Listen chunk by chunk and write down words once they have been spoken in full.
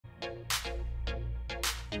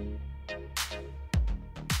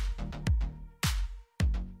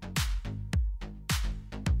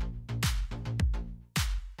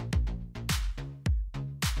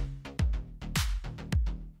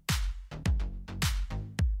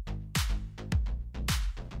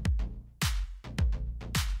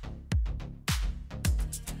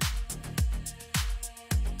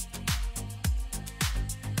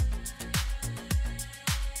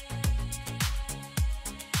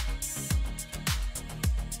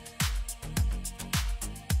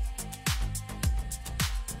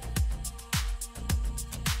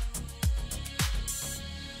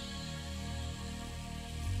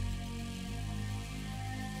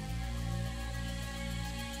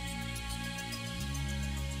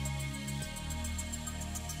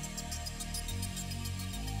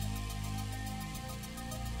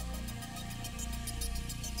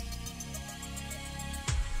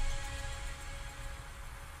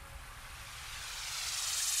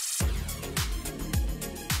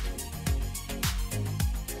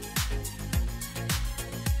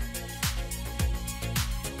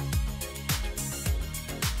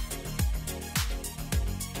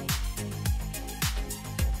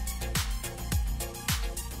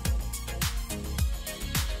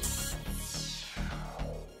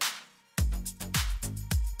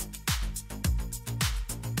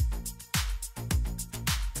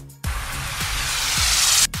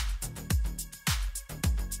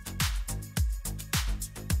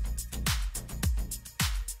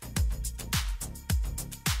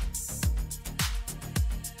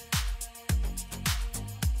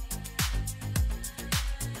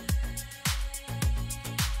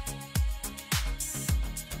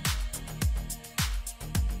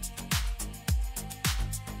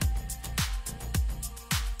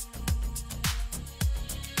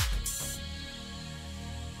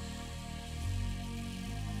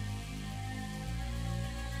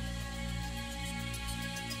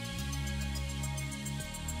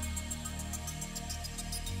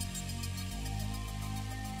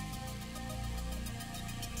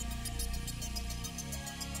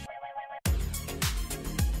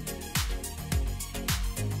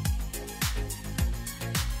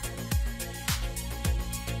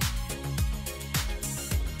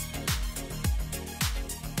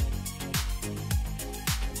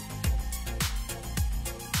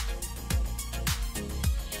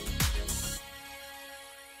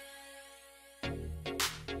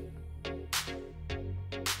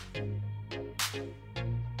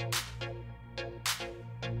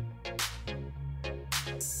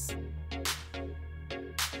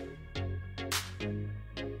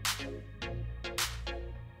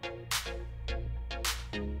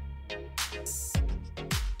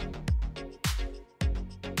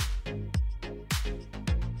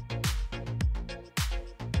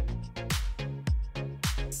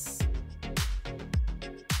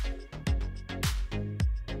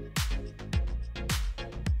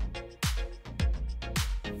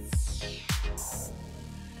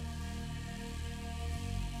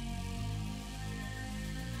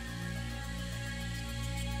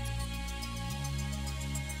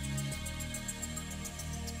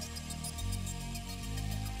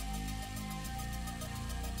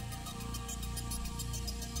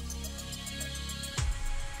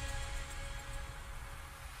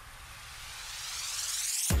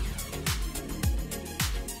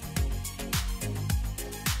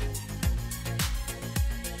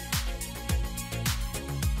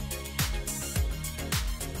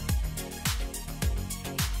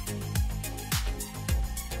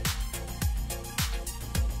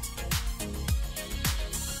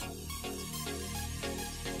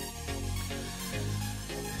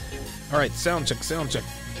All right, sound check, sound check.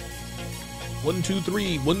 1, 2,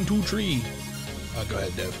 3, 1, 2, 3. Go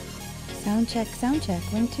ahead, Dev. Sound check, 1,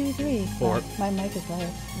 2, 3. 4. Wow, my mic is loud.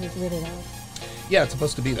 It was really loud. Yeah, it's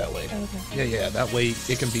supposed to be that way. Okay. Yeah. That way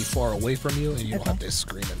it can be far away from you, and you don't have to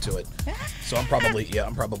scream into it. So I'm probably too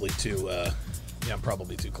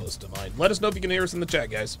close to mine. Let us know if you can hear us in the chat,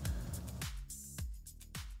 guys.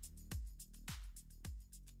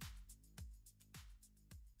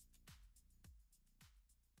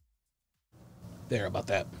 There, about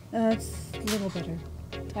that. It's a little better.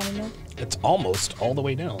 I don't know. It's almost all the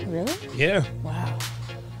way down. Really? Yeah. Wow.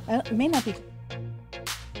 It may not be.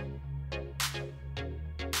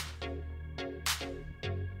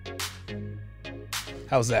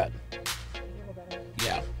 How's that? A little better.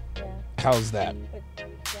 Yeah. Yeah. How's that? But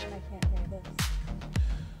then I can't hear this.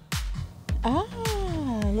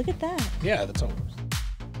 Ah, look at that. Yeah, that's all.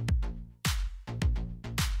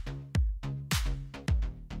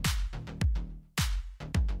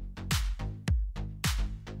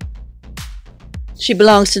 She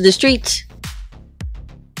belongs to the streets.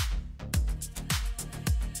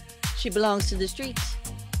 She belongs to the streets.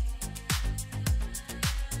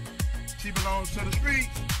 She belongs to the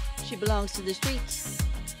streets. She belongs to the streets.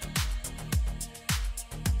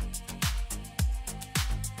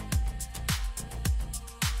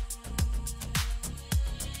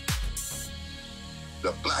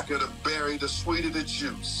 The blacker the berry, the sweeter the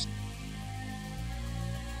juice.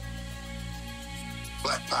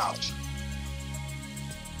 Black pouch.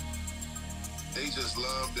 They just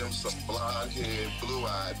love them some blonde-haired,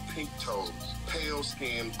 blue-eyed, pink-toed,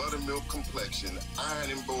 pale-skinned, buttermilk complexion,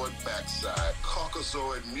 ironing board backside,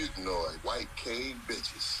 caucasoid, mutanoid, white cave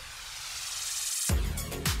bitches.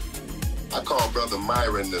 I call Brother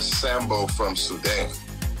Myron the Sambo from Sudan.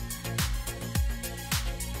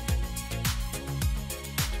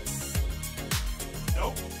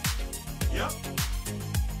 Nope. Yep.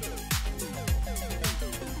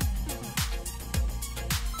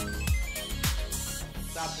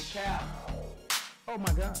 Stop the cap. Oh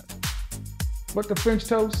my God. What the French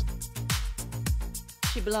toast?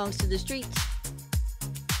 She belongs to the streets.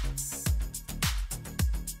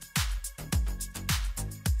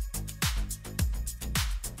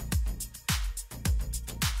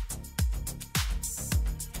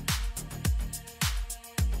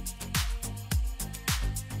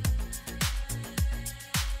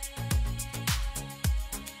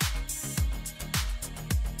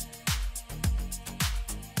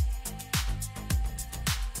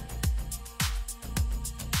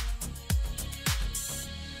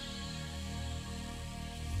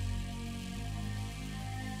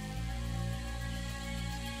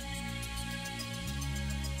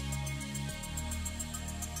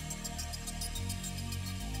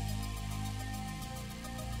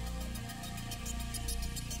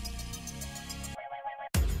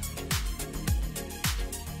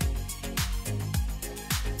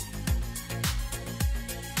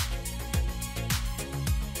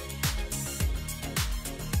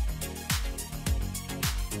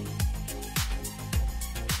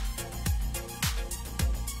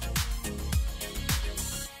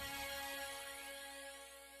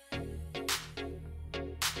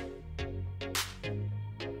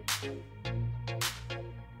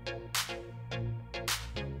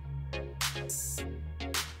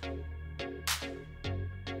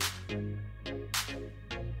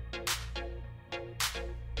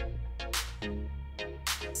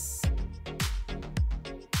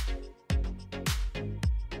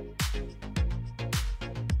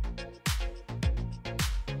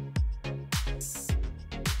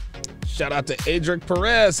 Shout out to Adric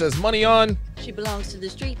Perez, says money on. She belongs to the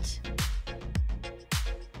streets.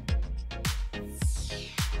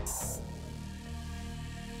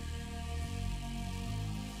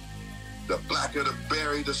 The blacker the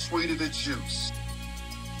berry, the sweeter the juice.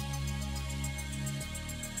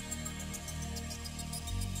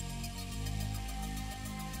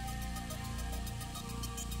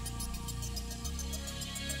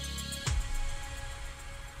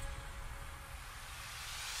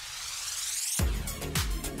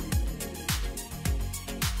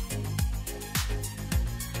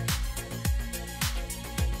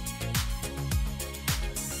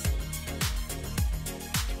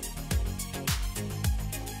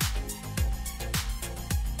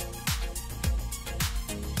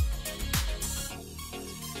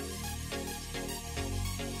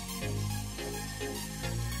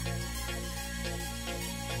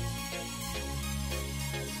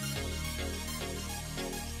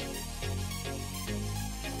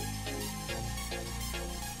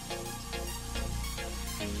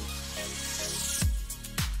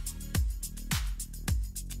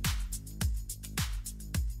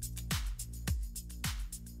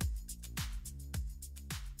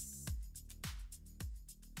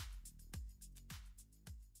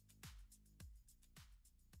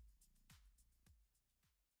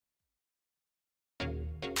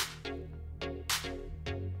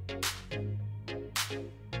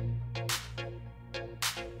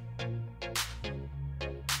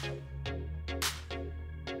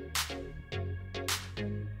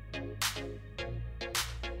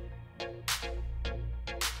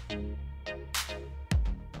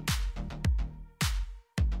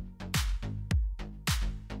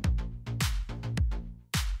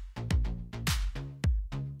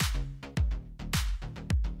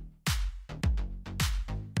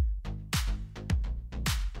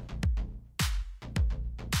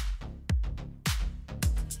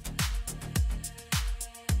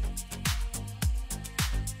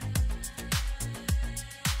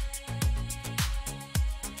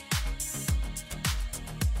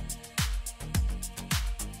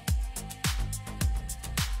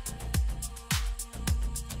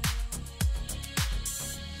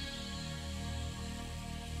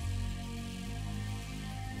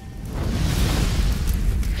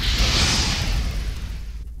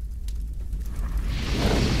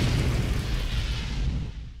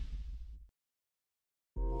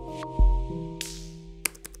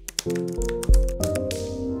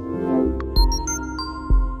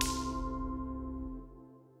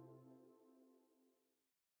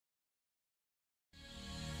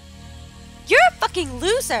 fucking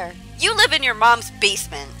loser. You live in your mom's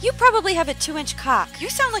basement. You probably have a 2-inch cock. You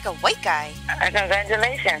sound like a white guy.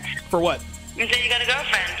 Congratulations. For what? You said you got a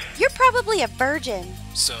girlfriend. You're probably a virgin.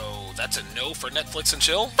 So that's a no for Netflix and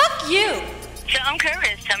chill? Fuck you. So I'm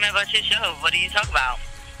curious. Tell me about your show. What do you talk about?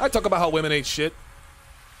 I talk about how women ain't shit.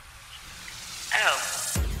 Oh.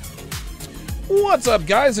 What's up,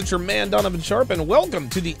 guys? It's your man, Donovan Sharpe, and welcome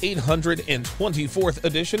to the 824th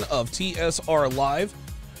edition of TSR Live,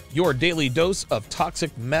 your daily dose of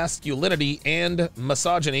toxic masculinity and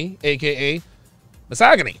misogyny, aka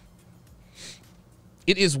misogyny.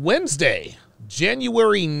 It is Wednesday,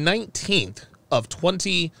 January 19th of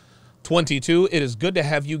 2022. It is good to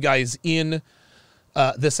have you guys in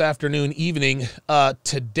this afternoon, evening.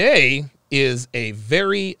 Today is a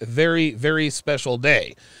very, very, very special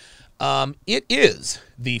day. It is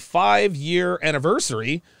the 5-year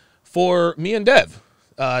anniversary for me and Dev.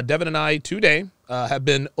 Devin and I today have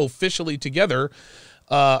been officially together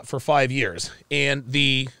for 5 years. And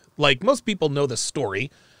like most people know the story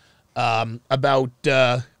about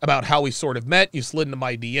how we sort of met. You slid into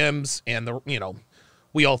my DMs, and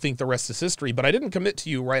we all think the rest is history. But I didn't commit to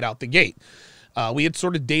you right out the gate. We had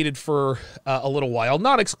sort of dated for a little while,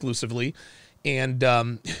 not exclusively. And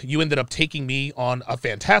you ended up taking me on a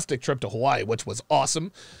fantastic trip to Hawaii, which was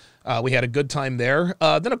awesome. We had a good time there.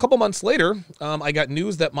 Then a couple months later, I got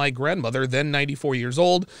news that my grandmother, then 94 years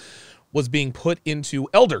old, was being put into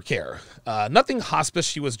elder care. Nothing hospice.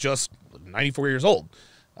 She was just 94 years old.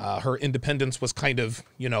 Her independence was kind of,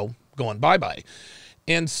 going bye-bye.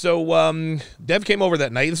 And so Dev came over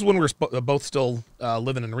that night. This is when we were both still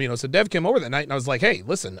living in Reno. So Dev came over that night, and I was like, hey,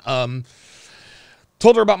 listen,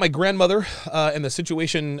 told her about my grandmother and the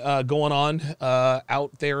situation going on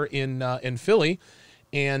out there in Philly,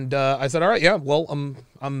 and I said, "All right, yeah, well,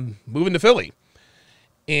 I'm moving to Philly,"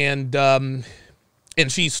 and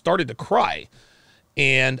she started to cry,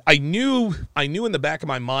 and I knew in the back of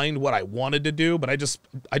my mind what I wanted to do, but I just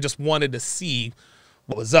wanted to see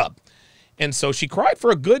what was up, and so she cried for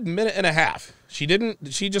a good minute and a half. She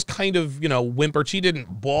just kind of whimpered. She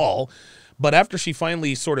didn't bawl. But after she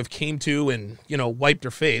finally sort of came to and, wiped her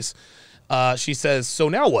face, she says, so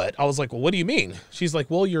now what? I was like, well, what do you mean? She's like,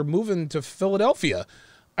 well, you're moving to Philadelphia.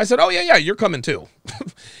 I said, oh, yeah, you're coming too.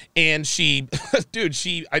 And I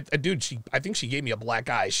think she gave me a black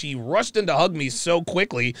eye. She rushed in to hug me so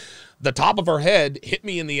quickly, the top of her head hit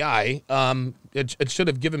me in the eye. It should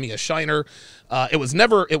have given me a shiner. It was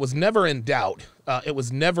never in doubt. It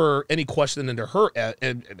was never any question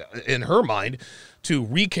in her mind to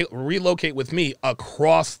relocate with me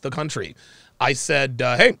across the country. I said,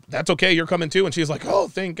 hey, that's okay. You're coming too. And she's like, oh,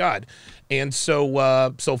 thank God. And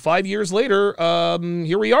so 5 years later,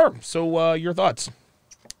 here we are. So your thoughts?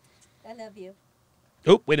 I love you.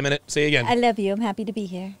 Oh, wait a minute. Say again. I love you. I'm happy to be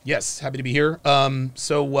here. Yes, happy to be here.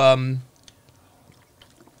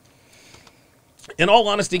 In all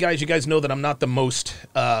honesty, guys, you guys know that I'm not the most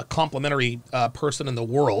complimentary person in the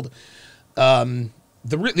world.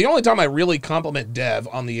 The only time I really compliment Dev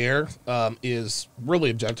on the air is really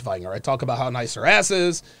objectifying her. I talk about how nice her ass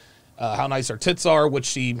is, how nice her tits are, which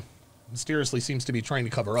she mysteriously seems to be trying to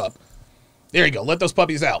cover up. There you go. Let those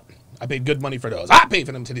puppies out. I paid good money for those. I pay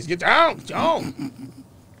for them titties. Get down.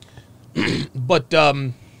 But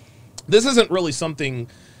this isn't really something,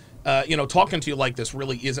 talking to you like this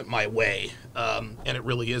really isn't my way, and it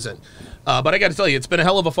really isn't. But I got to tell you, it's been a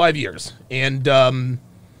hell of a 5 years, and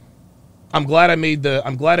I'm glad I made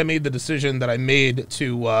the decision that I made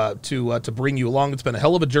to bring you along. It's been a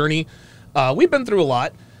hell of a journey. We've been through a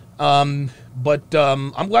lot, but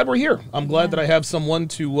I'm glad we're here. I'm glad that I have someone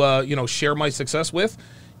to share my success with,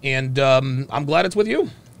 and I'm glad it's with you.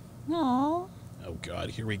 Aww. Oh God,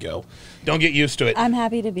 here we go. Don't get used to it. I'm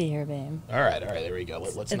happy to be here, babe. All right, there we go.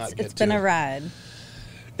 Let's not get. It's been a ride.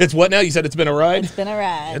 It's what now? You said it's been a ride. It's been a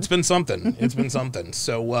ride. It's been something. It's been something.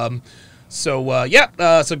 Cigar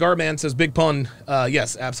Man says, big pun.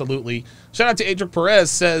 Yes, absolutely. Shout out to Adric Perez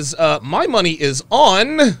says, my money is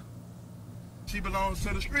on. She belongs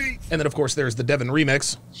to the streets. And then, of course, there's the Devin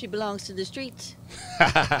remix. She belongs to the streets.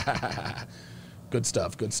 Good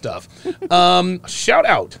stuff. Shout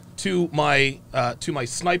out to my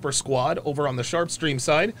sniper squad over on the Sharpe stream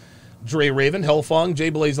side. Dre Raven, Hellfong, J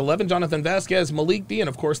Blaze 11, Jonathan Vasquez, Malik B, and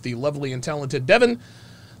of course the lovely and talented Devin.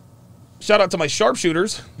 Shout out to my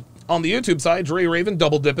sharpshooters on the YouTube side, Dre Raven,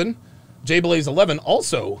 double dipping. J Blaze 11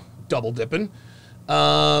 also double dipping.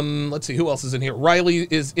 Let's see who else is in here. Riley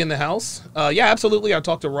is in the house. Yeah, absolutely. I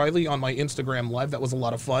talked to Riley on my Instagram live. That was a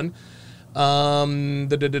lot of fun.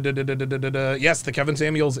 Yes, the Kevin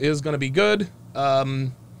Samuels is going to be good.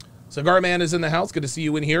 Cigar Man is in the house. Good to see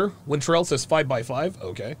you in here. Wintrell says 5x5.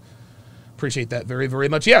 Okay. Appreciate that very, very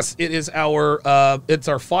much. Yes, it is it's our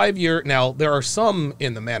 5-year. Now, there are some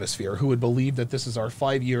in the manosphere who would believe that this is our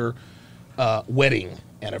 5-year wedding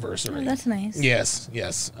anniversary. Oh, that's nice. Yes.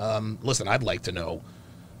 Listen, I'd like to know.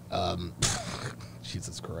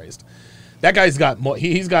 Jesus Christ. That guy's got more.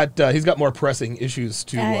 He's got more pressing issues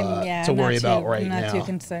to worry about right now. I'm not too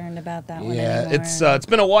concerned about that one Yeah, anymore. it's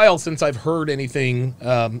been a while since I've heard anything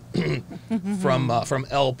from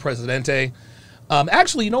El Presidente.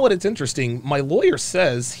 Actually, you know what? It's interesting. My lawyer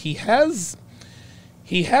says he has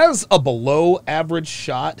a below average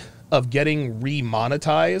shot of getting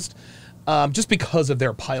remonetized just because of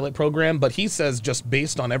their pilot program. But he says just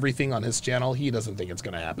based on everything on his channel, he doesn't think it's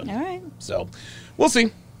going to happen. All right. So we'll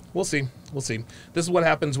see. We'll see. This is what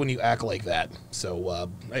happens when you act like that. So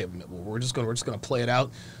hey, we're just gonna play it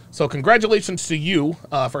out. So congratulations to you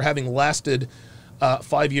for having lasted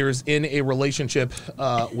 5 years in a relationship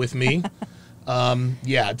with me.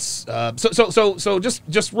 It's so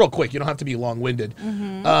just real quick. You don't have to be long-winded.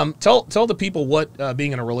 Mm-hmm. Tell the people what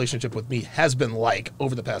being in a relationship with me has been like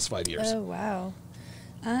over the past 5 years. Oh wow.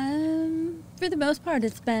 For the most part,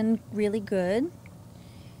 it's been really good.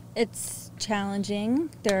 It's challenging.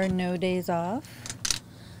 There are no days off.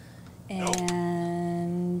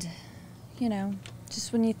 And,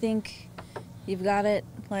 just when you think you've got it,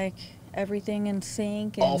 like, everything in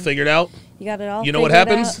sync. And all figured out? You got it all You know what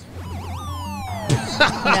happens? No,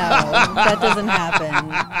 that doesn't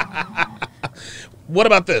happen. What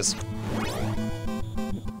about this?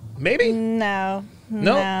 Maybe? No.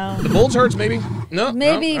 The bulge hurts, maybe? No?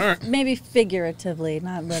 Maybe, No? All right. maybe figuratively,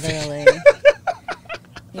 not literally.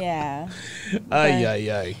 Yeah.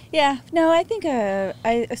 Ay. Yeah. No, I think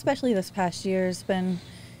especially this past year has been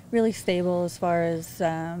really stable as far as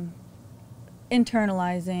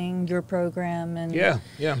internalizing your program and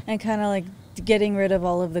and kind of like getting rid of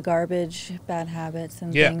all of the garbage, bad habits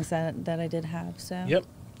and things that I did have. So.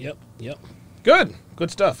 Yep. Good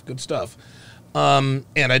stuff. And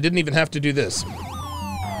I didn't even have to do this.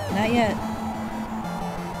 Not yet.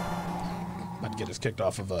 About to get us kicked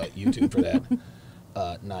off of YouTube for that.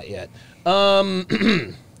 Not yet. Let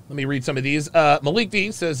me read some of these. Malik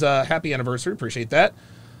D says, happy anniversary. Appreciate that.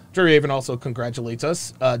 Jerry Avon also congratulates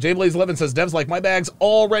us. J Blaze 11 says, Dev's like, my bag's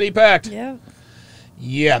already packed. Yep.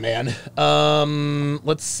 Yeah, man.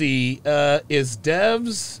 Let's see. Is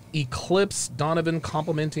Dev's Eclipse Donovan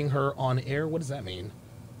complimenting her on air? What does that mean?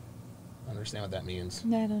 I don't understand what that means.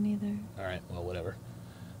 No, I don't either. All right. Well, whatever.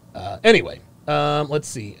 Anyway, let's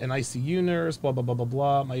see. An ICU nurse, blah, blah, blah, blah,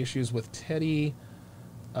 blah. My issues with Teddy.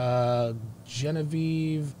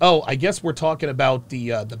 Genevieve. Oh, I guess we're talking about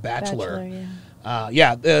the Bachelor.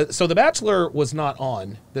 So The Bachelor was not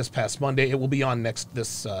on this past Monday. It will be on next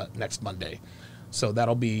Monday. So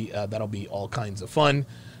that'll be all kinds of fun.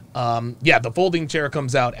 The folding chair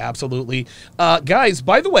comes out absolutely. Guys,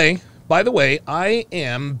 by the way, I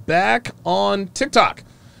am back on TikTok.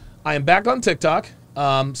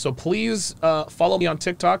 So please follow me on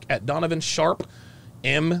TikTok at Donovan Sharpe.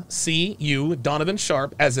 MCU, Donovan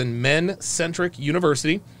Sharpe, as in Men-Centric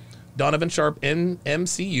University. Donovan Sharpe,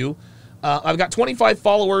 MCU. I've got 25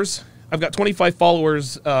 followers.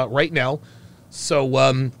 Right now. So,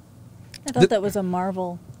 I thought that was a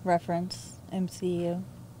Marvel reference, MCU.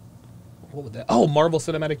 What would that? Oh, Marvel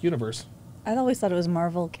Cinematic Universe. I always thought it was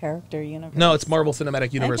Marvel Character Universe. No, it's Marvel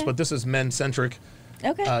Cinematic Universe, but this is Men-Centric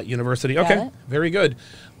University. Got Okay, it. very good.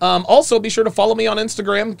 Also, be sure to follow me on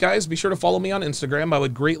Instagram. Guys, be sure to follow me on Instagram. I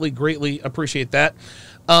would greatly appreciate that.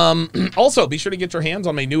 Also, be sure to get your hands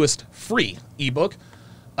on my newest free ebook,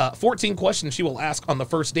 14 questions she will ask on the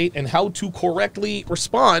first date and how to correctly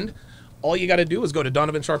respond. All you got to do is go to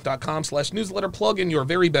donovansharpe.com/newsletter, plug in your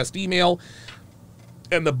very best email,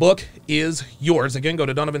 and the book is yours. Again, go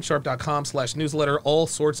to donovansharpe.com/newsletter. All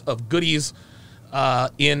sorts of goodies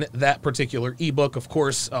in that particular ebook. Of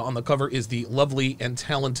course, on the cover is the lovely and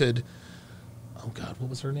talented, oh God, what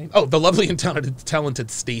was her name? Oh, the lovely and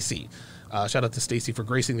talented Stacy. Shout out to Stacy for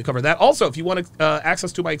gracing the cover of that. Also, if you want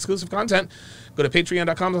access to my exclusive content, go to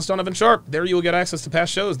patreon.com/DonovanSharpe. There you will get access to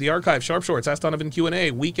past shows, the archive, Sharpe Shorts, Ask Donovan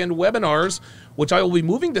Q&A, weekend webinars, which I will be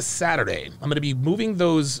moving to Saturday. I'm going to be moving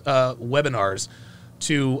those webinars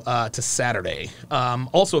to Saturday.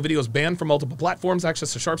 Also, videos banned from multiple platforms,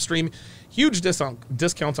 access to Sharpe Stream, huge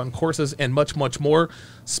discounts on courses, and much more.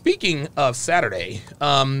 Speaking of Saturday,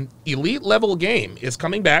 Elite Level Game is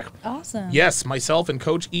coming back. Awesome. Yes, myself and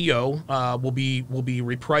Coach EO will be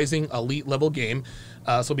reprising Elite Level Game.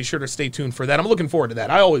 So be sure to stay tuned for that. I'm looking forward to that.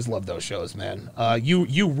 I always love those shows, man.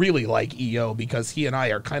 You really like EO because he and I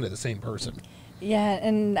are kind of the same person. Yeah,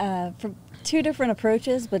 and Two different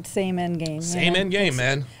approaches, but same end game. Same end game,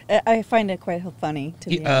 man. I find it quite funny, to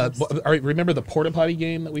be honest. Remember the porta potty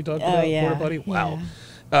game that we talked about? Yeah. Porta potty? Wow.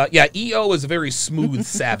 Yeah, EO is a very smooth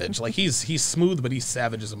savage. Like, he's smooth, but he's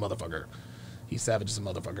savage as a motherfucker. He's savage as a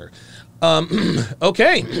motherfucker.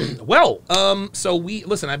 Okay. Well, so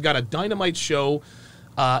listen, I've got a dynamite show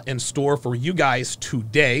in store for you guys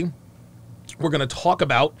today. We're going to talk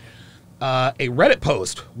about a Reddit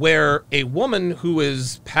post where a woman who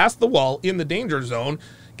is past the wall in the danger zone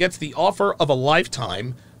gets the offer of a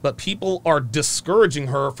lifetime, but people are discouraging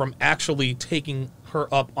her from actually taking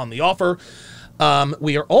her up on the offer.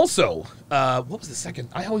 We are also, what was the second?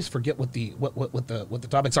 I always forget what the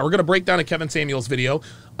topics are. We're going to break down a Kevin Samuels video.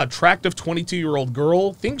 Attractive 22-year-old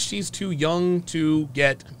girl thinks she's too young to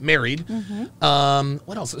get married.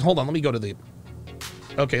 What else? Hold on, let me go to the.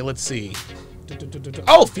 Okay, let's see.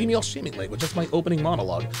 Oh, female shaming language. That's my opening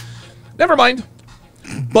monologue. Never mind.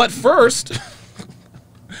 But first,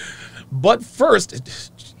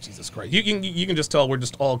 Jesus Christ, you can just tell we're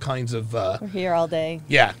just all kinds of. We're here all day.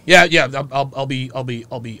 Yeah. I'll be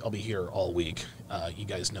here all week. You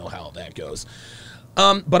guys know how that goes.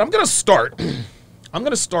 But I'm gonna start. I'm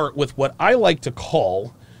gonna start with what I like to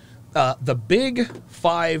call the big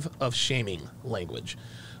five of shaming language.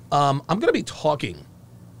 I'm gonna be talking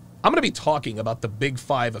about the big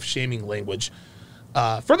five of shaming language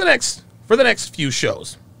for the next few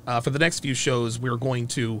shows. For the next few shows, we're going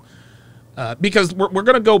to because we're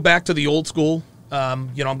going to go back to the old school.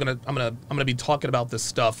 I'm gonna be talking about this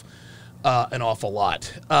stuff an awful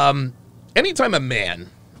lot. Anytime a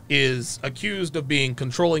man is accused of being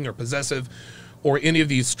controlling or possessive, or any of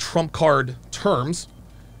these trump card terms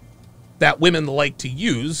that women like to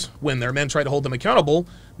use when their men try to hold them accountable,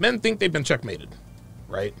 men think they've been checkmated,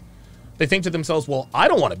 right? They think to themselves, well, I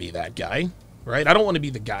don't want to be that guy, right? I don't want to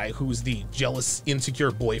be the guy who's the jealous,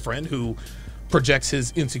 insecure boyfriend who projects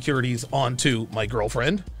his insecurities onto my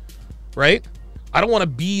girlfriend, right? I don't want to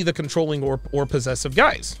be the controlling or possessive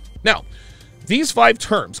guys. Now, these five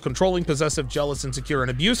terms, controlling, possessive, jealous, insecure,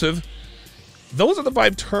 and abusive, those are the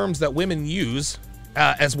five terms that women use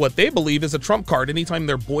as what they believe is a trump card anytime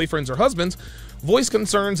their boyfriends or husbands voice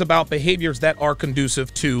concerns about behaviors that are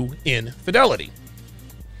conducive to infidelity.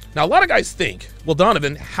 Now, a lot of guys think, well,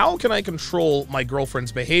 Donovan, how can I control my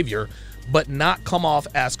girlfriend's behavior but not come off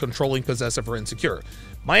as controlling, possessive, or insecure?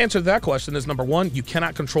 My answer to that question is, number one, you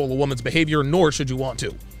cannot control a woman's behavior, nor should you want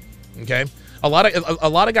to. Okay? A lot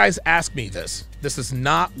of guys ask me this. This is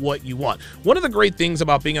not what you want. One of the great things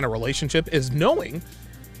about being in a relationship is knowing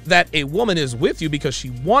that a woman is with you because she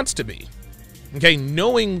wants to be. Okay?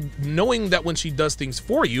 Knowing that when she does things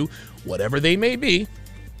for you, whatever they may be,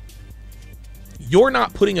 you're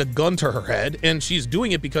not putting a gun to her head, and she's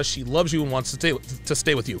doing it because she loves you and wants to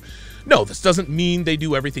stay with you. No, this doesn't mean they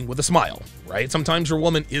do everything with a smile, right? Sometimes your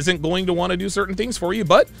woman isn't going to want to do certain things for you,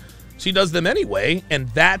 but she does them anyway, and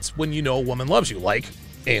that's when you know a woman loves you, like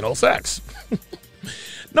anal sex.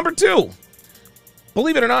 Number two,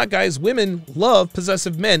 believe it or not, guys, women love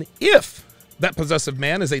possessive men if that possessive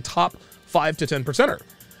man is a top 5 to 10%er.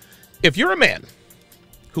 If you're a man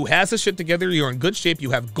who has his shit together, you're in good shape,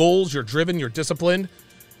 you have goals, you're driven, you're disciplined,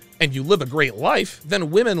 and you live a great life, then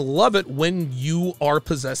women love it when you are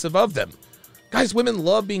possessive of them. Guys, women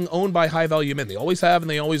love being owned by high-value men. They always have and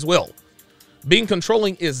they always will. Being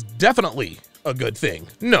controlling is definitely a good thing.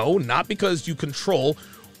 No, not because you control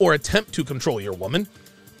or attempt to control your woman,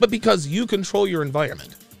 but because you control your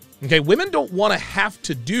environment. Okay, women don't want to have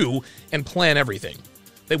to do and plan everything.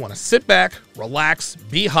 They want to sit back, relax,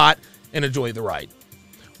 be hot, and enjoy the ride.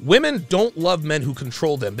 Women don't love men who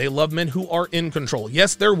control them. They love men who are in control.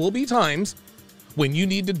 Yes, there will be times when you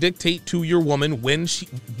need to dictate to your woman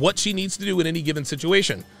what she needs to do in any given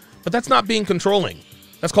situation. But that's not being controlling.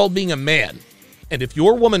 That's called being a man. And if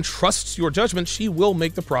your woman trusts your judgment, she will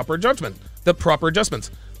make the proper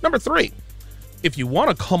adjustments. Number three, if you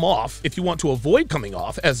want to avoid coming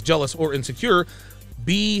off as jealous or insecure,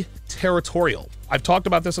 be territorial. I've talked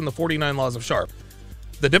about this in the 49 Laws of Sharpe.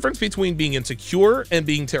 The difference between being insecure and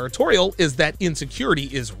being territorial is that insecurity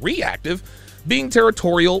is reactive, being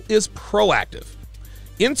territorial is proactive.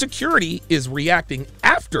 Insecurity is reacting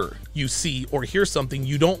after you see or hear something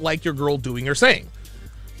you don't like your girl doing or saying.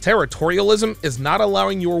 Territorialism is not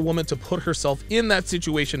allowing your woman to put herself in that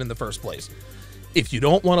situation in the first place. If you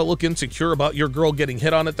don't want to look insecure about your girl getting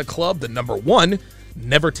hit on at the club, then number one,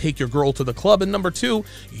 never take your girl to the club, and number two,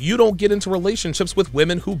 you don't get into relationships with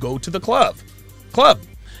women who go to the club.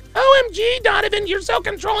 OMG, Donovan, you're so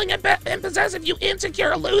controlling and possessive, you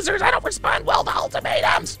insecure losers. I don't respond well to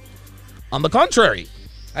ultimatums. On the contrary,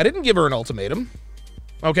 I didn't give her an ultimatum.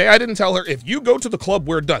 Okay, I didn't tell her, if you go to the club,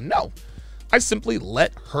 we're done. No. I simply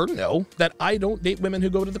let her know that I don't date women who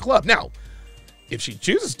go to the club. Now, if she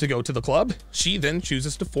chooses to go to the club, she then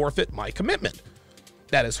chooses to forfeit my commitment.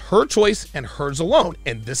 That is her choice and hers alone.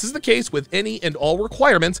 And this is the case with any and all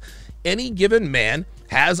requirements any given man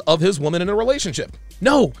has of his woman in a relationship.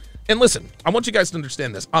 No. And listen, I want you guys to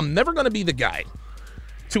understand this. I'm never going to be the guy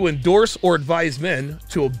to endorse or advise men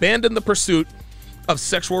to abandon the pursuit of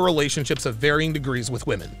sexual relationships of varying degrees with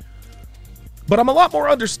women. But I'm a lot more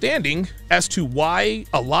understanding as to why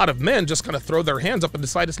a lot of men just kind of throw their hands up and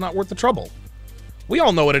decide it's not worth the trouble. We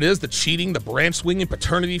all know what it is: the cheating, the branch swinging,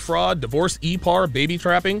 paternity fraud, divorce, e-par, baby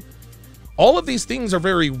trapping. All of these things are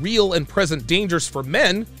very real and present dangers for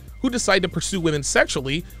men who decide to pursue women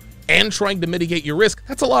sexually and trying to mitigate your risk.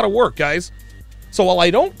 That's a lot of work, guys. So while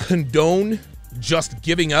I don't condone just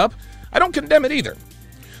giving up, I don't condemn it either.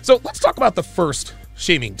 So let's talk about the first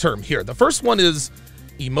shaming term here. The first one is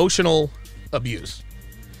emotional abuse.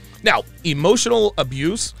 Now, emotional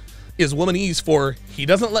abuse is womanese for he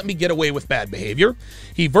doesn't let me get away with bad behavior.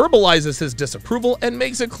 He verbalizes his disapproval and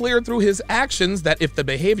makes it clear through his actions that if the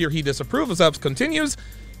behavior he disapproves of continues,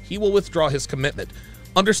 he will withdraw his commitment.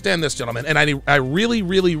 Understand this, gentlemen, and I really,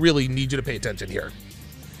 really, really need you to pay attention here.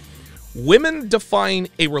 Women define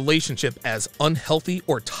a relationship as unhealthy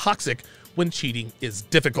or toxic when cheating is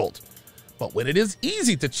difficult. But when it is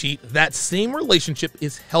easy to cheat, that same relationship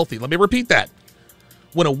is healthy. Let me repeat that.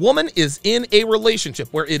 When a woman is in a relationship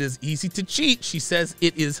where it is easy to cheat, she says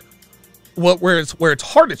it is, well, where it's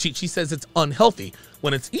hard to cheat, she says it's unhealthy.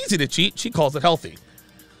 When it's easy to cheat, she calls it healthy.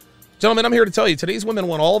 Gentlemen, I'm here to tell you, today's women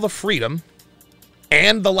want all the freedom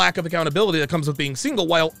and the lack of accountability that comes with being single,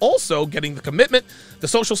 while also getting the commitment, the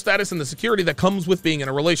social status, and the security that comes with being in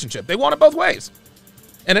a relationship. They want it both ways.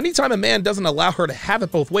 And anytime a man doesn't allow her to have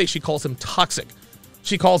it both ways, she calls him toxic.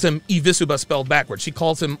 She calls him evisuba spelled backwards. She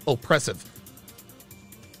calls him oppressive.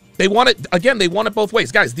 They want it, again, they want it both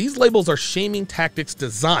ways. Guys, these labels are shaming tactics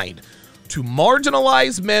designed to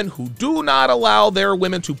marginalize men who do not allow their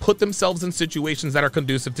women to put themselves in situations that are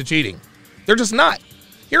conducive to cheating. They're just not.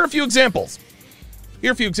 Here are a few examples.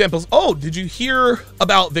 Oh, did you hear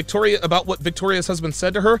about what Victoria's husband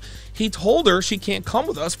said to her? He told her she can't come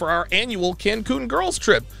with us for our annual Cancun girls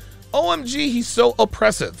trip. OMG, he's so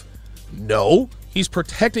oppressive. No, he's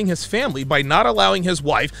protecting his family by not allowing his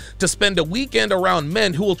wife to spend a weekend around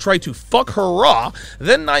men who will try to fuck her raw,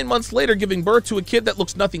 then 9 months later giving birth to a kid that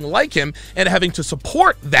looks nothing like him and having to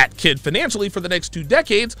support that kid financially for the next 2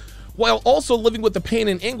 decades, while also living with the pain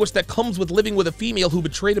and anguish that comes with living with a female who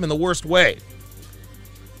betrayed him in the worst way.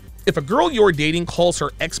 If a girl you're dating calls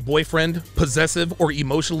her ex-boyfriend possessive or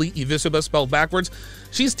emotionally evisive spelled backwards,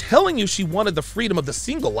 she's telling you she wanted the freedom of the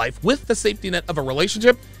single life with the safety net of a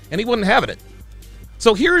relationship, and he wouldn't have it.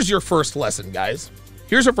 So here's your first lesson, guys.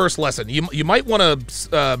 Here's your first lesson. You might want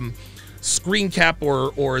to screen cap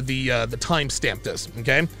or the timestamp this,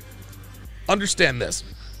 okay? Understand this.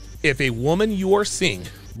 If a woman you are seeing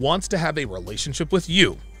wants to have a relationship with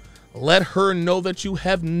you, let her know that you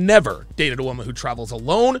have never dated a woman who travels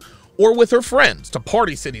alone or with her friends to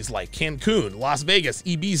party cities like Cancun, Las Vegas,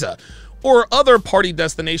 Ibiza, or other party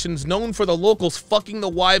destinations known for the locals fucking the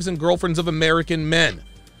wives and girlfriends of American men.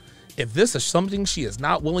 If this is something she is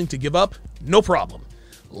not willing to give up, no problem.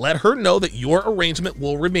 Let her know that your arrangement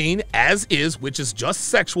will remain as is, which is just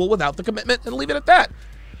sexual without the commitment, and leave it at that.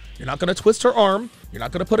 You're not going to twist her arm. You're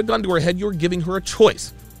not going to put a gun to her head. You're giving her a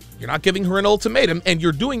choice. You're not giving her an ultimatum, and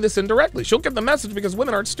you're doing this indirectly. She'll get the message because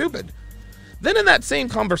women aren't stupid. Then in that same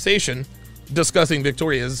conversation discussing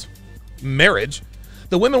Victoria's marriage,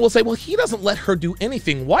 the women will say, well, he doesn't let her do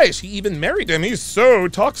anything. Why is she even married to him? He's so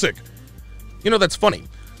toxic. You know, that's funny.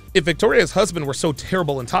 If Victoria's husband were so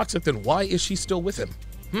terrible and toxic, then why is she still with him?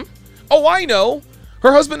 Oh, I know.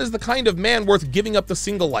 Her husband is the kind of man worth giving up the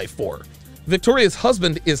single life for. Victoria's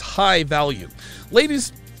husband is high value.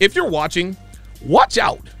 Ladies, if you're watching, watch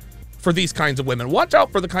out for these kinds of women. Watch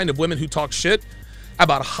out for the kind of women who talk shit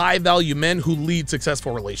about high value men who lead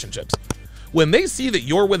successful relationships. When they see that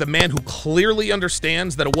you're with a man who clearly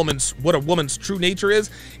understands that what a woman's true nature is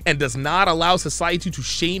and does not allow society to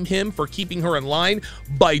shame him for keeping her in line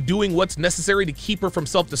by doing what's necessary to keep her from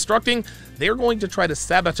self-destructing, they're going to try to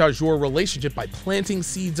sabotage your relationship by planting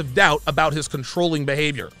seeds of doubt about his controlling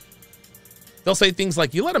behavior. They'll say things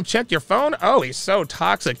like, you let him check your phone? Oh, he's so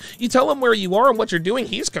toxic. You tell him where you are and what you're doing?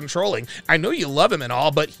 He's controlling. I know you love him and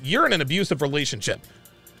all, but you're in an abusive relationship.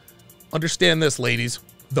 Understand this, ladies.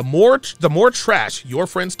 The more trash your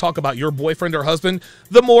friends talk about your boyfriend or husband,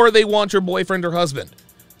 the more they want your boyfriend or husband.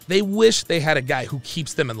 They wish they had a guy who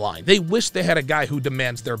keeps them in line. They wish they had a guy who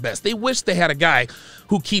demands their best. They wish they had a guy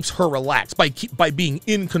who keeps her relaxed by being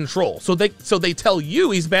in control. So they tell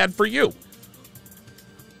you he's bad for you.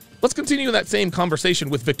 Let's continue that same conversation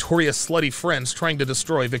with Victoria's slutty friends trying to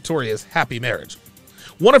destroy Victoria's happy marriage.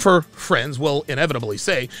 One of her friends will inevitably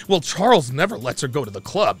say, well, Charles never lets her go to the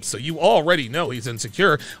club, so you already know he's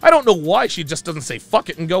insecure. I don't know why she just doesn't say fuck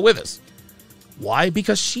it and go with us. Why?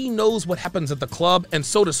 Because she knows what happens at the club, and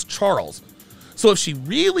so does Charles. So if she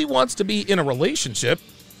really wants to be in a relationship,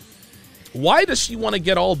 why does she want to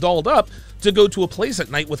get all dolled up to go to a place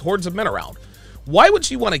at night with hordes of men around? Why would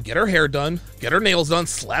she want to get her hair done, get her nails done,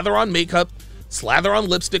 slather on makeup, slather on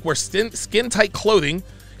lipstick, wear skin-tight clothing,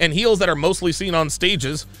 and heels that are mostly seen on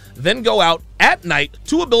stages, then go out at night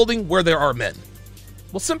to a building where there are men?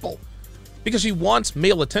 Well, simple. Because she wants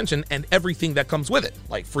male attention and everything that comes with it,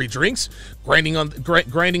 like free drinks, grinding on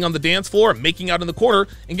the dance floor, making out in the corner,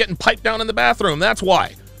 and getting piped down in the bathroom. That's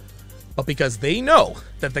why. But because they know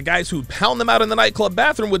that the guys who pound them out in the nightclub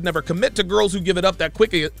bathroom would never commit to girls who give it up that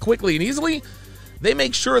quickly and easily, they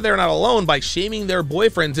make sure they're not alone by shaming their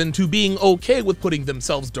boyfriends into being okay with putting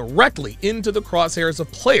themselves directly into the crosshairs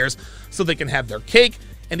of players so they can have their cake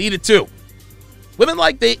and eat it too.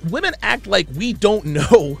 Women act like we don't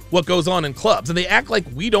know what goes on in clubs, and they act like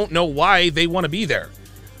we don't know why they want to be there.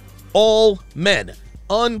 All men,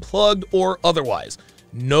 unplugged or otherwise,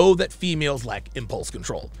 know that females lack impulse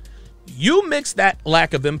control. You mix that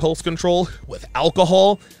lack of impulse control with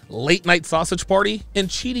alcohol, late night sausage party, and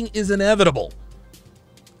cheating is inevitable.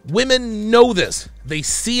 Women know this. They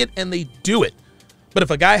see it and they do it. But if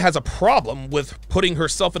a guy has a problem with putting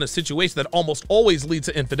herself in a situation that almost always leads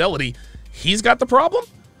to infidelity, he's got the problem?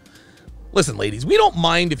 Listen, ladies, we don't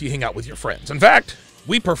mind if you hang out with your friends. In fact,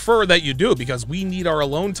 we prefer that you do because we need our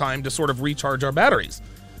alone time to sort of recharge our batteries.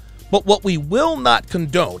 But what we will not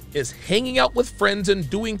condone is hanging out with friends and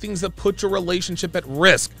doing things that put your relationship at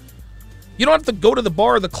risk. You don't have to go to the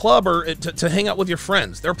bar or the club or to hang out with your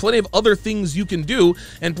friends. There are plenty of other things you can do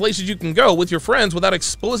and places you can go with your friends without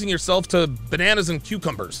exposing yourself to bananas and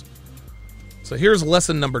cucumbers. So here's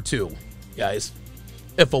lesson number 2, guys.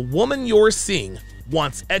 If a woman you're seeing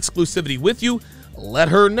wants exclusivity with you, let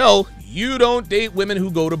her know you don't date women who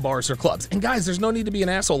go to bars or clubs. And guys, there's no need to be an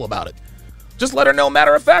asshole about it. Just let her know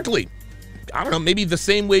matter-of-factly. I don't know, maybe the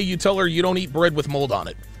same way you tell her you don't eat bread with mold on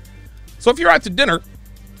it. So if you're out to dinner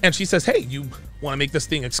and she says, hey, you want to make this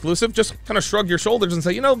thing exclusive? Just kind of shrug your shoulders and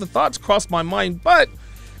say, you know, the thoughts crossed my mind, but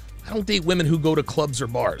I don't date women who go to clubs or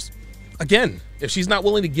bars. Again, if she's not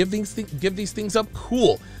willing to give these things up,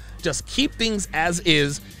 cool. Just keep things as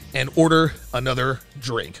is and order another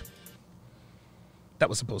drink. That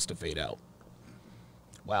was supposed to fade out.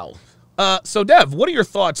 Wow. So, Dev, what are your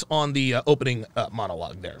thoughts on the opening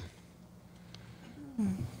monologue there?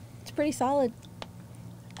 It's pretty solid.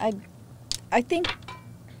 I think...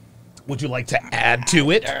 Would you like to add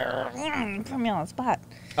to it? Put me on the spot.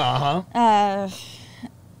 Uh-huh.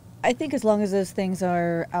 I think as long as those things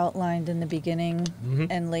are outlined in the beginning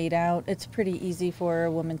and laid out, it's pretty easy for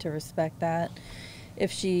a woman to respect that.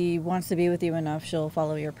 If she wants to be with you enough, she'll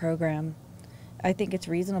follow your program. I think it's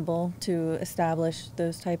reasonable to establish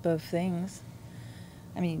those type of things.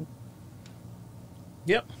 I mean...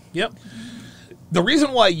 Yep. The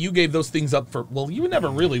reason why you gave those things up for... Well, you never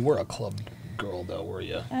really were a club girl, though, were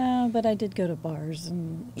you? But I did go to bars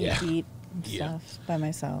and eat stuff by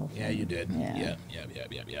myself. Yeah, you did. Yeah.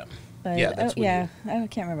 But yeah, that's I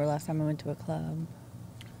can't remember last time I went to a club.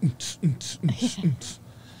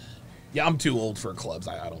 Yeah, I'm too old for clubs.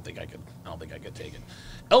 I don't think I could take it.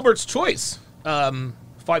 Albert's Choice,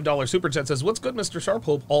 $5 super chat says, "What's good, Mr. Sharpe?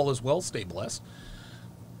 Hope all is well. Stay blessed."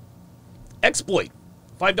 Exploit,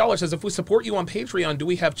 $5 says, "If we support you on Patreon, do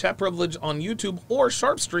we have chat privilege on YouTube or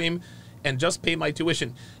Sharpe Stream and just pay my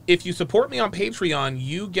tuition?" If you support me on Patreon,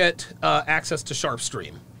 you get access to Sharpe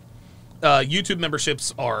Stream. YouTube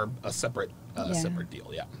memberships are a separate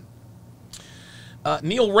deal. Yeah.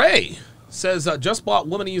 Neil Ray says, "Just bought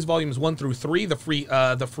Womanese Volumes 1 through 3, the free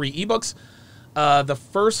ebooks. The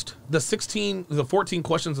 14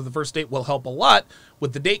 questions of the first date will help a lot.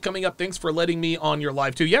 With the date coming up, thanks for letting me on your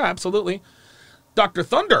live too." Yeah, absolutely. Dr.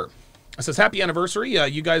 Thunder says, "Happy anniversary.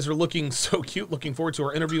 You guys are looking so cute. Looking forward to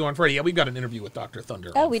our interview on Friday." Yeah, we've got an interview with Dr.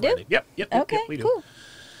 Thunder. Oh, we Friday. do? Yep, Okay, we do.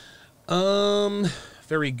 Cool.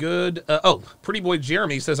 Very good. Pretty boy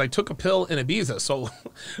Jeremy says, "I took a pill in Ibiza,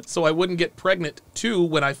 so I wouldn't get pregnant too.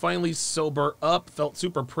 When I finally sober up, felt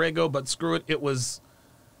super prego, but screw it. It was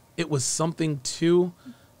something too."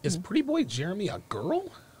 Is Pretty Boy Jeremy a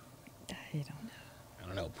girl? I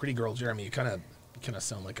don't know. Pretty girl Jeremy, you kind of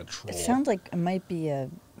sound like a troll. It sounds like it might be a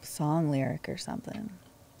song lyric or something.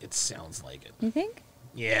 It sounds like it. You think?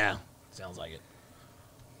 Yeah, sounds like it.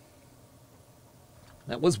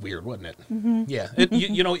 That was weird, wasn't it? Yeah.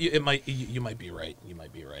 You might be right. You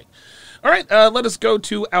might be right. All right. Let us go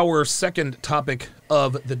to our second topic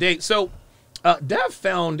of the day. So, Dev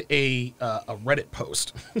found a Reddit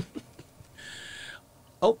post.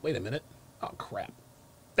 Oh, wait a minute. Oh, crap.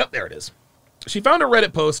 Oh, there it is. She found a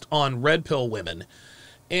Reddit post on red pill women.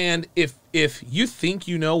 And if you think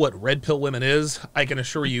you know what red pill women is, I can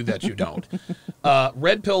assure you that you don't.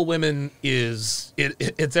 Red pill women it's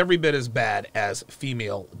every bit as bad as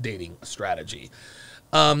female dating strategy.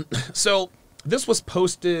 So this was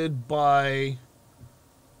posted by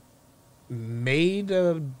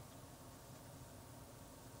Maynad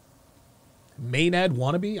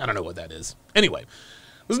Wannabe? I don't know what that is. Anyway,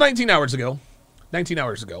 it was 19 hours ago.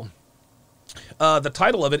 The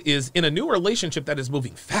title of it is In a New Relationship That Is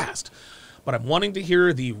Moving Fast, but I'm wanting to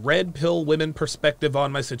hear the red pill women perspective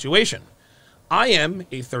on my situation. I am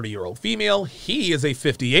a 30-year-old female. He is a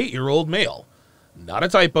 58-year-old male. Not a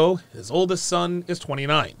typo. His oldest son is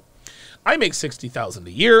 29. I make $60,000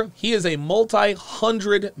 a year. He is a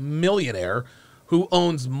multi-hundred millionaire who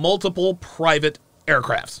owns multiple private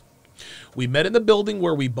aircrafts. We met in the building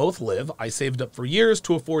where we both live. I saved up for years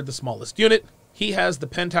to afford the smallest unit. He has the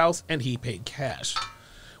penthouse, and he paid cash.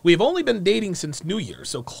 We have only been dating since New Year,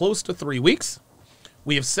 so close to 3 weeks.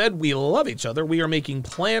 We have said we love each other. We are making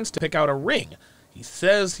plans to pick out a ring. He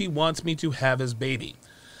says he wants me to have his baby.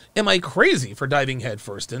 Am I crazy for diving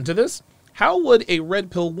headfirst into this? How would a red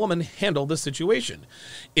pill woman handle this situation?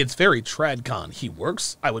 It's very tradcon. He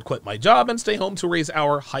works. I would quit my job and stay home to raise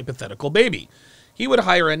our hypothetical baby. He would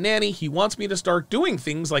hire a nanny. He wants me to start doing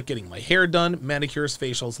things like getting my hair done, manicures,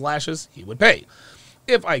 facials, lashes. He would pay.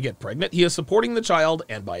 If I get pregnant, he is supporting the child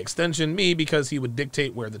and by extension me because he would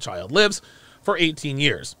dictate where the child lives for 18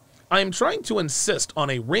 years. I am trying to insist on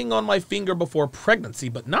a ring on my finger before pregnancy,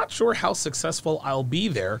 but not sure how successful I'll be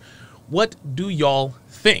there. What do y'all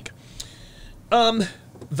think?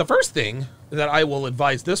 The first thing that I will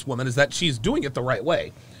advise this woman is that she's doing it the right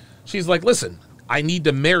way. She's like, listen, I need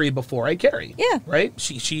to marry before I carry. Yeah. Right?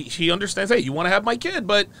 She understands, hey, you want to have my kid,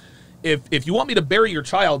 but if you want me to bury your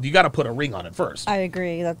child, you got to put a ring on it first. I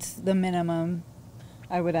agree. That's the minimum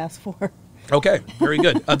I would ask for. Okay, very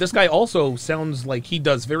good. This guy also sounds like he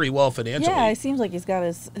does very well financially. Yeah, it seems like he's got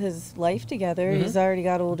his life together. He's already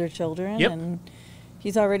got older children. Yep. And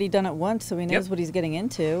he's already done it once, so he knows what he's getting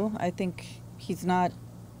into. I think he's not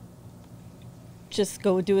just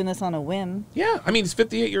doing this on a whim. Yeah, I mean, he's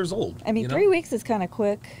 58 years old. I mean, 3 weeks is kind of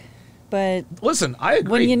quick, but listen, I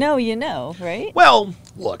agree. when you know, right? Well,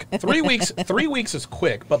 look, 3 weeks. 3 weeks is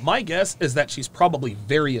quick, but my guess is that she's probably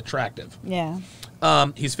very attractive. Yeah.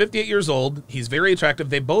 He's 58 years old. He's very attractive.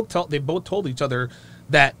 They both told each other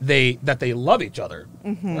that they love each other,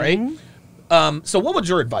 right? So, what would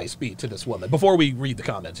your advice be to this woman before we read the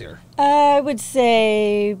comments here? I would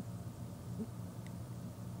say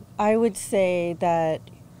that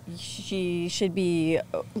she should be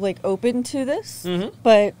like open to this,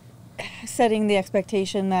 but setting the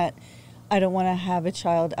expectation that I don't want to have a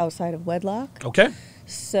child outside of wedlock. Okay.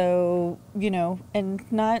 So,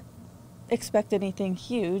 and not expect anything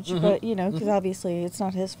huge, but, because obviously it's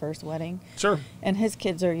not his first wedding. Sure. And his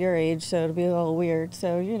kids are your age, so it'll be a little weird.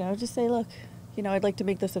 So, just say, look, I'd like to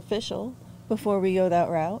make this official before we go that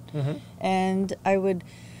route. And I would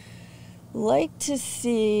like to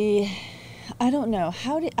see, I don't know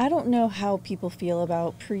how people feel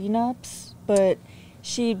about prenups, but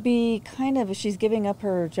she'd be she's giving up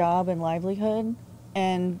her job and livelihood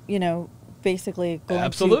and, basically going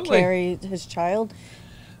to carry his child.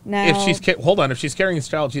 Now, if she's carrying his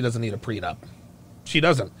child, she doesn't need a prenup. She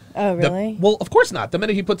doesn't. Oh, really? Well, of course not. The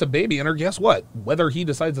minute he puts a baby in her, guess what? Whether he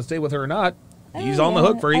decides to stay with her or not, he's on the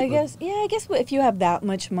hook for I guess if you have that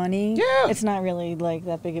much money, yeah, it's not really like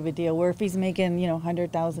that big of a deal. Where if he's making,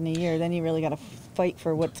 $100,000 a year, then you really got to fight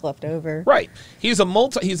for what's left over. Right. He's a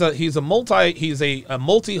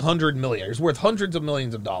multi-hundred millionaire. He's worth hundreds of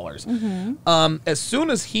millions of dollars. As soon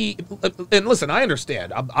as and listen, I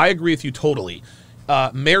understand. I agree with you totally.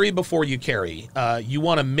 Marry before you carry. You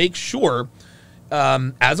want to make sure,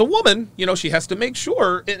 as a woman, she has to make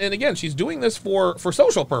sure. And again, she's doing this for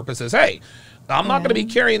social purposes. Hey, I'm not going to be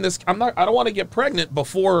carrying this. I don't want to get pregnant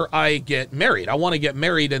before I get married. I want to get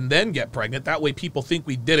married and then get pregnant. That way people think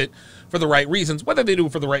we did it for the right reasons. Whether they do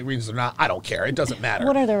it for the right reasons or not, I don't care. It doesn't matter.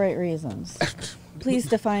 What are the right reasons? please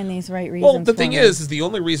define these right reasons. Well, the thing for me. is the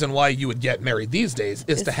only reason why you would get married these days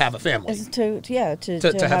is to have a family. Is to have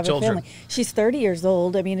children. a family. She's 30 years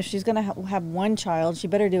old. I mean, if she's going to have one child, she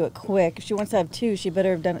better do it quick. If she wants to have two, she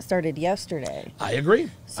better have started yesterday. I agree.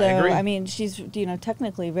 So, I agree. I mean, she's,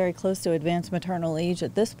 technically very close to advanced maternal age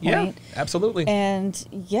at this point. Yeah, absolutely. And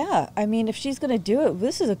yeah, I mean, if she's going to do it,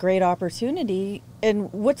 this is a great opportunity.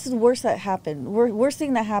 And what's the worst that happened? Worst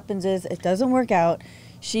thing that happens is it doesn't work out.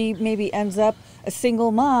 She maybe ends up a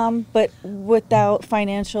single mom, but without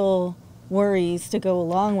financial worries to go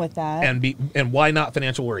along with that. And why not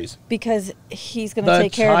financial worries? Because he's going to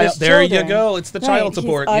take care of his there children. you go. It's the child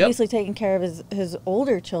support. He's obviously taking care of his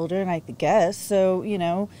older children, I guess. So,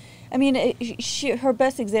 I mean, her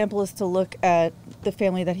best example is to look at the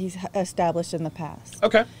family that he's established in the past.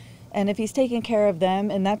 Okay. And if he's taking care of them,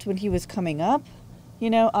 and that's when he was coming up,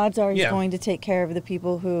 odds are he's going to take care of the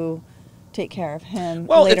people who take care of him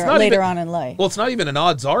later on in life. Well, it's not even an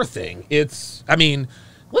odds are thing. It's, I mean,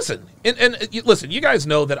 listen, listen, you guys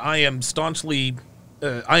know that I am staunchly,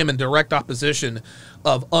 I am in direct opposition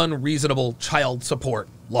of unreasonable child support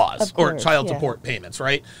laws or child support payments,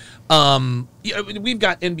 right? We've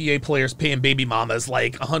got NBA players paying baby mamas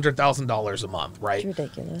like $100,000 a month, right? It's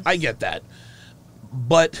ridiculous. I get that.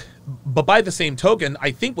 But by the same token,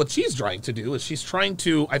 I think what she's trying to do is she's trying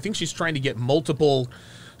to get multiple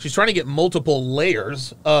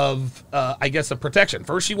layers of, I guess, of protection.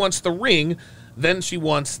 First, she wants the ring. Then he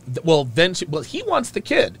wants the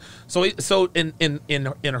kid. So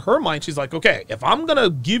in her mind, she's like, okay, if I'm gonna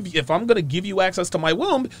give you access to my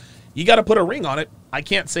womb, you got to put a ring on it. I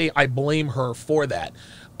can't say I blame her for that.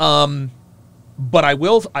 But I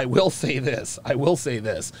will say this.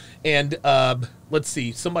 And let's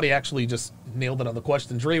see. Somebody actually just nailed it on the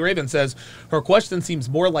question. Dre Raven says her question seems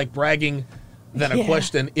more like bragging than a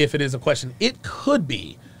question. If it is a question, it could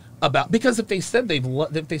be about, because if they say they've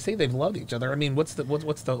loved each other, I mean, what's the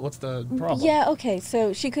problem? Yeah. Okay.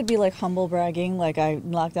 So she could be like humble bragging, like I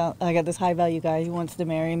got this high value guy who wants to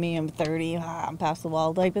marry me. I'm 30. I'm past the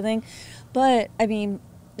wall type of thing. But I mean,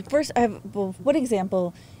 first, what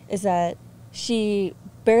example is that? She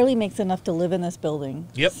barely makes enough to live in this building.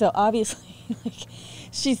 Yep. So obviously,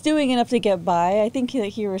 she's doing enough to get by. I think that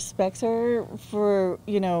he respects her for,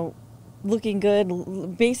 looking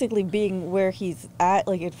good, basically being where he's at,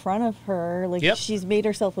 like in front of her. Like she's made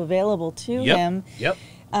herself available to him. Yep.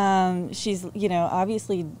 She's,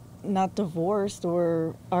 obviously not divorced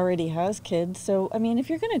or already has kids. So, I mean, if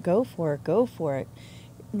you're going to go for it, go for it.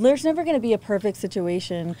 There's never going to be a perfect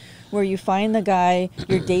situation where you find the guy,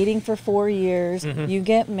 you're dating for 4 years, you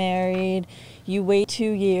get married, you wait 2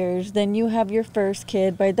 years, then you have your first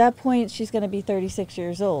kid. By that point, she's going to be 36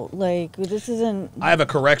 years old. Like, this isn't... I have a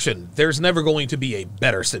correction. There's never going to be a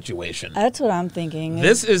better situation. That's what I'm thinking.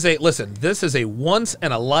 This is a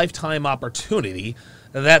once-in-a-lifetime opportunity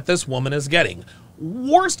that this woman is getting.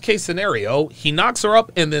 Worst case scenario, he knocks her up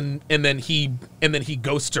and then he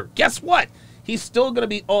ghosts her. Guess what? He's still going to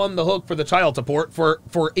be on the hook for the child support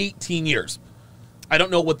for 18 years. I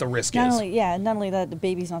don't know what the risk is. Not only that, the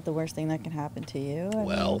baby's not the worst thing that can happen to you.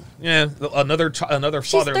 Another fatherless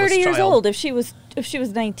she's 30 years child. old. If she was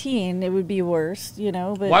 19, it would be worse,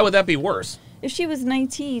 But why would that be worse? If she was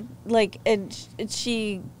 19, and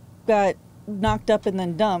she got knocked up and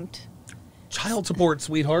then dumped. Child support,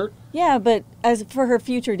 sweetheart. Yeah, but as for her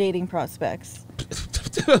future dating prospects.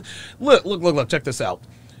 Look, check this out.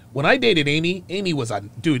 When I dated Amy, Amy was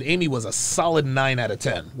a solid 9 out of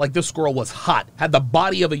 10. Like, this girl was hot, had the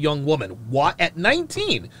body of a young woman. Why? At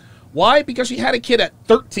 19. Why? Because she had a kid at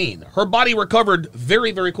 13. Her body recovered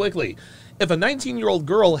very, very quickly. If a 19-year-old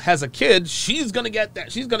girl has a kid, she's gonna get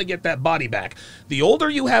that. She's gonna get that body back. The older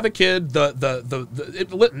you have a kid, not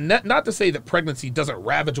to say that pregnancy doesn't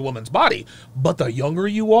ravage a woman's body, but the younger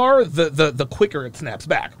you are, the quicker it snaps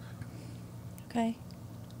back. Okay.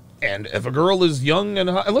 And if a girl is young and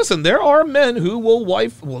listen, there are men who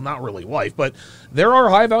will not really wife, but there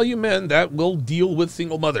are high-value men that will deal with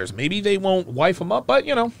single mothers. Maybe they won't wife them up, but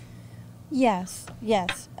Yes.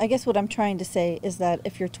 I guess what I'm trying to say is that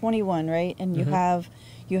if you're 21, right, and you have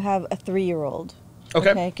a 3-year-old,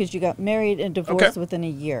 okay, because you got married and divorced within a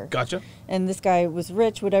year. Gotcha. And this guy was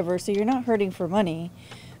rich, whatever, so you're not hurting for money,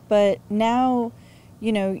 but now,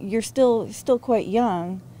 you're still quite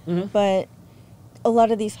young, but a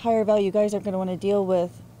lot of these higher value guys aren't going to want to deal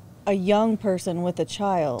with a young person with a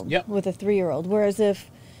child, with a 3-year-old. Whereas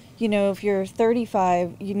if you're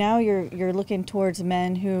 35, you're looking towards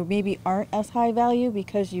men who maybe aren't as high value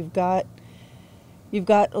because you've got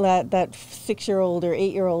that 6-year-old or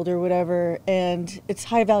 8-year-old or whatever, and it's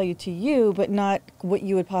high value to you, but not what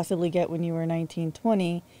you would possibly get when you were 19,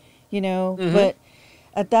 20, But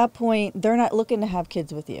at that point, they're not looking to have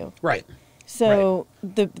kids with you. Right. So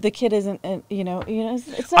the kid isn't,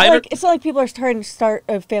 it's not like people are starting to start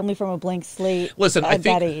a family from a blank slate. Listen, at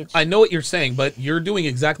that age. I know what you're saying, but you're doing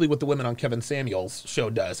exactly what the women on Kevin Samuels' show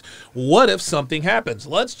does. What if something happens?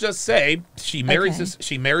 Let's just say she marries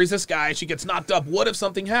this guy, she gets knocked up. What if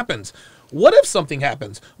something happens? What if something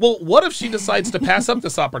happens? Well, what if she decides to pass up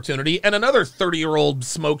this opportunity and another 30-year-old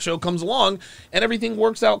smoke show comes along and everything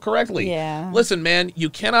works out correctly? Yeah. Listen, man, you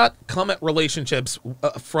cannot come at relationships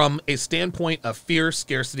from a standpoint of fear,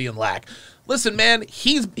 scarcity, and lack. Listen, man,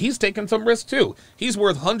 he's taken some risk too. He's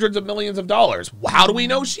worth hundreds of millions of dollars. How do we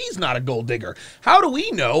know she's not a gold digger? How do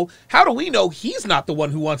we know he's not the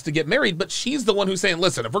one who wants to get married, but she's the one who's saying,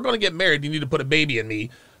 listen, if we're going to get married, you need to put a baby in me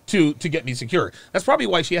to get me secure. That's probably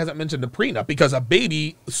why she hasn't mentioned a prenup, because a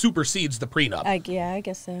baby supersedes the prenup. I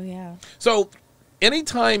guess so, yeah. So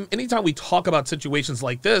anytime we talk about situations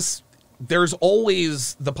like this, there's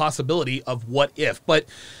always the possibility of what if, but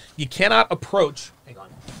you cannot approach,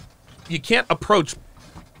 you can't approach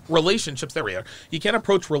relationships, there we are. You can't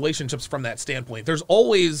approach relationships from that standpoint. There's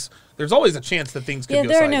always a chance that things could go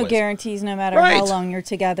sideways. There are no guarantees no matter how long you're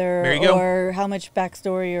together or how much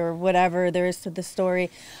backstory or whatever there is to the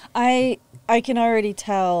story. I can already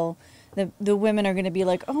tell the women are going to be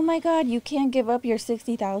like, oh my God, you can't give up your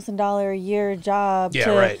 $60,000 a year job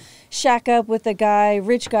to shack up with a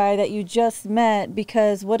rich guy that you just met,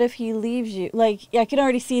 because what if he leaves you? Like, I can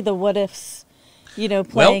already see the what ifs,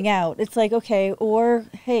 playing out. It's like, okay, or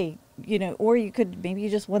hey, or you could, maybe you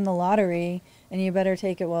just won the lottery and you better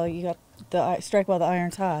take it while you got strike while the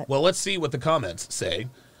iron's hot. Well, let's see what the comments say.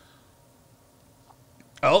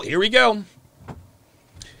 Oh, here we go.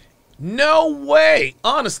 No way.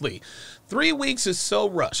 Honestly, 3 weeks is so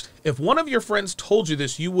rushed. If one of your friends told you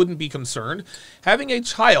this, you wouldn't be concerned. Having a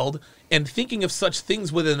child and thinking of such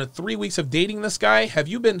things within 3 weeks of dating this guy, have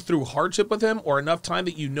you been through hardship with him or enough time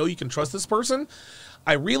that you know you can trust this person?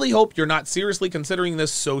 I really hope you're not seriously considering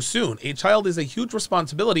this so soon. A child is a huge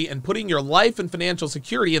responsibility, and putting your life and financial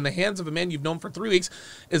security in the hands of a man you've known for 3 weeks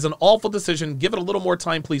is an awful decision. Give it a little more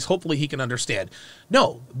time, please. Hopefully he can understand.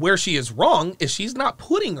 No, where she is wrong is she's not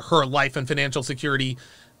putting her life and financial security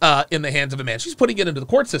in the hands of a man. She's putting it into the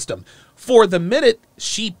court system. For the minute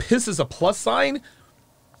she pisses a plus sign,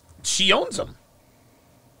 she owns him.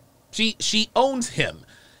 She owns him.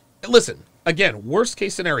 Listen, again, worst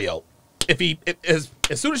case scenario, as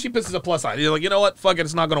soon as she pisses a plus sign, you're like, you know what, fuck it,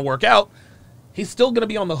 it's not going to work out. He's still going to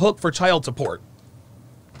be on the hook for child support.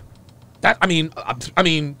 I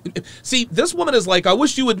mean, see, this woman is like, I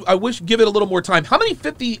wish give it a little more time. How many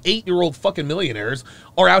 58-year-old fucking millionaires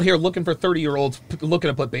are out here looking for 30-year-olds looking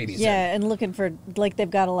to put babies in? Yeah, and looking for, like, they've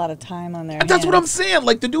got a lot of time on their hands. That's what I'm saying.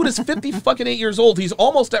 Like, the dude is 50 fucking 8 years old. He's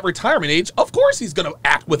almost at retirement age. Of course he's going to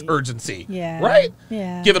act with urgency. Yeah. Right?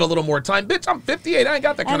 Yeah. Give it a little more time. Bitch, I'm 58. I ain't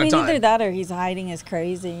got that kind of time. Either that or he's hiding as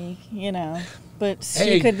crazy, But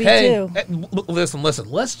she could be too. Listen.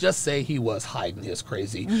 Let's just say he was hiding his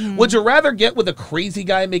crazy. Mm-hmm. Would you rather get with a crazy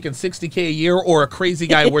guy making $60K a year or a crazy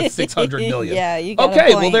guy worth $600 million? Yeah, you got Okay,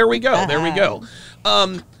 a point. well, there we go. There we go.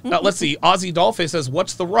 Let's see. Ozzy Dolphin says,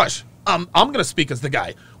 what's the rush? I'm going to speak as the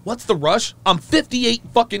guy. What's the rush? I'm 58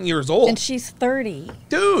 fucking years old. And she's 30.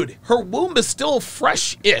 Dude, her womb is still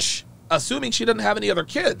fresh-ish, assuming she doesn't have any other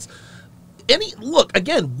kids. Look,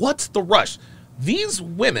 again, what's the rush? These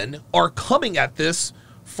women are coming at this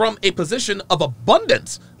from a position of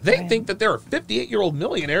abundance. They think that there are 58-year-old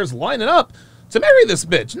millionaires lining up to marry this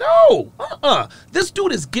bitch. No, This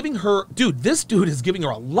dude is giving her,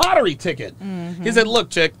 a lottery ticket. Mm-hmm. He said, look,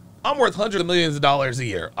 chick, I'm worth hundreds of millions of dollars a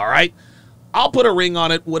year, all right? I'll put a ring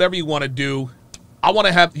on it, whatever you want to do. I want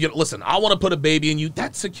to have, listen, I want to put a baby in you.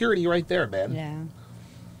 That's security right there, man. Yeah.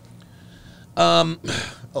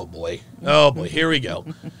 Oh, boy, here we go.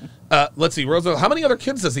 Let's see, Rosa, how many other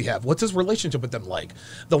kids does he have? What's his relationship with them like?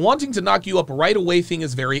 The wanting to knock you up right away thing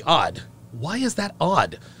is very odd. Why is that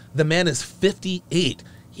odd? The man is 58.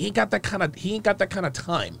 He ain't got that kind of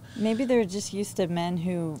time. Maybe they're just used to men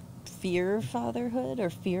who fear fatherhood or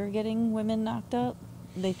fear getting women knocked up.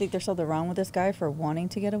 They think there's something wrong with this guy for wanting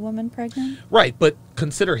to get a woman pregnant. Right, but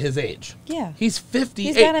consider his age. Yeah. He's 58.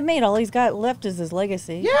 He's got it made. All he's got left is his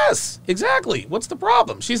legacy. Yes, exactly. What's the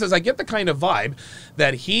problem? She says, I get the kind of vibe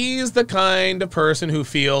that he's the kind of person who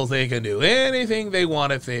feels they can do anything they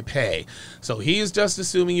want if they pay. So he's just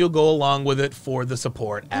assuming you'll go along with it for the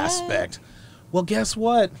support aspect. Well, guess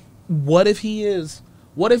what? What if he is?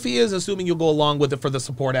 What if he is assuming you'll go along with it for the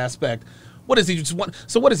support aspect? What is he just want?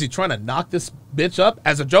 So what is he trying to knock this bitch up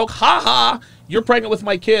as a joke? Ha ha! You're pregnant with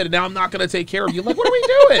my kid, and now I'm not going to take care of you. Like, what are we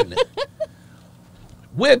doing?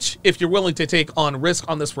 which, if you're willing to take on risk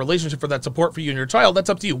on this relationship for that support for you and your child, that's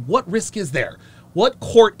up to you. What risk is there? What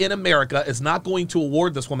court in America is not going to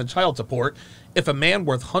award this woman child support if a man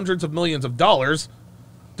worth hundreds of millions of dollars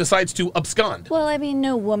decides to abscond? Well, I mean,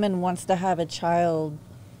 no woman wants to have a child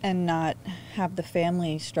and not have the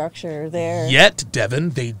family structure there. Yet, Devin,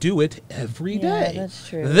 they do it every day. Yeah, that's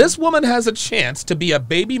true. This woman has a chance to be a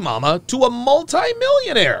baby mama to a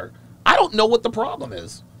multi-millionaire. I don't know what the problem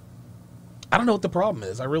is. I don't know what the problem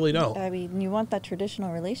is. I really don't. I mean, you want that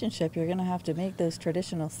traditional relationship, you're going to have to make those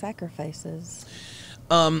traditional sacrifices.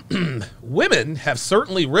 Women have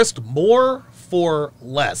certainly risked more for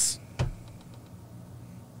less.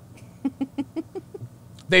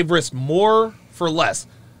 They've risked more for less.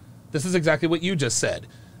 This is exactly what you just said.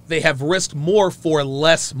 They have risked more for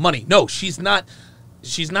less money. No, she's not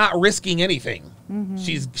risking anything.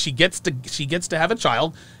 She gets to have a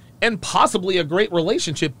child and possibly a great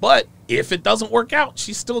relationship, but if it doesn't work out,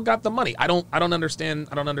 she's still got the money. I don't understand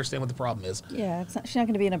what the problem is. Yeah, she's not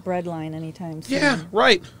going to be in a breadline anytime soon. Yeah,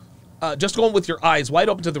 right. Just going with your eyes wide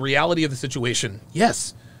open to the reality of the situation.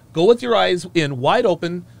 Yes, go with your eyes in wide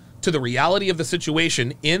open to the reality of the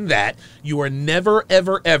situation, in that you are never,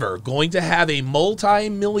 ever, ever going to have a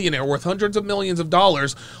multi-millionaire worth hundreds of millions of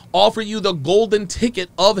dollars offer you the golden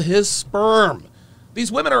ticket of his sperm.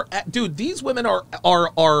 These women are, dude, these women are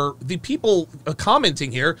the people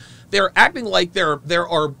commenting here. They're acting like there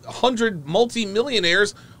are 100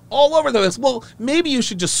 multi-millionaires all over the place. Well, maybe you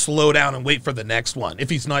should just slow down and wait for the next one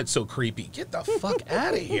if he's not so creepy. Get the fuck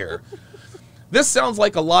out of here. This sounds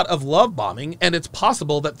like a lot of love bombing, and it's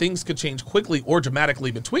possible that things could change quickly or dramatically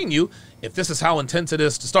between you if this is how intense it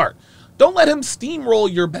is to start. Don't let him steamroll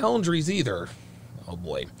your boundaries either. Oh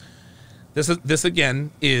boy. This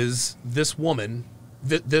again is this woman.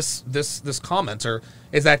 This commenter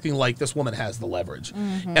is acting like this woman has the leverage.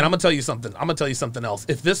 And I'm gonna tell you something. I'm gonna tell you something else.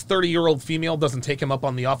 If this 30-year-old female doesn't take him up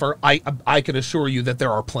on the offer, I can assure you that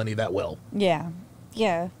there are plenty that will. Yeah.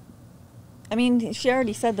 I mean, she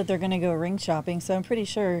already said that they're going to go ring shopping, so I'm pretty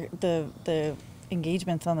sure the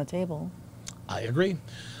engagement's on the table. I agree.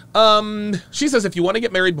 She says if you want to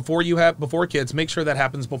get married before kids, make sure that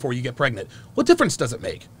happens before you get pregnant. What difference does it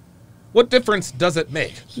make? What difference does it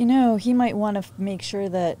make? You know, he might want to make sure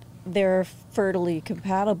that they're fertilely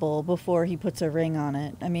compatible before he puts a ring on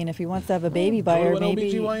it. I mean, if he wants to have a baby by her, maybe.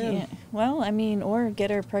 Yeah, well, I mean, or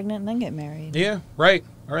get her pregnant and then get married. Yeah, right.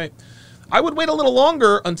 All right. I would wait a little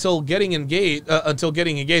longer until getting engaged.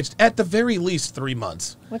 At the very least, 3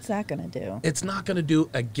 months. What's that going to do? It's not going to do.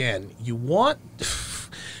 Again, you want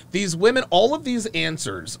these women. All of these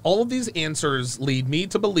answers lead me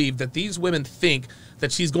to believe that these women think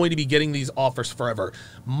that she's going to be getting these offers forever.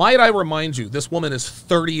 Might I remind you, this woman is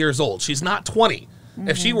 30 years old. She's not 20.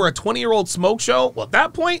 If she were a 20-year-old smoke show, well, at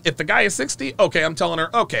that point, if the guy is 60, okay, I'm telling her,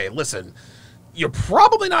 okay, listen. You're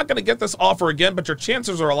probably not going to get this offer again, but your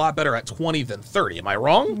chances are a lot better at 20 than 30. Am I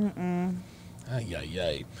wrong?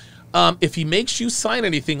 If he makes you sign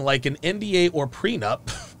anything like an NDA or prenup,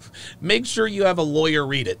 make sure you have a lawyer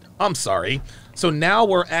read it. I'm sorry. So now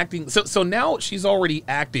we're acting. So now she's already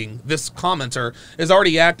acting. This commenter is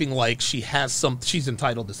already acting like she's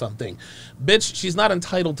entitled to something. Bitch, she's not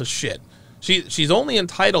entitled to shit. She's only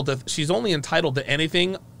entitled to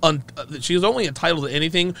anything. She's only entitled to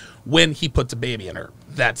anything when he puts a baby in her.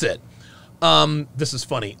 That's it. This is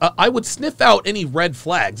funny. I would sniff out any red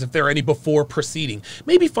flags if there are any before proceeding.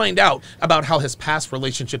 Maybe find out about how his past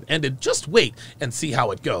relationship ended. Just wait and see how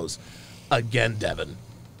it goes. Again, Devin.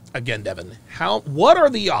 What are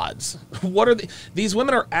the odds? These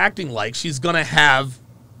women are acting like she's gonna have.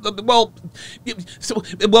 Well,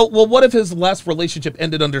 what if his last relationship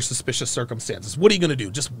ended under suspicious circumstances? What are you going to do?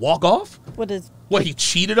 Just walk off? He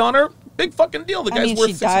cheated on her? Big fucking deal. The guy's worth.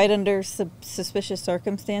 She died under suspicious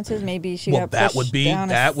circumstances. Maybe she got pushed down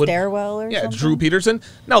a stairwell or something. Drew Peterson.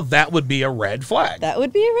 Now that would be a red flag. That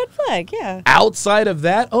would be a red flag. Yeah. Outside of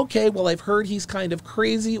that, okay. Well, I've heard he's kind of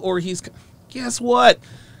crazy, or guess what?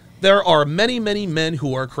 There are many, many men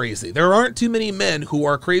who are crazy. There aren't too many men who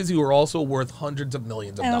are crazy who are also worth hundreds of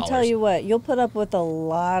millions of dollars. And I'll tell you what, you'll put up with a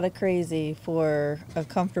lot of crazy for a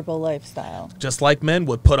comfortable lifestyle. Just like men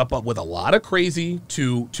would put up with a lot of crazy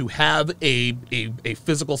to have a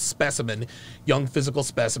physical specimen, young physical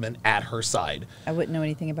specimen at her side. I wouldn't know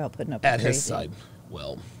anything about putting up with crazy. At his side.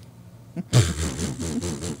 Well.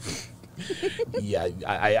 Yeah,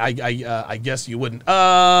 I guess you wouldn't.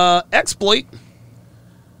 Exploit.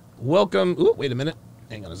 Welcome. Ooh, wait a minute.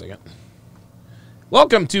 Hang on a second.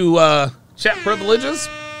 Welcome to Chat Privileges.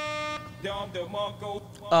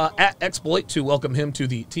 At Exploit to welcome him to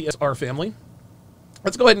the TSR family.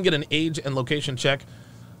 Let's go ahead and get an age and location check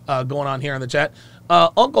going on here in the chat.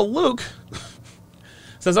 Uncle Luke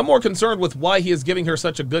says, I'm more concerned with why he is giving her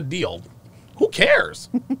such a good deal. Who cares?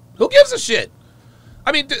 Who gives a shit?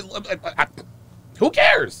 I mean, who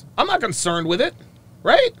cares? I'm not concerned with it,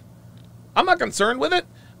 right? I'm not concerned with it.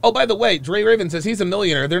 Oh, by the way, Dre Raven says he's a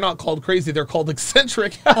millionaire. They're not called crazy. They're called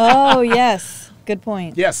eccentric. Oh, yes. Good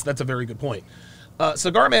point. Yes, that's a very good point.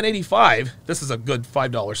 Cigarman85, this is a good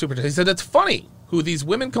 $5 super chat. He said, it's funny who these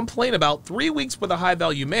women complain about 3 weeks with a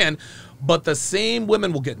high-value man, but the same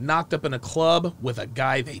women will get knocked up in a club with a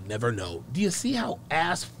guy they never know. Do you see how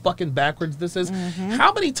ass-fucking backwards this is?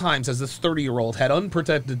 How many times has this 30-year-old had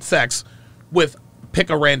unprotected sex with pick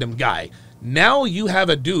a random guy? Now you have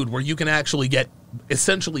a dude where you can actually get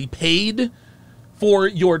essentially paid for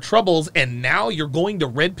your troubles, and now you're going to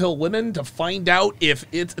red pill women to find out if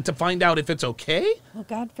it's okay? Well,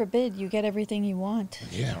 God forbid you get everything you want.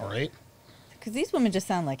 Yeah, right. Because these women just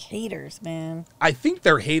sound like haters, man. I think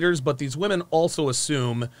they're haters, but these women also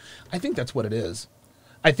assume, I think that's what it is.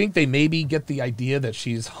 I think they maybe get the idea that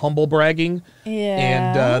she's humble bragging.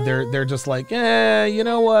 Yeah. And they're just like, you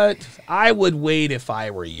know what? I would wait if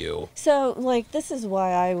I were you. So, like, this is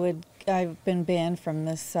why I've been banned from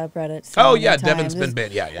this subreddit. Oh, yeah, Devin's been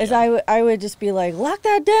banned. Yeah. I would just be like, lock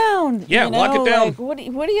that down. Yeah, lock it down. Like, what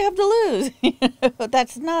do you have to lose?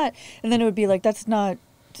 That's not. And then it would be like, that's not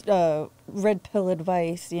red pill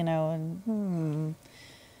advice, and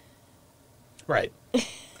Right.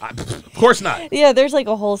 Of course not. Yeah, there's like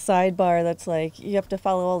a whole sidebar that's like, you have to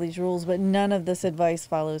follow all these rules, but none of this advice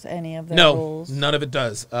follows any of the rules. No, none of it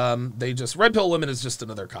does. They just, red pill women is just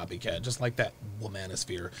another copycat, just like that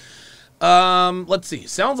womanosphere. Let's see.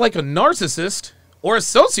 Sounds like a narcissist or a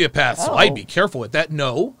sociopath, so I'd be careful with that.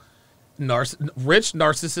 No. Rich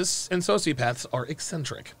narcissists and sociopaths are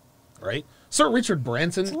eccentric, right? Sir Richard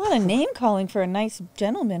Branson. It's a lot of name calling for a nice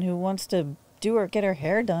gentleman who wants to get her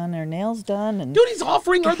hair done, her nails done, and dude, he's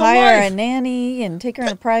offering her the hire life. A nanny and take her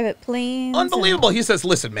on private planes. Unbelievable. He says,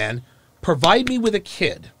 listen, man, provide me with a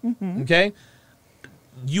kid, okay?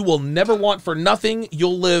 You will never want for nothing.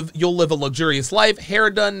 You'll live a luxurious life,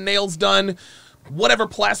 hair done, nails done, whatever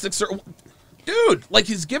plastics are. Dude, like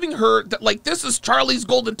he's giving her, like this is Charlie's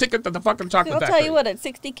golden ticket to the fucking chocolate factory. I'll tell you what, at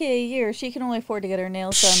 $60K a year, she can only afford to get her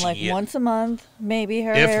nails done like once a month, maybe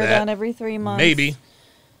her hair done every 3 months. Maybe.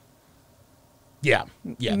 Yeah.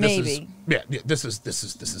 Maybe. This is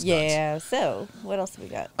nuts. Yeah. So what else we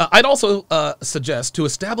got? I'd also suggest to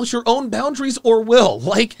establish your own boundaries or will,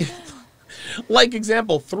 like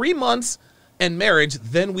example, 3 months and marriage,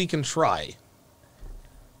 then we can try.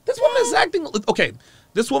 This woman is acting okay.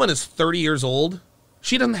 This woman is 30 years old.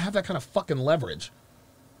 She doesn't have that kind of fucking leverage.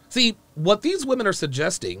 See, what these women are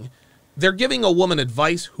suggesting, they're giving a woman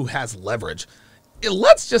advice who has leverage.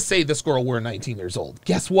 Let's just say this girl were 19 years old.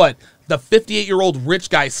 Guess what? The 58-year-old rich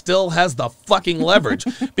guy still has the fucking leverage.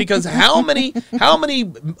 Because how many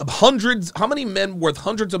men worth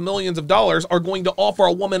hundreds of millions of dollars are going to offer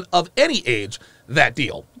a woman of any age that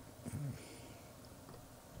deal?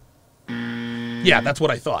 Yeah, that's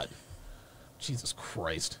what I thought. Jesus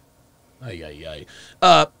Christ.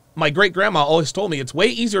 My great-grandma always told me it's way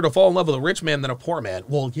easier to fall in love with a rich man than a poor man.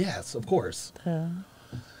 Well, yes, of course.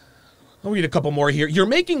 I'll read a couple more here. You're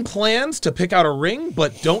making plans to pick out a ring,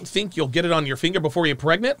 but don't think you'll get it on your finger before you're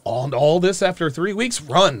pregnant? All this after 3 weeks?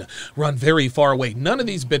 Run very far away. None of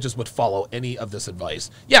these bitches would follow any of this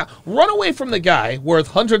advice. Yeah, run away from the guy worth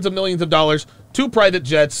hundreds of millions of dollars, 2 private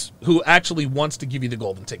jets, who actually wants to give you the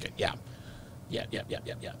golden ticket. Yeah.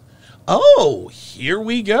 Oh, here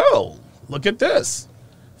we go. Look at this.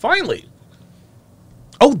 Finally.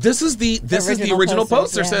 Oh, this is the original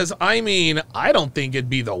poster. Says, I mean, I don't think it'd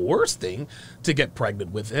be the worst thing to get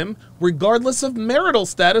pregnant with him. Regardless of marital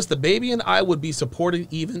status, the baby and I would be supported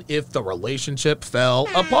even if the relationship fell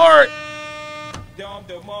apart.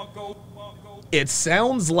 It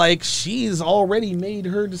sounds like she's already made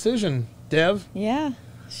her decision, Dev. Yeah,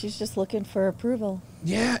 she's just looking for approval.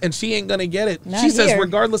 Yeah, and she ain't gonna get it. Not she says, here.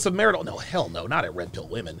 regardless of marital. No, hell no, not at Red Pill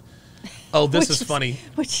Women. Oh, this is funny.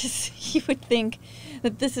 Which is, you would think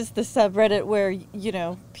that this is the subreddit where,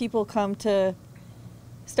 people come to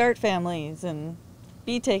start families and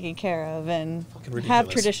be taken care of and have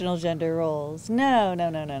traditional gender roles.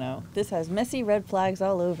 No. This has messy red flags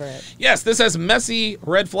all over it. Yes, this has messy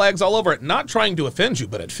red flags all over it. Not trying to offend you,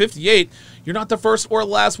 but at 58, you're not the first or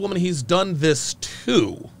last woman he's done this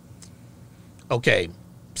to. Okay,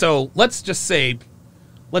 so let's just say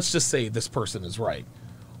this person is right.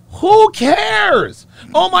 Who cares?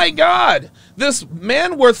 Oh my God. This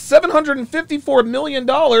man worth $754 million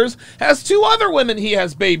has 2 other women he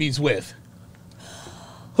has babies with.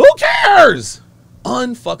 Who cares?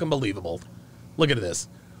 Unfucking believable. Look at this.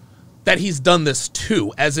 that he's done this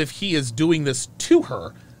to, as if he is doing this to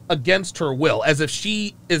her against her will, as if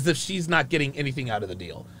she's not getting anything out of the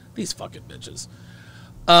deal. These fucking bitches.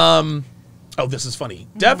 Oh, this is funny.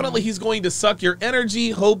 Definitely he's going to suck your energy,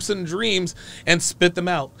 hopes, and dreams and spit them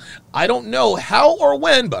out. I don't know how or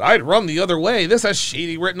when, but I'd run the other way. This has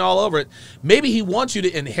shady written all over it. Maybe he wants you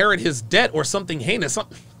to inherit his debt or something heinous.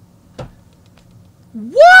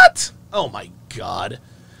 What? Oh my God.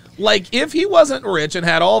 Like, if he wasn't rich and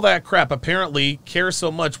had all that crap, apparently cares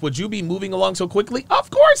so much, would you be moving along so quickly?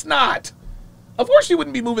 Of course not. Of course you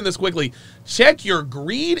wouldn't be moving this quickly. Check your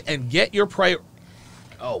greed and get your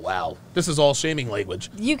Oh, wow. This is all shaming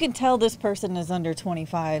language. You can tell this person is under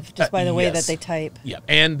 25 just by the way that they type. Yeah,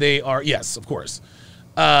 and they are, yes, of course.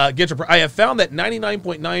 I have found that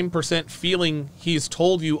 99.9% feeling he's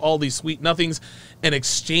told you all these sweet nothings in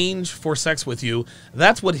exchange for sex with you.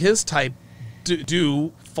 That's what his type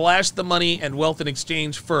do. Flash the money and wealth in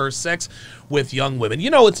exchange for sex with young women.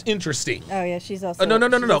 You know, it's interesting. Oh, yeah, she's also no.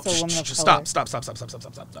 Stop.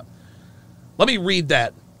 Stop. Let me read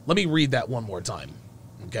that. Let me read that one more time.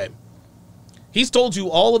 Okay. He's told you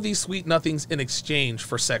all of these sweet nothings in exchange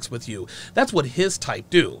for sex with you. That's what his type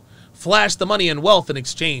do. Flash the money and wealth in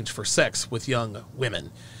exchange for sex with young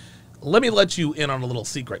women. Let me let you in on a little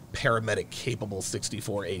secret, paramedic capable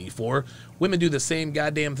 6484. Women do the same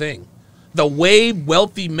goddamn thing. The way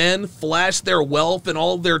wealthy men flash their wealth and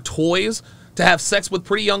all their toys to have sex with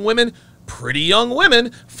pretty young women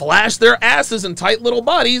flash their asses and tight little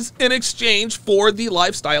bodies in exchange for the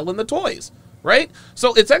lifestyle and the toys, right?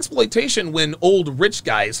 So it's exploitation when old rich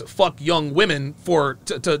guys fuck young women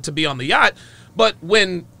to be on the yacht, but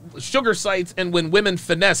when sugar sites and when women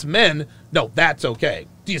finesse men, no, that's okay.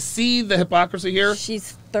 Do you see the hypocrisy here?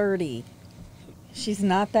 She's 30. She's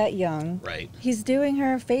not that young. Right. He's doing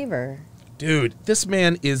her a favor. Dude, this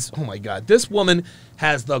man is, oh my God, this woman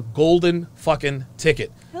has the golden fucking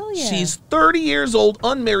ticket. Hell yeah. She's 30 years old,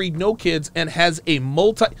 unmarried, no kids, and has a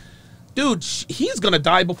Dude, he's going to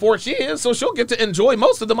die before she is, so she'll get to enjoy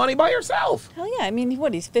most of the money by herself. Hell yeah. I mean,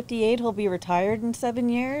 what, he's 58, he'll be retired in 7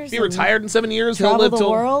 years? Be retired in 7 years, travel he'll live the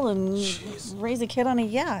world and raise a kid on a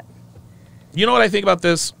yacht. You know what I think about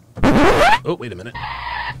this? Oh, wait a minute.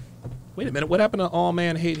 What happened to all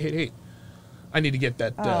man, hate? I need to get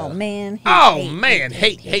that. Oh, man. Hate.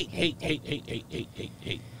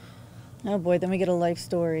 Oh, boy, then we get a life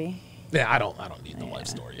story. Yeah, I don't need the life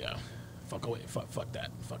story, yeah. Fuck away. Fuck that.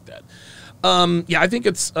 Yeah, I think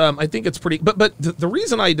it's pretty, but the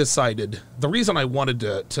reason I wanted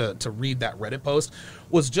to read that Reddit post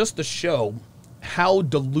was just to show how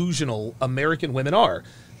delusional American women are.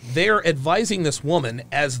 They're advising this woman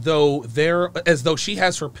as though she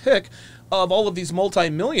has her pick of all of these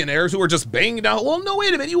multimillionaires who are just banging out. Well, no,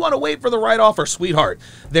 wait a minute. You want to wait for the right offer, sweetheart.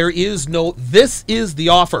 This is the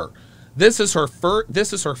offer. This is her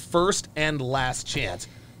first and last chance.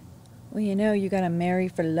 Well, you know, you got to marry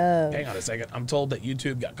for love. Hang on a second. I'm told that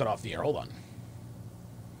YouTube got cut off the air. Hold on.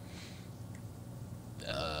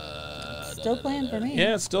 Still playing for me.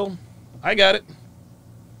 Yeah, still. I got it.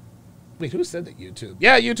 Wait, who said that YouTube?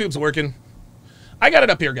 Yeah, YouTube's working. I got it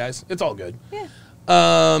up here, guys. It's all good. Yeah.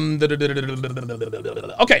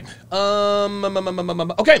 Okay.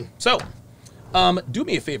 Okay. So, do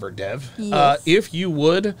me a favor, Dev. Yes. If you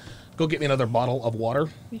would, go get me another bottle of water.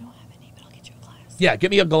 We don't have any, but I'll get you a glass. Yeah,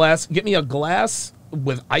 get me a glass. Get me a glass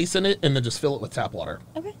with ice in it, and then just fill it with tap water.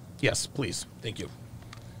 Okay. Yes, please. Thank you.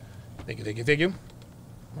 Thank you.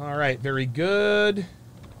 All right. Very good.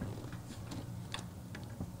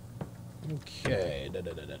 Okay.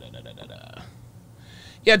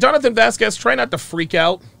 Yeah, Jonathan Vasquez, try not to freak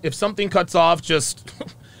out. If something cuts off, just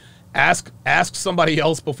ask somebody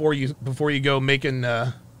else before you go making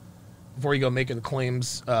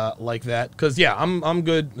claims like that. Because yeah, I'm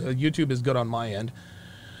good. YouTube is good on my end.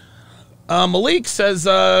 Malik says,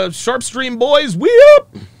 Sharpe Stream boys, we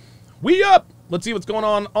up. Let's see what's going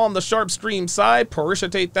on the Sharpe Stream side.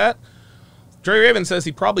 Parishate that. Dre Raven says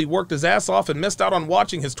he probably worked his ass off and missed out on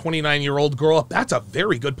watching his 29-year-old grow up. That's a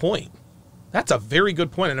very good point. I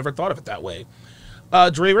never thought of it that way.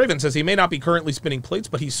 Dre Raven says he may not be currently spinning plates,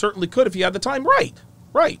 but he certainly could if he had the time.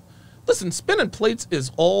 Right. Listen, spinning plates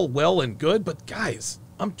is all well and good, but guys,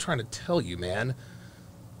 I'm trying to tell you, man.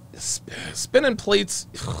 Spinning plates,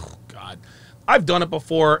 oh God. I've done it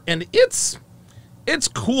before, and it's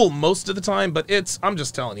cool most of the time, but I'm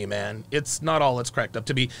just telling you, man, it's not all it's cracked up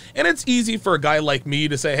to be. And it's easy for a guy like me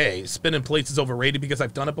to say, hey, spinning plates is overrated because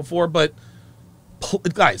I've done it before, but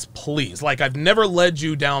guys, please, like, I've never led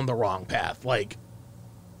you down the wrong path. Like,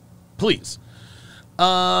 please.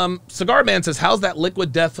 Cigar Man says, how's that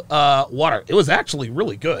liquid death water? It was actually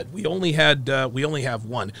really good. We only have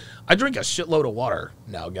one. I drink a shitload of water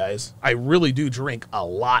now, guys. I really do drink a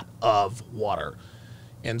lot of water.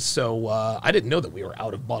 And so I didn't know that we were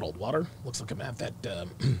out of bottled water. Looks like I'm gonna have that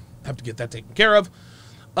have to get that taken care of.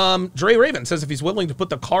 Dre Raven says if he's willing to put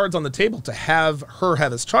the cards on the table to have her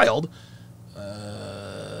have his child,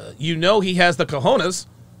 you know he has the cojones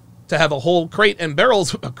to have a whole crate and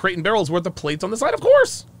barrels worth of plates on the side. Of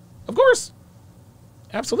course. Of course.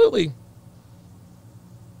 Absolutely.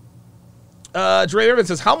 Dre Irvin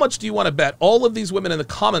says, how much do you want to bet all of these women in the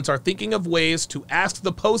comments are thinking of ways to ask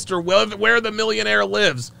the poster where the millionaire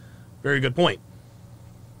lives? Very good point.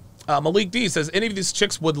 Malik D says, any of these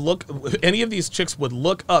chicks would look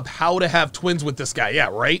up how to have twins with this guy. Yeah,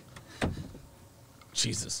 right?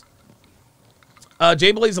 Jesus.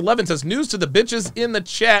 JBlaze11 says, news to the bitches in the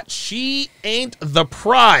chat. She ain't the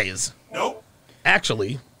prize. Nope.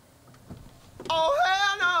 Actually. Oh,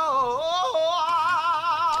 hell no.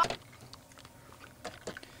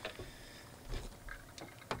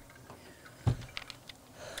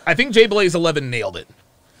 I think JBlaze11 nailed it.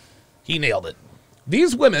 He nailed it.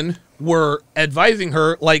 These women were advising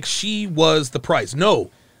her like she was the prize.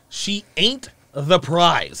 No, she ain't the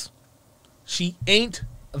prize. She ain't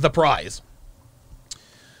the prize.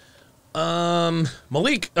 Dre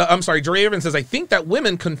Evans says, I think that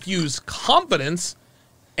women confuse confidence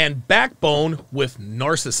and backbone with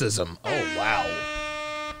narcissism. Oh, wow.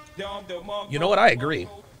 You know what? I agree.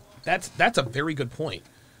 That's a very good point.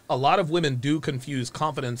 A lot of women do confuse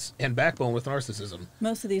confidence and backbone with narcissism.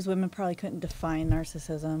 Most of these women probably couldn't define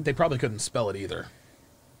narcissism. They probably couldn't spell it either.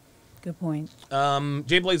 Good point.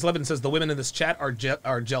 JBlaze11 says the women in this chat are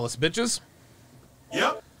jealous bitches.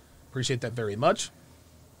 Yep. Appreciate that very much.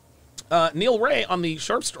 Neil Ray on the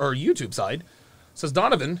Sharpe or YouTube side says,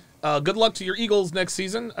 Donovan, good luck to your Eagles next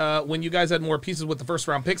season. When you guys had more pieces with the first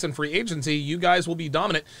round picks and free agency, you guys will be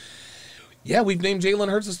dominant. Yeah, we've named Jalen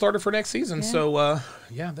Hurts the starter for next season, so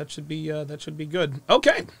yeah, that should be good.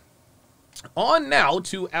 Okay, on now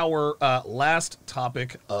to our last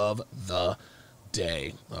topic of the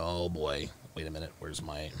day. Oh boy, wait a minute, where's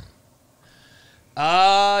my?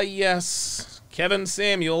 Yes, Kevin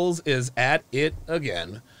Samuels is at it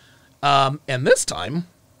again, and this time,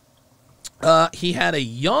 he had a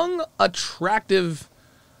young, attractive.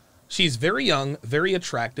 She's very young, very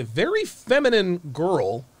attractive, very feminine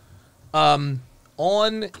girl. On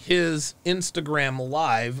his Instagram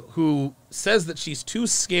Live, who says that she's too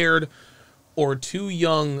scared or too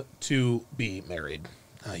young to be married.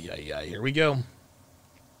 Yeah, here we go.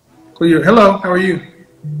 Hello, how are you?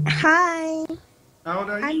 Hi. How old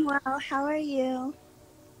are you? I'm well. How are you?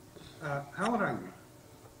 How old are you?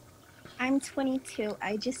 I'm 22.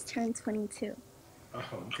 I just turned 22. Oh,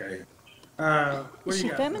 okay. Is she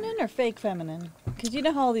feminine or fake feminine? Because you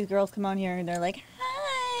know how all these girls come on here and they're like, hi.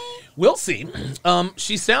 We'll see.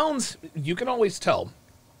 She sounds, you can always tell,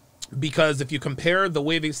 because if you compare the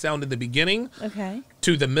way they sound in the beginning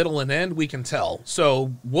to the middle and end, we can tell.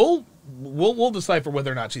 So we'll decipher whether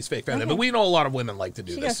or not she's fake feminine. But we know a lot of women like to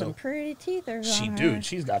do she this. Got some pretty teethers on her. Dude,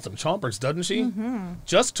 she's got some chompers, doesn't she? Mm-hmm.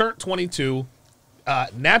 Just turned 22,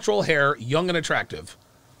 natural hair, young and attractive.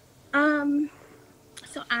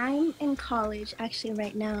 So I'm in college actually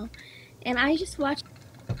right now, and I just watched.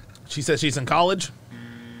 She says she's in college.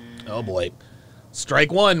 Oh boy,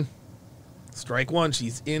 strike one. Strike one.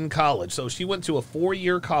 She's in college, so she went to a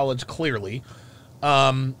 4-year college. Clearly,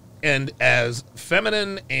 and as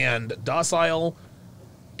feminine and docile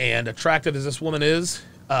and attractive as this woman is,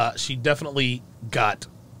 she definitely got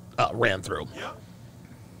ran through.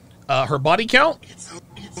 Her body count? It's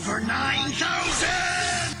over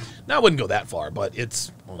 9,000! Now, I wouldn't go that far, but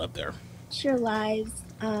it's up there. Your lives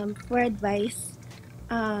for advice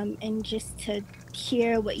and just to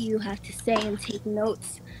hear what you have to say and take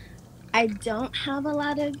notes. I don't have a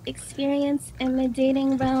lot of experience in the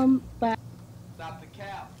dating realm, but Stop the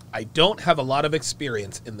cap. I don't have a lot of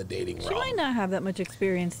experience in the dating realm. She might not have that much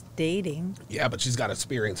experience dating. Yeah, but she's got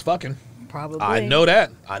experience fucking. Probably. I know that.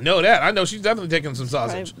 I know she's definitely taking some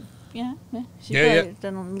sausage. Yeah. She's Yeah.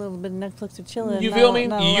 done a little bit of Netflix or chilling. You feel me?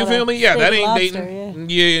 You feel me? Yeah, that ain't dating.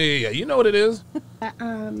 Yeah. You know what it is.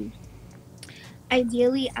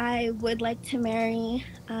 Ideally, I would like to marry.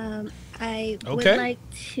 I would like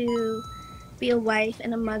to be a wife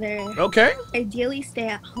and a mother. Okay. Ideally, stay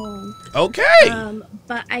at home. Okay.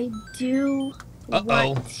 But I do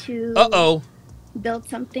want to build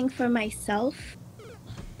something for myself.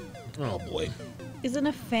 Oh boy. Isn't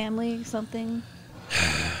a family something?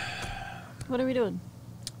 What are we doing?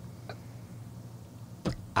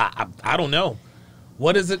 I don't know.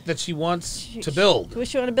 What is it that she wants to build? What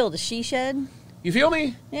she want to build? A she shed? You feel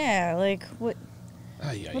me? Yeah, like what?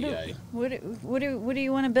 What do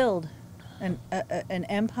you want to build? An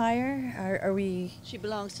empire? Are we? She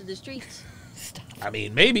belongs to the streets. Stop. I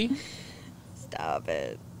mean, maybe. Stop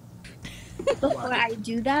it. Before I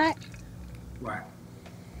do that, Why?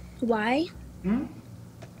 why? Hmm?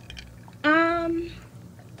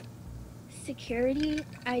 Security.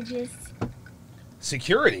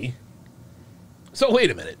 Security? So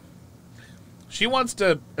wait a minute. She wants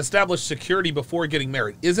to establish security before getting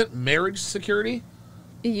married. Isn't marriage security?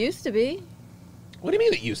 It used to be. What do you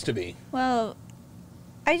mean it used to be? Well,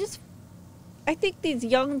 I think these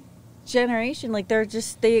young generation, like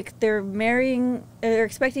they're marrying, they're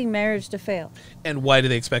expecting marriage to fail. And why do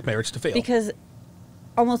they expect marriage to fail? Because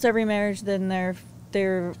almost every marriage, then they're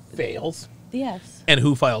fails. Yes. And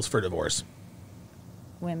who files for divorce?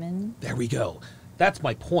 Women. There we go. That's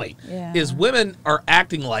my point. Yeah. Is women are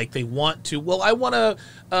acting like they want to. Well, I want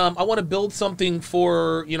to build something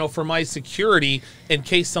for my security in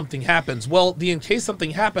case something happens. Well, the in case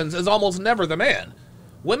something happens is almost never the man.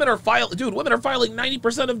 Women are filing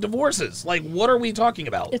 90% of divorces. Like, what are we talking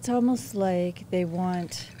about? It's almost like they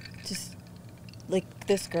want just like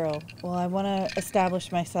this girl. Well, I want to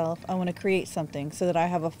establish myself. I want to create something so that I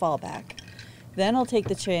have a fallback. Then I'll take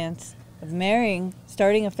the chance of marrying,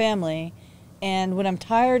 starting a family. And when I'm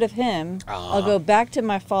tired of him, I'll go back to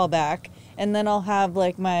my fallback, and then I'll have,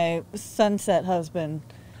 like, my sunset husband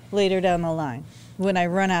later down the line when I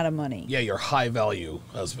run out of money. Yeah, your high-value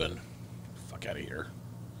husband. Fuck out of here.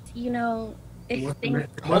 If things...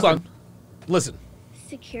 Hold on. Listen.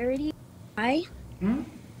 Security. Why?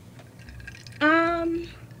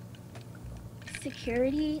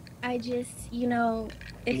 Security.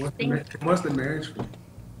 If things... What's the marriage for?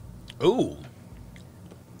 Ooh.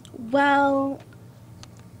 Well,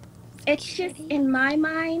 it's just in my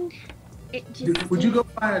mind. Would you go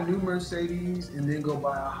buy a new Mercedes and then go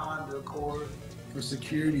buy a Honda Accord for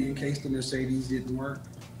security in case the Mercedes didn't work?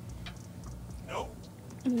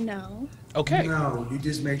 No. Okay. No, you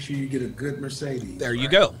just make sure you get a good Mercedes. There you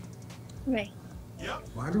go. Right.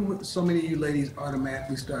 Why do so many of you ladies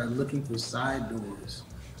automatically start looking for side doors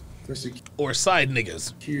for or side niggas?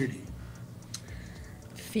 Security.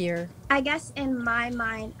 Fear. I guess in my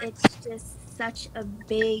mind, it's just such a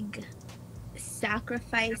big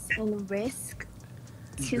sacrifice and risk.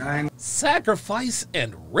 Sacrifice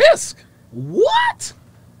and risk? What?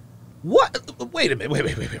 What? Wait a minute.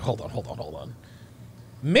 Wait. Hold on.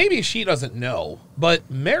 Maybe she doesn't know, but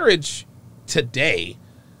marriage today,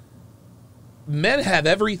 men have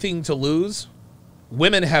everything to lose.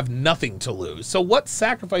 Women have nothing to lose. So what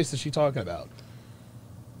sacrifice is she talking about?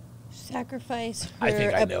 Sacrifice I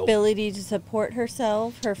think her I know. ability to support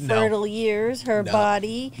herself, her fertile years, her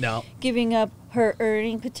body, giving up her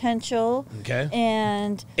earning potential, okay,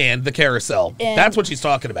 and the carousel. That's what she's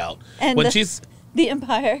talking about. And when the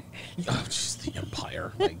empire. Oh, she's the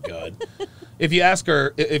empire. My God. If you ask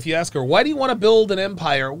her, why do you want to build an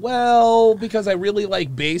empire? Well, because I really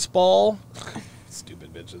like baseball.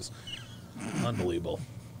 Stupid bitches. Unbelievable.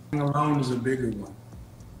 Dying alone is a bigger one.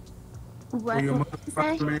 What?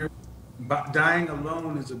 Dying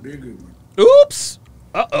alone is a bigger one. Oops.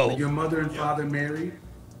 Uh-oh. Were your mother and father married?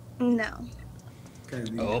 No. Okay.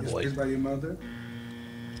 Oh, boy. Raised by your mother?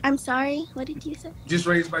 I'm sorry. What did you say? Just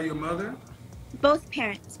raised by your mother? Both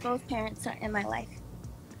parents. Both parents are in my life.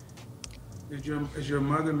 Is your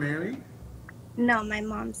mother married? No, my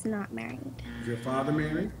mom's not married. Is your father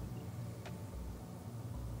married?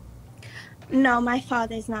 No, my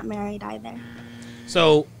father's not married either.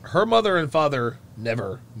 So her mother and father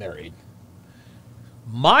never married.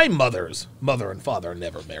 My mother's mother and father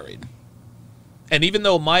never married. And even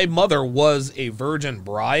though my mother was a virgin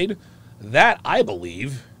bride, that, I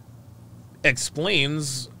believe,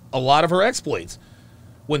 explains a lot of her exploits.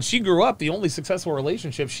 When she grew up, the only successful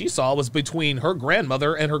relationship she saw was between her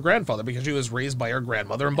grandmother and her grandfather because she was raised by her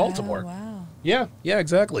grandmother in Baltimore. Oh, wow. Yeah,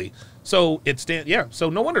 exactly. So so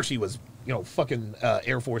no wonder she was, fucking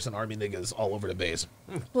Air Force and Army niggas all over the base.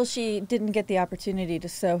 Well, she didn't get the opportunity to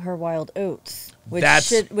sow her wild oats,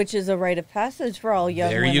 which is a rite of passage for all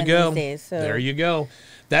young women these days. So. There you go.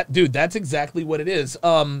 That's exactly what it is.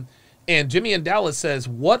 And Jimmy in Dallas says,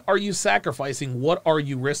 what are you sacrificing? What are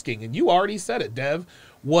you risking? And you already said it, Dev.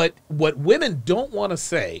 What women don't want to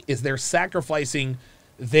say is they're sacrificing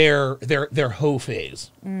their hoe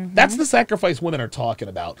phase. Mm-hmm. That's the sacrifice women are talking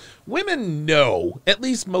about. Women know, at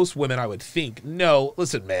least most women I would think, no,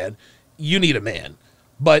 listen, man, you need a man.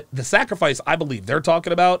 But the sacrifice I believe they're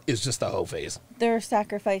talking about is just the hoe phase. They're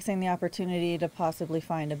sacrificing the opportunity to possibly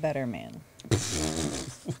find a better man.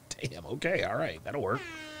 Damn, okay, all right, that'll work.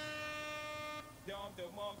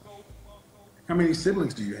 How many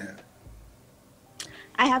siblings do you have?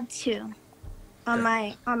 I have 2 on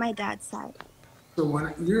my dad's side. So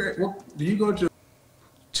when do you go to?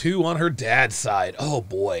 2 on her dad's side. Oh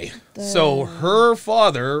boy. So her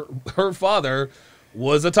father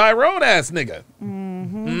was a Tyrone ass nigga.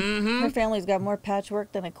 Her family's got more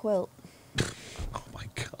patchwork than a quilt. Oh my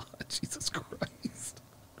God, Jesus Christ.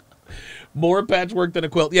 More patchwork than a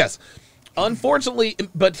quilt. Yes. Unfortunately,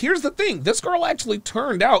 but here's the thing. This girl actually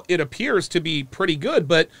turned out, it appears, to be pretty good,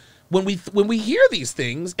 but when we hear these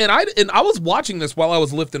things, and I was watching this while I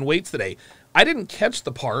was lifting weights today, I didn't catch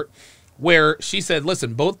the part where she said,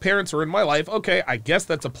 listen, both parents are in my life. Okay, I guess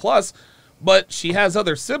that's a plus, but she has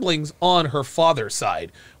other siblings on her father's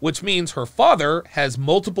side, which means her father has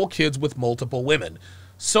multiple kids with multiple women.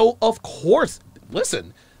 So, of course,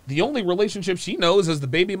 listen, the only relationship she knows is the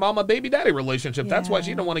baby mama, baby daddy relationship. That's why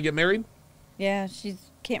she don't want to get married. Yeah, she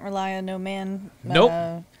can't rely on no man.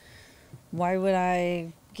 Nope. Why would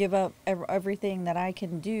I give up everything that I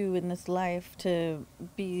can do in this life to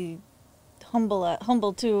be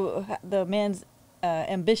humble to the man's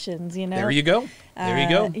ambitions, you know? There you go. There you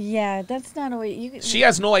go. Yeah, that's not a way She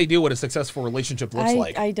has no idea what a successful relationship looks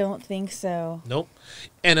like. I don't think so. Nope.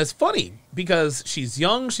 And it's funny because she's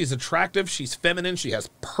young, she's attractive, she's feminine, she has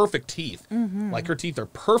perfect teeth. Like her teeth are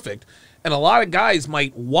perfect. And a lot of guys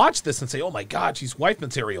might watch this and say, oh my God, she's wife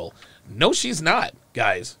material. No, she's not,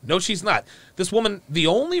 guys. No, she's not. This woman, the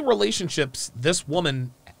only relationships this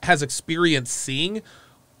woman has experienced seeing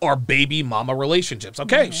are baby mama relationships.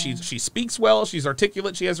 Okay, she speaks well, she's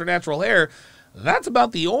articulate, she has her natural hair. That's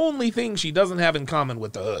about the only thing she doesn't have in common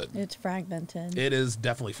with the hood. It's fragmented. It is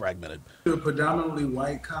definitely fragmented. To a predominantly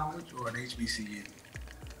white college or an HBCU?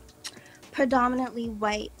 Predominantly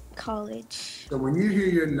white college. So when you hear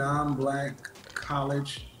your non-black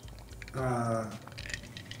college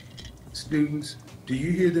students, do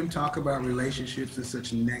you hear them talk about relationships in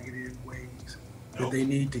such negative ways that they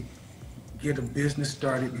need to get a business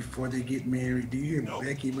started before they get married? Do you hear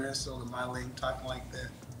Becky Marisol and Mylene talking like that?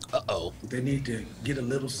 Uh-oh. They need to get a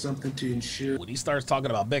little something to ensure. When he starts talking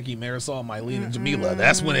about Becky, Marisol, Mylene, and Jamila,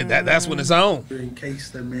 that's when it's on. In case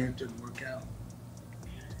their marriage doesn't work out.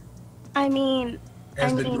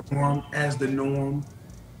 As the norm.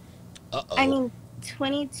 Uh-oh. I mean,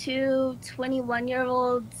 22,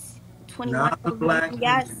 21-year-olds, 21 non-black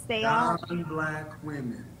yes, women. they are. Non-black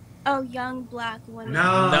women. Oh, young black women.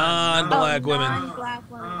 Non-black women.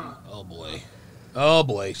 Non-black women. Oh boy. Oh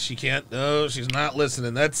boy. She can't. No, she's not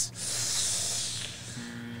listening.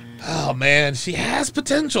 Oh man, she has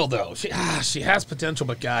potential though. She has potential,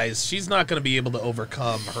 but guys, she's not going to be able to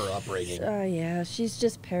overcome her upbringing. Yeah, she's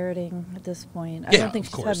just parroting at this point. I Yeah, don't think of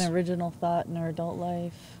she's course. had an original thought in her adult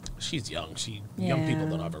life. She's young. Young people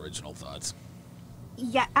don't Yeah. have original thoughts.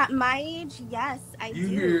 Yeah, at my age, yes, I do. You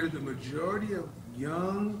hear the majority of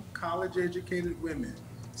young college-educated women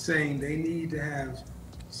saying they need to have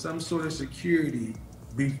some sort of security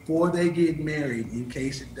before they get married in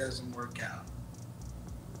case it doesn't work out.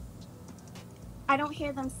 I don't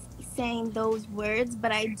hear them saying those words,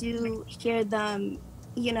 but I do hear them,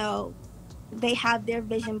 you know, they have their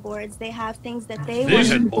vision boards. They have things that they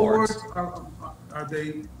Vision want. boards. Are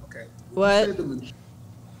they okay? What? You said the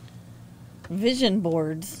Vision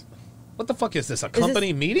boards. What the fuck is this? A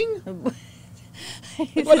company meeting?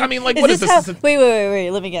 Is What, I mean, like, what is this? Wait.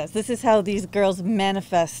 Let me guess. This is how these girls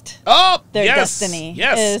manifest Oh, their yes, destiny.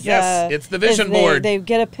 yes, yes. It's the vision is board. They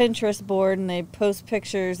get a Pinterest board and they post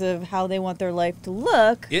pictures of how they want their life to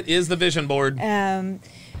look. It is the vision board. One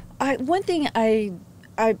thing I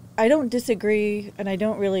don't disagree and I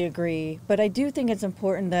don't really agree, but I do think it's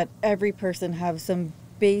important that every person have some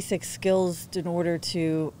basic skills in order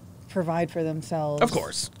to provide for themselves. Of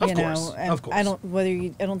course. Of course. I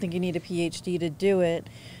don't think you need a PhD to do it,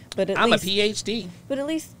 but I'm a PhD. But at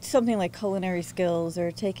least something like culinary skills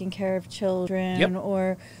or taking care of children Yep.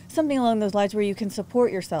 or something along those lines where you can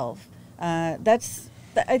support yourself. I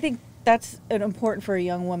think that's important for a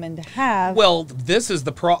young woman to have. Well, this is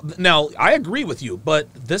the problem. Now, I agree with you, but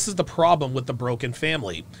this is the problem with the broken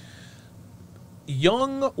family.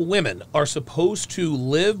 Young women are supposed to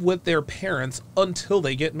live with their parents until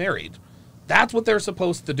they get married. That's what they're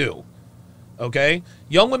supposed to do. Okay?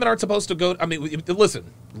 Young women aren't supposed to go... I mean,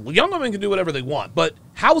 listen, young women can do whatever they want, but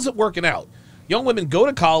how is it working out? Young women go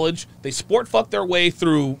to college, they sport fuck their way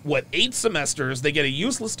through, 8 semesters, they get a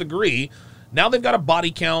useless degree, now they've got a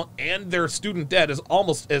body count, and their student debt is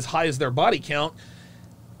almost as high as their body count.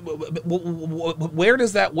 Where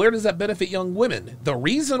does that benefit young women? The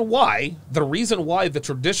reason why the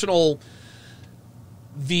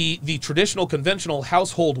the traditional conventional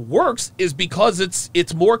household works is because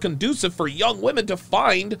it's more conducive for young women to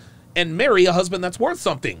find and marry a husband that's worth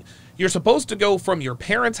something. You're supposed to go from your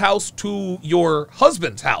parents' house to your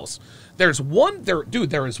husband's house. There is one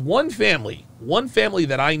family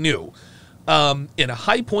that I knew in a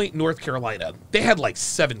High Point, North Carolina. They had like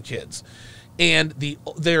 7 kids. And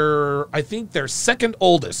I think their second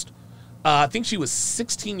oldest, I think she was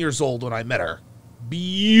 16 years old when I met her.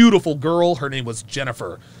 Beautiful girl. Her name was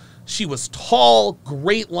Jennifer. She was tall,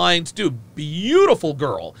 great lines, dude, beautiful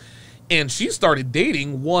girl. And she started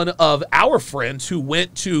dating one of our friends who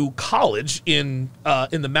went to college in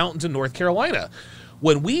the mountains in North Carolina.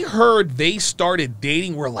 When we heard they started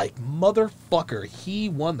dating, we're like, motherfucker, he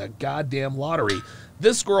won the goddamn lottery.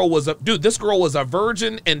 This girl was a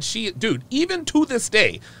virgin, and even to this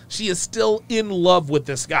day, she is still in love with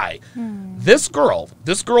this guy. This girl,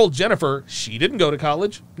 Jennifer, she didn't go to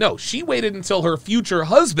college. No, she waited until her future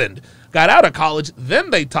husband got out of college, then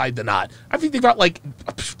they tied the knot. I think they've got like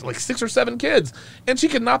 6 or 7 kids, and she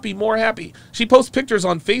could not be more happy. She posts pictures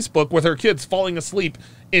on Facebook with her kids falling asleep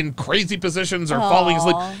in crazy positions or falling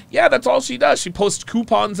asleep. Yeah, that's all she does. She posts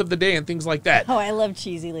coupons of the day and things like that. Oh, I love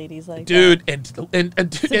cheesy ladies like that. Dude,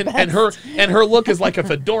 and her look is like a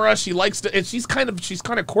fedora. She likes to, and she's kind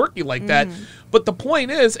of quirky like that. But the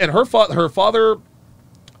point is, and her father,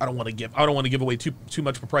 I don't want to give away too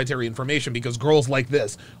much proprietary information because girls like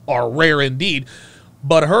this are rare indeed.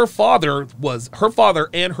 But her father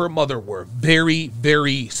and her mother were very,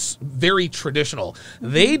 very, very traditional.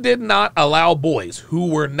 They did not allow boys who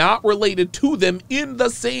were not related to them in the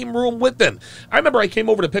same room with them. I remember I came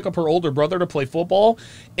over to pick up her older brother to play football,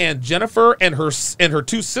 and Jennifer and her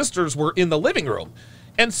 2 sisters were in the living room.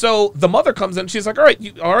 And so the mother comes in, she's like, all right,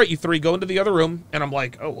 you 3 go into the other room. And I'm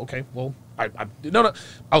like, oh, okay, well, no.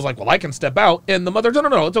 I was like, well, I can step out. And the mother,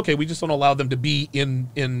 no, it's okay. We just don't allow them to be in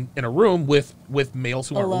a room with males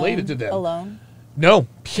who aren't related to them. Alone? No,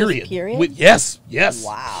 period. Period? Yes.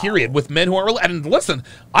 Wow. Period. With men who aren't related. And listen,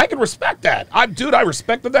 I can respect that. I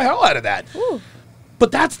respected the hell out of that. Ooh.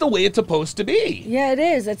 But that's the way it's supposed to be. Yeah, it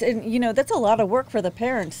is. That's a lot of work for the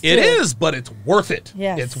parents, too. It is, but it's worth it.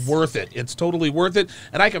 Yes. It's worth it. It's totally worth it.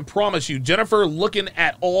 And I can promise you, Jennifer, looking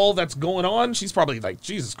at all that's going on, she's probably like,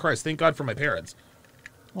 Jesus Christ, thank God for my parents.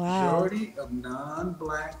 Wow. Majority of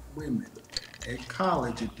non-black women at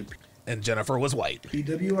college and Jennifer was white.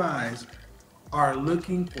 PWIs are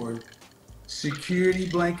looking for security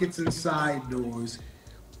blankets and side doors.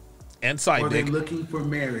 And side dick. Or they're looking for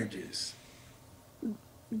marriages.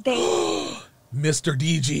 Mr.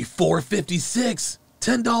 DG 456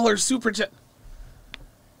 $10 super chat.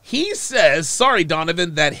 He says, sorry,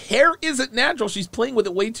 Donovan, that hair isn't natural. She's playing with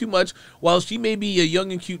it way too much. While she may be a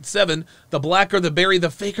young and cute 7, the black or the berry, the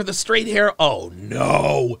fake or the straight hair. Oh,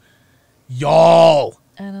 no. Y'all.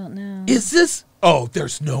 I don't know. Is this? Oh,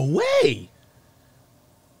 there's no way.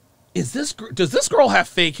 Does this girl have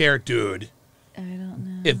fake hair? Dude. I don't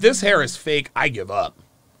know. If this hair is fake, I give up.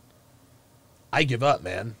 I give up,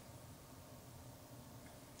 man.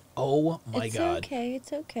 Oh, my God. It's okay.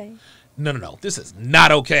 It's okay. No. This is not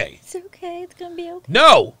okay. It's okay. It's going to be okay.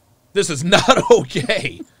 No, this is not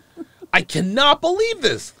okay. I cannot believe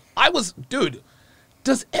this. Dude,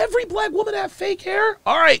 does every black woman have fake hair?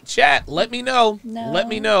 All right, chat, let me know. No, let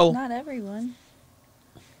me know. Not everyone.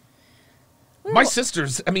 My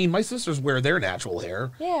sisters wear their natural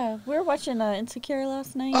hair. Yeah, we were watching Insecure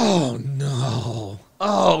last night. Oh, no.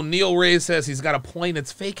 Oh, Neil Ray says he's got a point.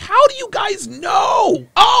 It's fake. How do you guys know?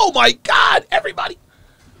 Oh, my God. Everybody.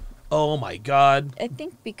 Oh, my God. I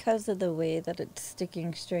think because of the way that it's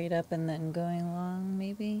sticking straight up and then going along,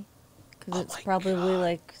 maybe. Because it's probably,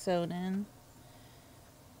 like, sewn in.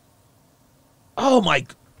 Oh, my.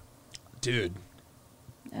 Dude.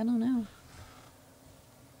 I don't know.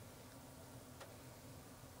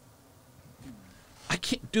 I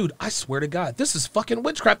can't, dude, I swear to God, this is fucking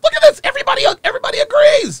witchcraft. Look at this. Everybody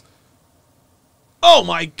agrees. Oh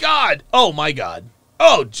my God.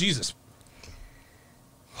 Oh, Jesus.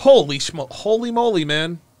 Holy moly,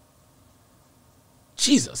 man.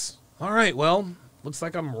 Jesus. All right, well, looks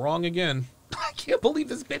like I'm wrong again. I can't believe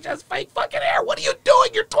this bitch has fake fucking hair. What are you doing?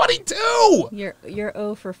 You're 22. You're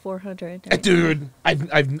 0 for 400. Right? Dude,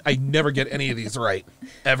 I never get any of these right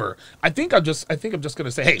ever. I think I'm just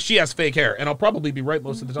gonna say, hey, she has fake hair, and I'll probably be right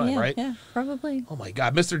most of the time, right? Yeah, probably. Oh my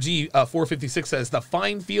God, Mr. G 456 says the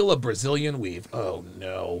fine feel of Brazilian weave. Oh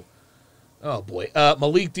no. Oh boy.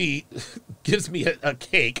 Malik D gives me a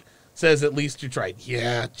cake. Says at least you tried.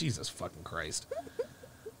 Yeah, Jesus fucking Christ.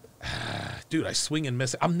 Dude, I swing and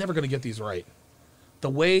miss it. I'm never going to get these right.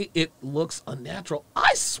 The way it looks unnatural.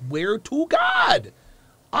 I swear to God.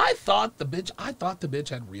 I thought the bitch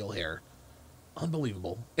had real hair.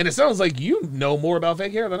 Unbelievable. And it sounds like you know more about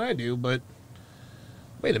fake hair than I do, but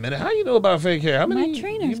wait a minute. How you know about fake hair? How many? My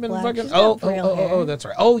trainer's you've been black. fucking? She's got real Oh, hair. that's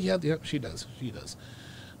right. Oh, yeah, she does. She does.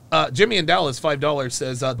 Jimmy in Dallas, $5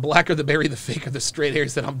 says, the blacker the berry, the faker the straight hair.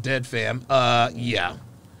 Said, I'm dead, fam. Yeah.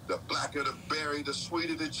 The blacker the berry, the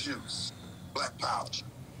sweeter the juice. Black pouch.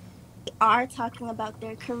 They are talking about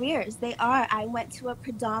their careers. They are. I went to a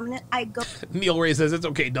predominant. I go. Neil Ray says, it's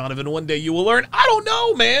okay, Donovan. One day you will learn. I don't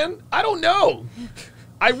know, man. I don't know.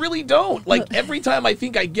 I really don't. Like, every time I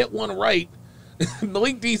think I get one right,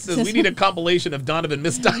 Malik D says, we need a compilation of Donovan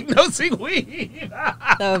misdiagnosing weed.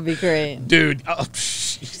 That would be great. Dude, oh,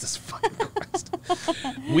 Jesus fucking Christ.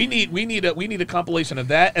 we need a compilation of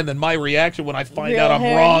that, and then my reaction when I find Real out I'm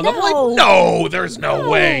hair. wrong. No. I'm like, no, there's no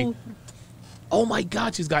way. Oh my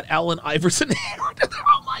God, she's got Allen Iverson hair.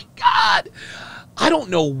 Oh my God. I don't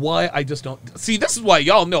know why. I just don't. See, this is why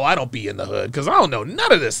y'all know I don't be in the hood, because I don't know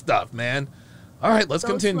none of this stuff, man. All right, let's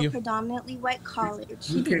continue. To a predominantly white college.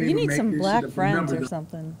 You need some black friends or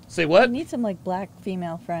something. Say what? You need some like black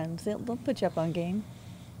female friends. They'll put you up on game.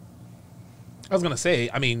 I was gonna say.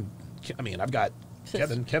 I mean, I've got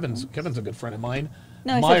Kevin. Kevin's a good friend of mine.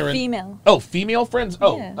 No, I Myron. said female. Oh, female friends.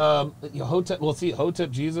 Oh, Yeah. Hotep. We'll see.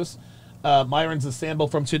 Hotep Jesus. Myron's a Sambo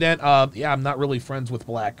from Sudan. Yeah, I'm not really friends with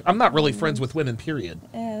black. I'm not really friends with women. Period.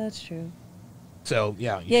 Yeah, that's true. So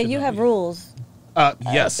yeah. You have rules.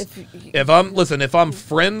 Yes. If I'm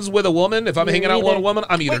friends with a woman, if I'm hanging out with a woman,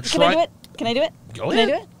 I'm either trying. Can I do it? Go Can ahead.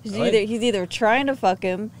 I do it? He's either trying to fuck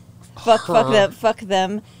him, fuck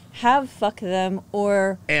them, have fuck them,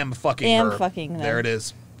 or am fucking fucking them. There it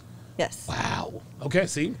is. Yes. Wow. Okay.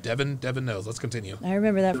 See, Devin knows. Let's continue. I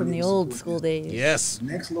remember that from the old school days. Yes.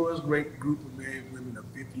 Next lowest great group of married women are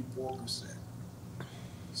 54%.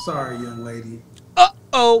 Sorry, young lady.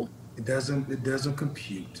 Oh. It doesn't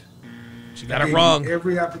compute. She got it wrong.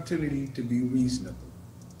 Every opportunity to be reasonable.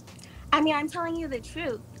 I mean, I'm telling you the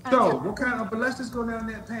truth. So, what kind of? But let's just go down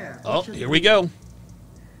that path. Oh, here we go.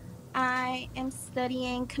 I am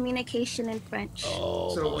studying communication in French.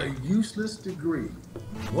 Oh, so boy. a useless degree.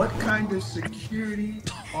 What kind of security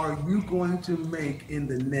are you going to make in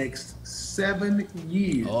the next 7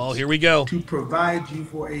 years? Oh, here we go. To provide you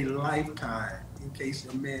for a lifetime in case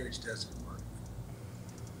your marriage doesn't work.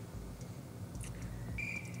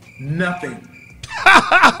 Nothing.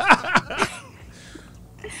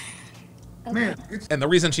 Man, and the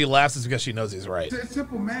reason she laughs is because she knows he's right. It's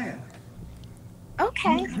simple math.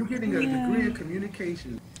 Okay. You're getting a degree in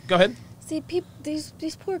communication. Go ahead. See,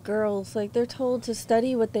 these poor girls, like, they're told to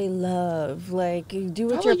study what they love, like, do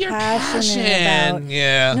what you're passionate about.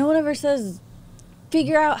 Yeah. No one ever says,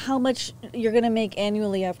 figure out how much you're going to make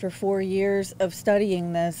annually after 4 years of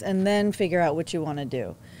studying this, and then figure out what you want to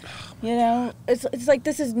do. You know, it's like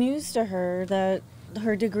this is news to her that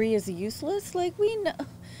her degree is useless. Like, we know.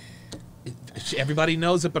 Everybody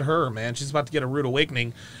knows it but her, man. She's about to get a rude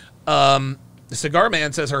awakening. The Cigar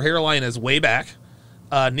Man says her hairline is way back.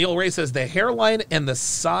 Neil Ray says the hairline and the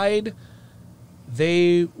side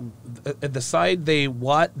they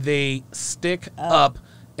stick up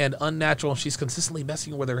and unnatural. She's consistently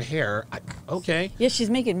messing with her hair. Okay. Yeah, she's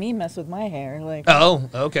making me mess with my hair. Like, oh,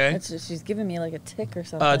 okay. It's just, she's giving me like a tick or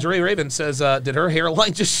something. Dre Raven says, did her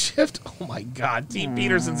hairline just shift? Oh my God. T.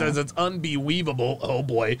 Peterson says it's unbelievable. Oh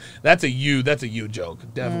boy. That's a you joke.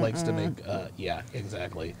 Dev likes to make, yeah,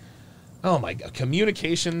 exactly. Oh my God.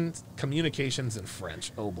 Communications in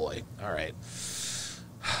French. Oh boy. All right.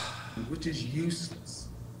 Which is useless.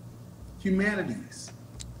 Humanities.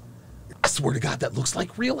 I swear to God, that looks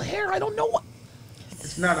like real hair. I don't know what.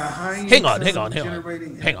 It's not a high. Hang on. Hang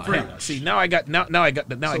on. See, now I got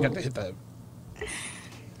to hit the.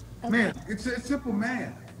 Man, it's simple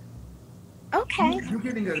math. Okay. You're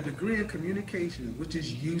getting a degree in communication, which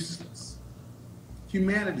is useless.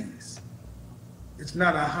 Humanities. It's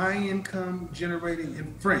not a high income generating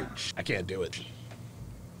in French. I can't do it.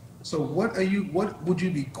 So what would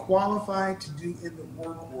you be qualified to do in the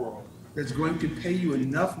work world that's going to pay you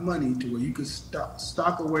enough money to where you could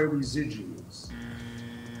stock away residuals?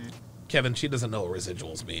 Kevin, she doesn't know what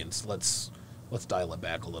residuals means. Let's dial it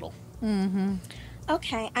back a little. Mm-hmm.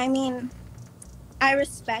 Okay, I mean, I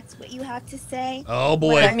respect what you have to say. Oh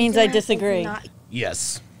boy. That means I disagree.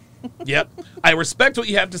 Yes. Yep. I respect what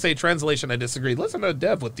you have to say. Translation, I disagree. Listen to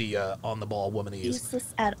Dev with the on the ball woman he is.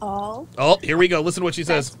 Useless at all. Oh, here we go. Listen to what she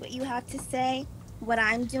says. That's what you have to say. What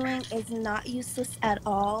I'm doing is not useless at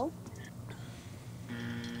all.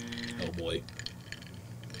 Oh boy.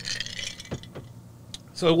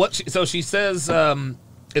 So she says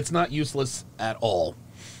it's not useless at all.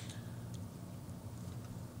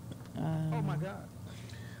 Oh my God.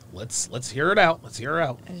 Let's hear it out. Let's hear her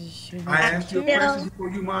out. I asked you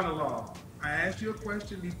a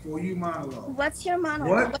question before you monologue. What's your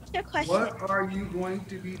monologue? What's your question? What are you going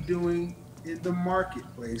to be doing in the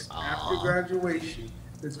marketplace after graduation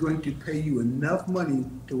that's going to pay you enough money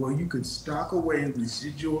to where you can stock away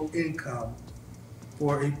residual income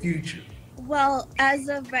for a future? Well, as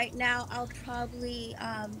of right now, I'll probably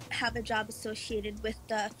have a job associated with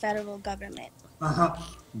the federal government.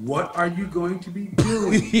 What are you going to be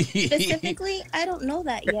doing? Specifically, I don't know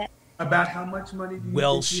that yet. About how much money do you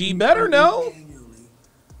Well, think she better know.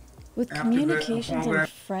 With communications and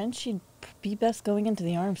French, she'd be best going into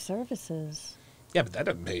the armed services. Yeah, but that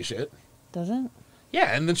doesn't pay shit. Doesn't?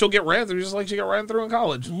 Yeah, and then she'll get ran through just like she got ran through in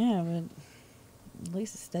college. Yeah, but at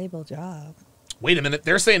least a stable job. Wait a minute.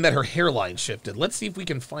 They're saying that her hairline shifted. Let's see if we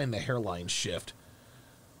can find the hairline shift.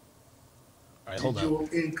 All right, hold on. Residual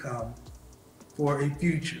income for a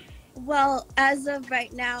future. Well, as of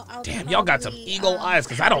right now, I'll Damn, y'all got some eagle eyes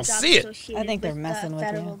because I don't see it. I think they're messing with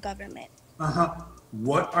federal you. government.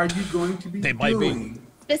 What are you going to be They might doing? be.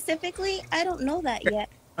 Specifically, I don't know that yet.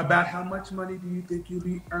 About how much money do you think you'll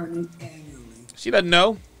be earning annually She doesn't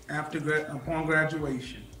know. upon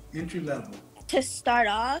graduation, entry level? To start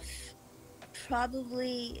off,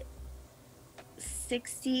 probably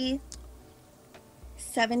 60,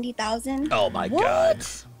 70,000. Oh my God.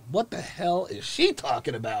 What the hell is she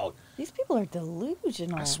talking about? These people are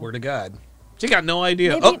delusional. I swear to God. She got no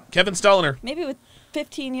idea. Maybe- Oh, Kevin's telling her. Maybe with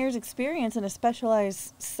 15 years experience in a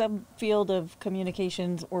specialized subfield of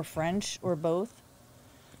communications or French or both.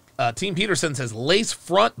 Team Peterson says lace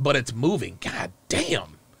front, but it's moving. God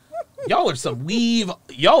damn. Y'all are some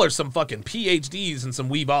fucking PhDs in some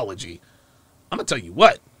weaveology. I'm going to tell you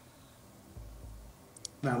what.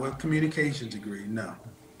 Now, with a communications degree, no.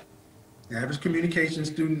 The average communication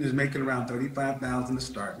student is making around $35,000 to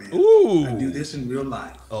start, man. Ooh. I do this in real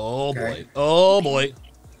life. Oh, okay? boy. Oh, boy.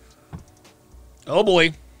 Oh,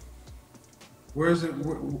 boy.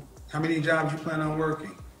 How many jobs you plan on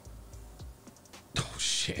working? Oh,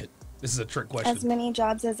 shit. This is a trick question. As many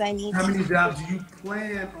jobs as I need. How many jobs do you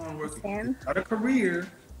plan on working? Sam? Not a career.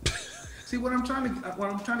 See, what I'm trying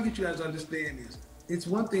to get you guys to understand is, it's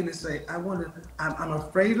one thing to say, I'm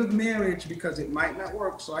afraid of marriage because it might not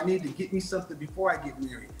work, so I need to get me something before I get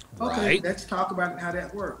married. Okay, Right. Let's talk about how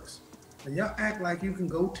that works. And y'all act like you can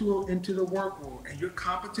go into the work world and you're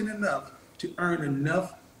competent enough to earn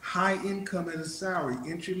enough high income as a salary,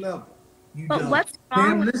 entry level. You But don't. what's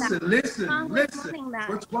wrong with listen, that? listen, What's wrong with listen. wanting that?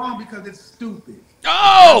 What's wrong? Because it's stupid.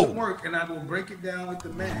 Oh! It doesn't work, and I will break it down with the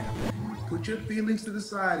math. Put your feelings to the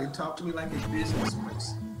side and talk to me like a business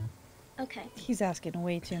person. Okay. He's asking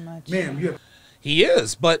way too much. Ma'am, you have He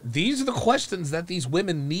is, but these are the questions that these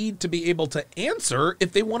women need to be able to answer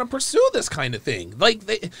if they want to pursue this kind of thing. Like,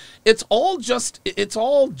 it's all just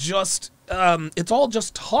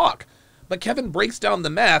talk. But Kevin breaks down the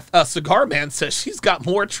math. Cigar Man says she's got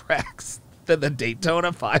more tracks than the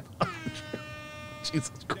Daytona 500.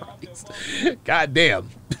 Jesus Christ. God damn.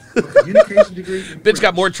 communication degree. Bitch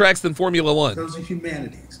got more tracks than Formula One. Those are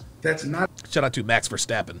humanities. That's not Shout out to Max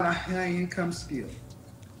Verstappen. a high income skill.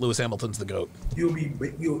 Lewis Hamilton's the GOAT. You'll be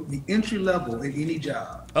entry level in any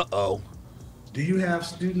job. Uh-oh. Do you have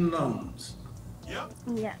student loans?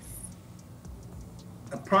 Yes.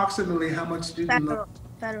 Approximately how much student loan?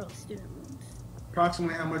 Federal student loans.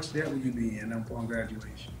 Approximately how much debt will you be in upon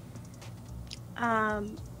graduation?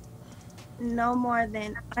 No more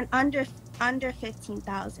than under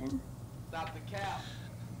 15,000. Stop the cap.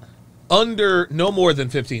 Under no more than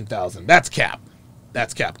 15,000. That's cap.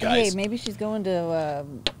 That's cap, guys. Hey, maybe she's going to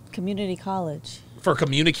community college. For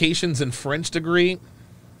communications and French degree.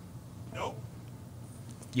 Nope.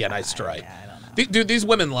 Yeah, nice try. I don't know. Dude, these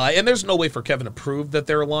women lie, and there's no way for Kevin to prove that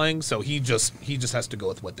they're lying, so he just has to go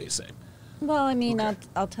with what they say. Well, I mean, Okay.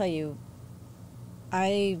 I'll tell you.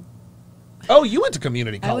 Oh, you went to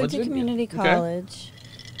community college, I went to didn't you? community Okay. college.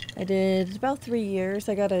 I did about 3 years.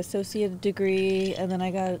 I got an associate degree, and then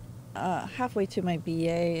I got halfway to my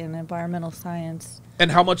BA in environmental science.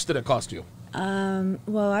 And how much did it cost you?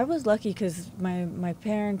 Well, I was lucky because my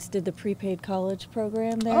parents did the prepaid college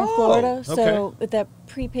program there in Oh, Florida. okay. So that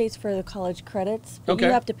prepays for the college credits, but Okay.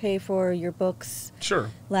 you have to pay for your books, Sure.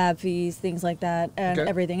 lab fees, things like that, and Okay.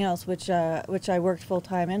 everything else, which I worked full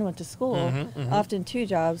time and went to school, Mm-hmm, often 2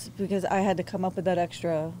 jobs, because I had to come up with that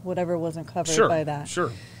extra whatever wasn't covered Sure. by that.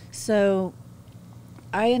 Sure. So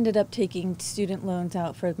I ended up taking student loans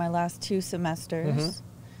out for my last 2 semesters,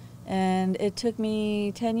 and it took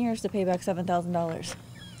me 10 years to pay back $7,000.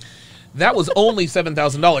 That was only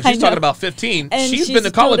 $7,000. She's talking about 15. And she's been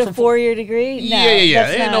to college for 4-year degree. No, yeah.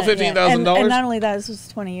 Ain't no $15,000. And not only that, this was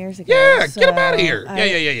 20 years ago. Yeah, so get him out of here.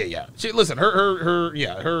 Yeah. Listen,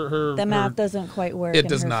 her. The math doesn't quite work. It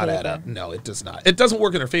does not add up. No, it does not. It doesn't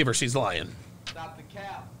work in her favor. She's lying. Stop the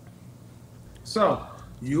cap. So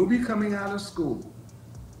you'll be coming out of school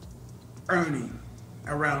earning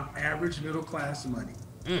around average middle class money.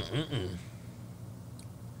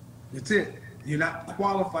 That's it. You're not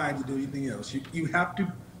qualified to do anything else. You have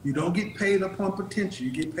to. You don't get paid upon potential.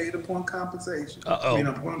 You get paid upon compensation.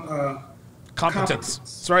 Upon competence.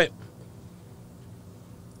 That's right.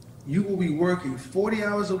 You will be working 40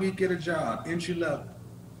 hours a week at a job, entry level.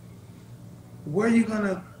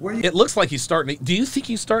 It looks like he's starting to, do you think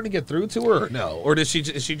he's starting to get through to her or no? Or is she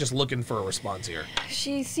just looking for a response here?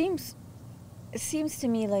 It seems to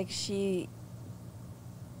me like she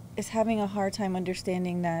is having a hard time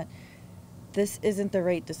understanding that this isn't the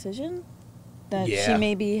right decision. That she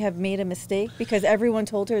maybe have made a mistake because everyone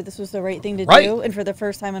told her this was the right thing to do, and for the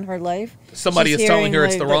first time in her life, somebody is telling her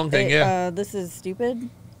it's the wrong thing. This is stupid.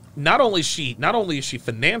 Not only is she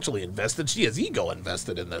financially invested, she has ego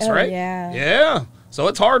invested in this, right? Yeah. So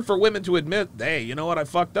it's hard for women to admit, hey, you know what, I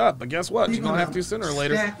fucked up. But guess what? You're going to have to sooner or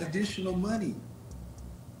later. Stack additional money.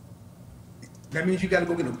 That means you got to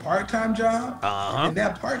go get a part-time job. And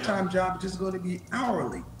that part-time job is just going to be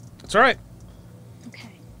hourly. That's right.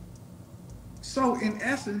 Okay. So in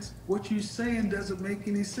essence, what you're saying doesn't make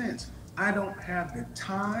any sense. I don't have the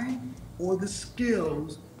time or the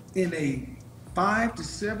skills in a 5 to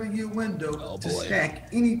 7 year window to stack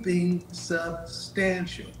anything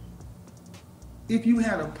substantial. If you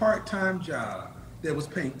had a part-time job that was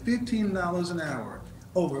paying $15 an hour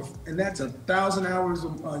and that's 1,000 hours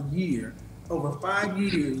a year, over 5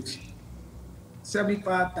 years,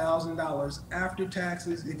 $75,000 after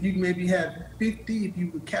taxes. If you maybe had 50, if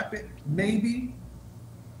you would cap it, maybe.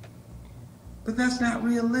 But that's not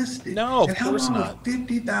realistic. No, of course not. And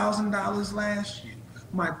how long was $50,000 last year?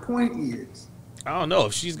 My point is, I don't know.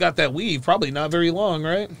 If she's got that weave, probably not very long,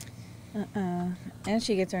 right? And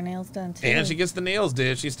she gets her nails done too. And she gets the nails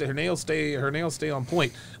did. Her nails stay on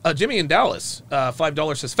point. Jimmy in Dallas,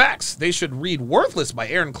 $5 says facts. They should read Worthless by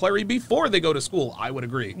Aaron Clary before they go to school. I would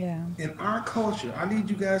agree. Yeah. In our culture, I need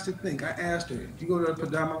you guys to think. I asked her, if you go to a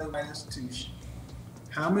predominantly white institution,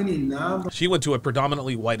 how many She went to a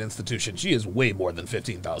predominantly white institution. She is way more than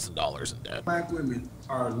 $15,000 in debt. Black women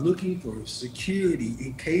are looking for security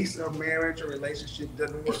in case a marriage or relationship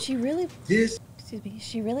doesn't work. If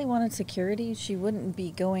she really wanted security, she wouldn't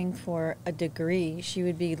be going for a degree. She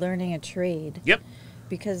would be learning a trade. Yep.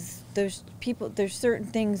 Because there's certain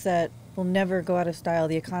things that will never go out of style.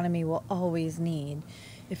 The economy will always need.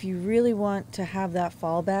 If you really want to have that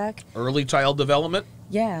fallback. Early child development.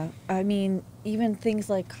 Yeah. I mean, even things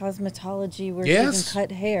like cosmetology where she can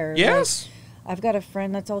cut hair. Yes. Like, I've got a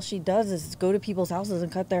friend, that's all she does is go to people's houses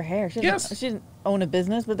and cut their hair. She doesn't own a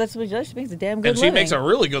business, but that's what she does. She makes a damn good living. And she makes a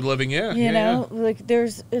really good living, yeah. You know, like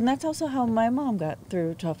and that's also how my mom got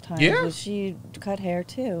through tough times. Yeah. Was she cut hair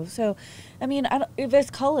too. So, I mean, if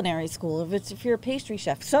it's culinary school, if you're a pastry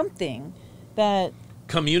chef, something that...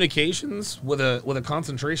 Communications with a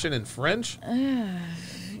concentration in French?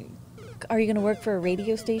 Are you going to work for a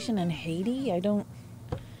radio station in Haiti? I don't...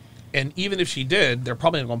 And even if she did, they're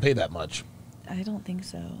probably not going to pay that much. I don't think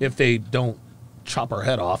so. If they don't chop her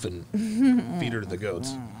head off and feed her to the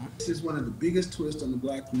goats. This is one of the biggest twists on the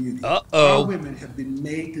black community. Uh-oh. Our women have been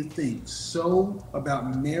made to think so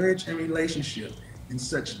about marriage and relationship in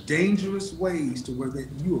such dangerous ways to where that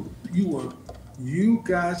you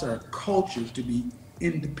guys are cultured to be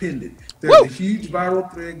independent. There's a huge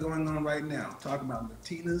viral thread going on right now talking about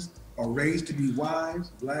Latinas are raised to be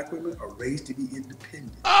wives, black women are raised to be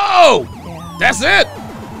independent. Oh, that's it.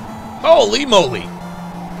 Holy moly.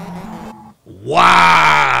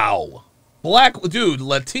 Wow.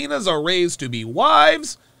 Latinas are raised to be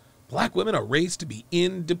wives. Black women are raised to be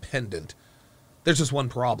independent. There's just one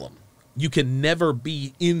problem. You can never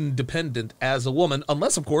be independent as a woman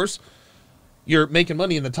unless, of course, you're making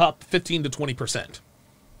money in the top 15 to 20%.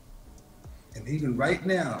 And even right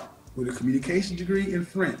now, with a communication degree in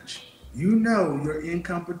French, you know your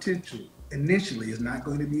income potential initially is not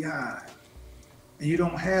going to be high. And you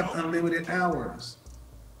don't have unlimited hours.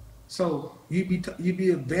 So you'd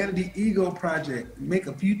be a vanity ego project, make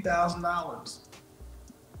a few $1,000s.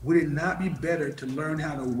 Would it not be better to learn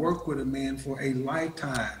how to work with a man for a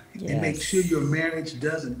lifetime and make sure your marriage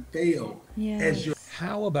doesn't fail?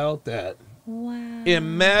 How about that? Wow.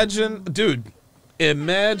 Imagine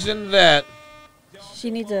that. She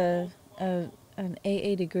needs an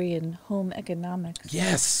AA degree in home economics.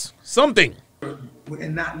 Yes, something.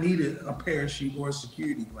 and not need a parachute or a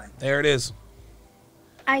security blanket. There it is.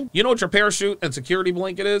 You know what your parachute and security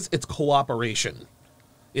blanket is? It's cooperation.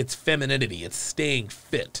 It's femininity. It's staying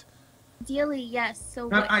fit. Ideally, yes. So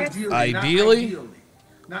Not what ideally. Ideally?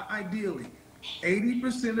 Not ideally.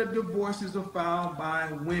 80% of divorces are filed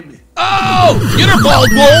by women. Oh! Get her, bald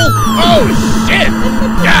bull! Oh, shit!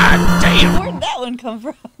 God damn! Where did that one come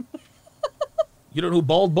from? You don't know who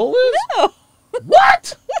Bald Bull is? No.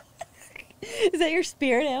 What? Is that your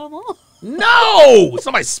spirit animal? No! It's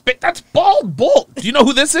not my spit. That's Bald Bull. Do you know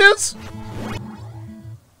who this is?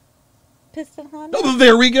 Piston Honda? Oh,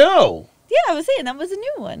 there we go. Yeah, I was saying that was a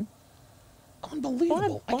new one.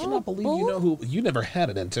 Unbelievable. I cannot believe you know who. You never had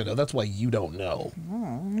a Nintendo. That's why you don't know.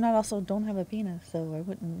 Don't have a penis, so I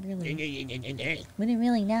wouldn't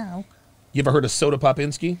really know. You ever heard of Soda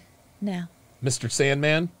Popinski? No. Mr.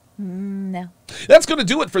 Sandman? No. That's going to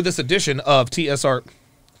do it for this edition of TSR.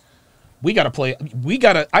 I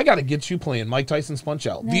got to get you playing Mike Tyson's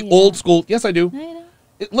Punch-Out. No, The you old don't. school. Yes, I do. No, you don't.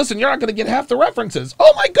 Listen, you're not going to get half the references.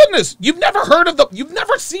 Oh, my goodness. You've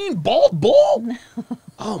never seen Bald Bull? No.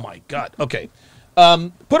 Oh, my God. Okay.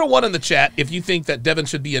 Put a 1 in the chat if you think that Devin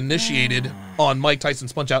should be initiated on Mike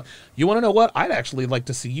Tyson's Punch-Out. You want to know what? I'd actually like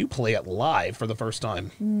to see you play it live for the first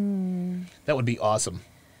time. That would be awesome.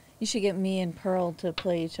 You should get me and Pearl to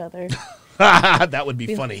play each other. That would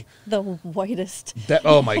be funny. The whitest.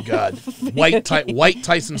 Oh, my God. White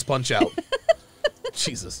Tyson's Punch-Out.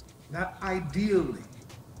 Jesus. Not ideally.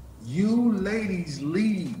 You ladies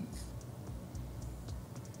leave.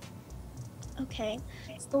 Okay.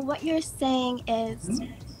 So what you're saying is,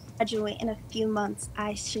 graduate in a few months.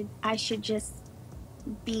 I should just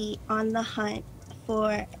be on the hunt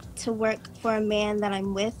to work for a man that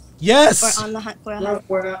I'm with. Yes. Or on the hunt for a husband.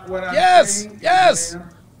 What I'm Yes. saying, Yes.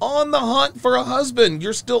 man, On the hunt for a husband.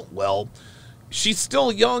 You're still, well, she's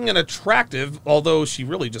still young and attractive, although she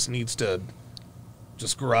really just needs to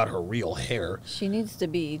just grow out her real hair. She needs to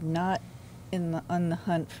be not on the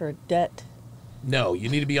hunt for debt. No, you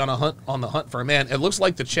need to be on the hunt for a man. It looks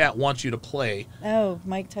like the chat wants you to play. Oh,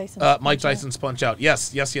 Mike Tyson. Mike Tyson's Punch-Out.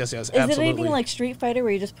 Yes. Is Absolutely. it anything like Street Fighter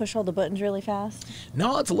where you just push all the buttons really fast?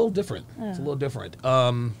 No, it's a little different. Oh. It's a little different.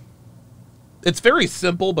 It's very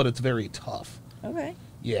simple, but it's very tough. Okay.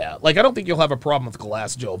 Yeah, like I don't think you'll have a problem with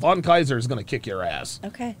Glass Joe. Von Kaiser is going to kick your ass.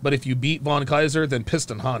 Okay. But if you beat Von Kaiser, then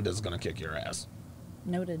Piston Honda is going to kick your ass.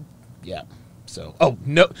 Noted. Yeah. So,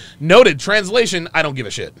 noted. Translation, I don't give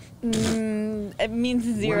a shit. It means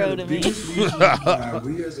zero to me.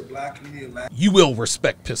 we as a black community, You will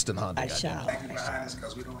respect Piston Honda. I shall. behind us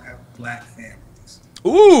because we don't have black families.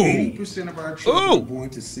 Ooh. 80% of our children are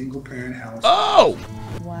going to single-parent households. Oh.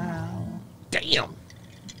 Wow. Damn.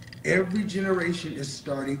 Every generation is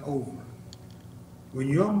starting over. When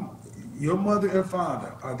your mother and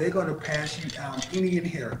father, are they going to pass you down any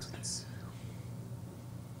inheritance?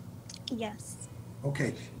 Yes.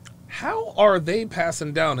 Okay. How are they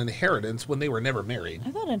passing down inheritance when they were never married?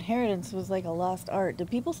 I thought inheritance was like a lost art. Do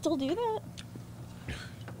people still do that?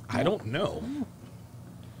 I don't know.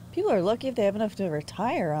 People are lucky if they have enough to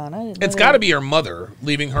retire on. I didn't know It's got to be her mother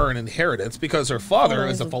leaving her an inheritance because her father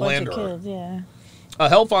is a philanderer. Kids, yeah.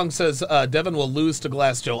 Hellfong says Devin will lose to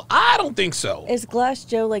Glass Joe. I don't think so. Is Glass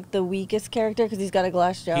Joe like the weakest character because he's got a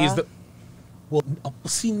glass jaw? He's the. Well,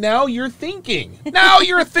 see, now you're thinking. Now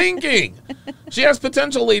you're thinking. She has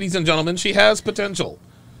potential, ladies and gentlemen. She has potential.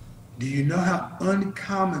 Do you know how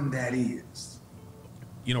uncommon that is?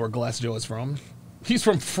 You know where Glass Joe is from? He's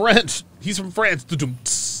from France. He's from France.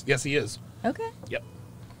 Yes, he is. Okay. Yep.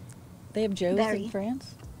 They have Joes in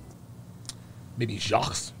France? Maybe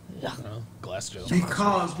Jacques. Glass Joe.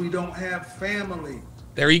 Because we don't have family.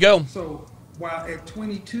 There you go. So while at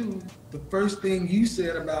 22, the first thing you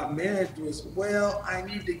said about marriage was, well, I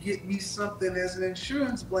need to get me something as an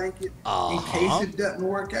insurance blanket in case it doesn't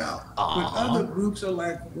work out. When other groups are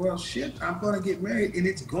like, well, shit, I'm going to get married and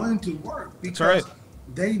it's going to work because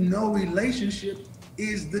they know relationship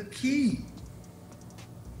is the key.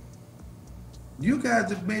 You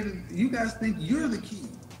guys have made it, you guys think you're the key.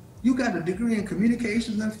 You got a degree in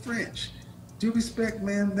communications and French. Due respect,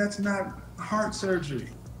 man, that's not heart surgery.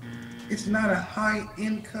 It's not a high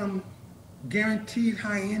income, guaranteed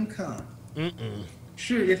high income.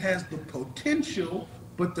 Sure, it has the potential,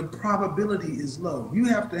 but the probability is low. You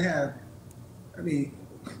have to have,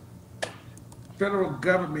 federal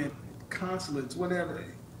government, consulates, whatever.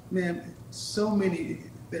 Man, so many,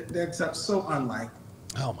 that's so unlikely.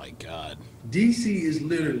 Oh my God. DC is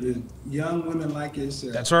literally young women like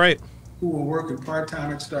yourself. That's right. Who are working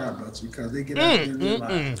part-time at Starbucks because they get out there and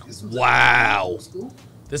realize. Wow.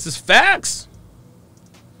 This is facts.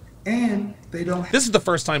 and they don't This is the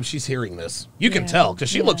first time she's hearing this. You can tell because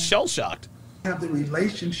she looks shell-shocked. have the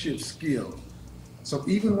relationship skill. So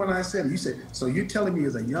even when I said, you said, so you're telling me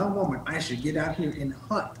as a young woman, I should get out here and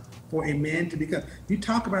hunt for a man to become. You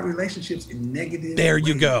talk about relationships in negative There ways.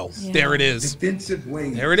 you go. Yeah. There it is. Defensive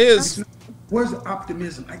ways. There it is. Where's the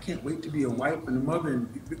optimism? I can't wait to be a wife and a mother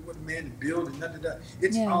and be with a man and build and da.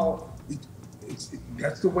 It's all,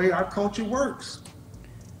 that's the way our culture works.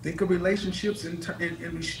 Think of relationships in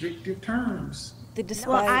restrictive terms. They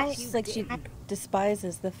despise, she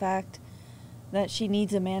despises the fact that she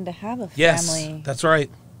needs a man to have a family. Yes, that's right.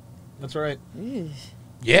 That's right. Eesh.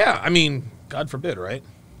 Yeah, I mean, God forbid, right?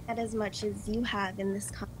 Not as much as you have in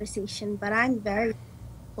this conversation, but I'm very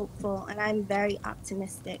hopeful and I'm very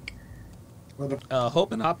optimistic.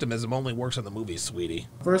 Hope and optimism only works in the movies, sweetie.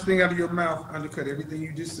 First thing out of your mouth undercut everything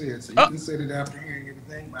you just said. So you can say that after hearing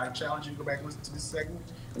everything. I challenge you to go back and listen to this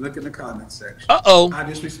segment and look in the comments section. I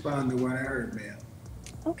just respond to what I heard, man.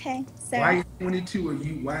 Okay, so why at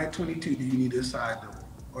 22 why at 22 do you need a side door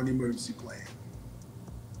or an emergency plan?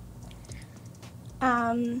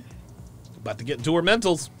 About to get into her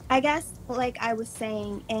mentals. I guess, like I was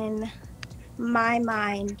saying, in my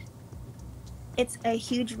mind, it's a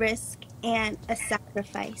huge risk and a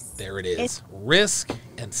sacrifice. There it is. Risk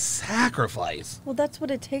and sacrifice. Well, that's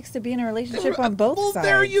what it takes to be in a relationship on both sides.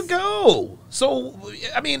 There you go. So,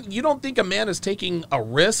 I mean, you don't think a man is taking a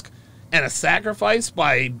risk and a sacrifice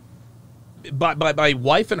by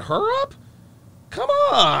wifing her up? Come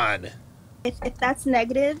on. If that's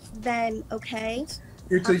negative, then okay.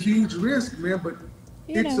 It's a huge risk, man, but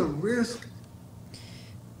it's a risk.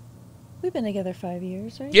 We've been together 5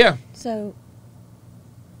 years, right? Yeah. So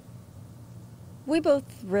we both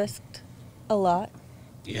risked a lot.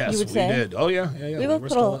 Yes, you would we say. did. Oh, yeah. We both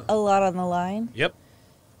put a lot on the line. Yep.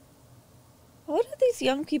 What do these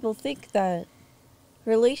young people think that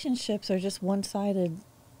relationships are just one-sided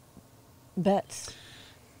bets?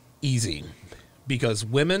 Easy. Because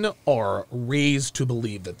women are raised to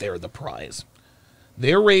believe that they're the prize.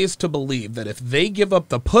 They're raised to believe that if they give up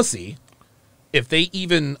the pussy, if they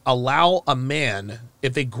even allow a man,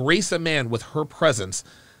 if they grace a man with her presence,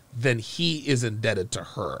 then he is indebted to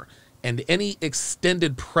her. And any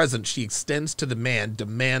extended presence she extends to the man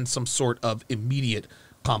demands some sort of immediate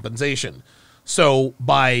compensation. So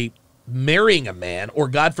by marrying a man, or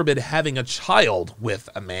God forbid having a child with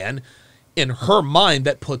a man, in her mind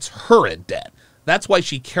that puts her in debt. That's why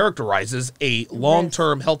she characterizes a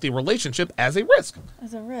long-term healthy relationship as a risk.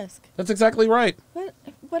 As a risk. That's exactly right.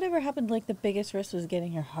 Whatever happened, like the biggest risk was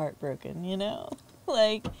getting your heart broken, you know?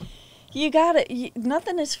 Like, you gotta,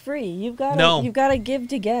 nothing is free. You've gotta give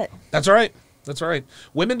to get. That's right. That's right.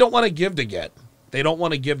 Women don't want to give to get. They don't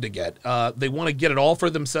want to give to get. They want to get it all for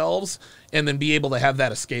themselves and then be able to have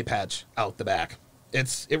that escape hatch out the back.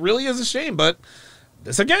 It really is a shame, but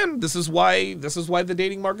this is why the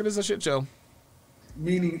dating market is a shit show.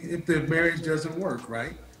 Meaning if the marriage doesn't work,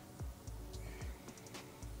 right?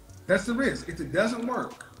 That's the risk. If it doesn't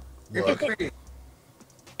work.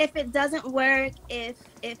 If it doesn't work, if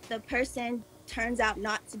the person turns out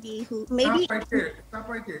not to be who maybe. Stop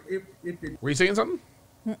right there. If it Were you saying something?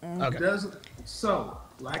 Okay. Doesn't, so,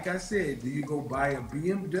 like I said, do you go buy a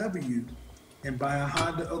BMW and buy a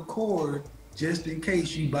Honda Accord just in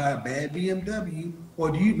case you buy a bad BMW,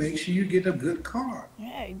 or do you make sure you get a good car?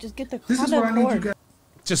 Yeah, you just get the This Honda is what Accord. I need you guys.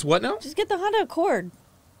 Just what now? Just get the Honda Accord.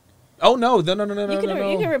 Oh no! You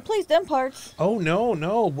can replace them parts. Oh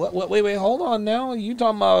no! What? Wait! Hold on now. You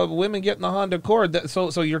talking about women getting the Honda Accord?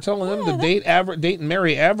 So you're telling them to date and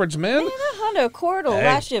marry average men? Man, that Honda Accord will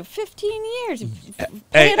last you 15 years.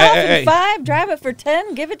 Pay it off in 5, drive it for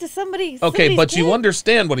 10, give it to somebody. Okay, but kid. you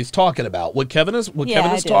understand what he's talking about. What Kevin is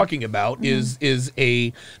talking about is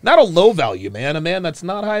a not a low value man, a man that's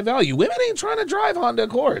not high value. Women ain't trying to drive Honda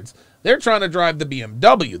Accords. They're trying to drive the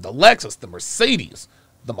BMW, the Lexus, the Mercedes,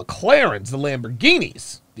 the McLarens, the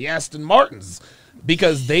Lamborghinis, the Aston Martins,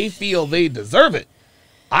 because they feel they deserve it.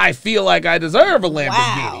 I feel like I deserve a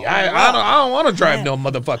Lamborghini. Wow. I don't want to drive no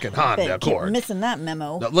motherfucking Honda Accord. Keep missing that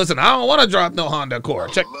memo. No, listen, I don't want to drive no Honda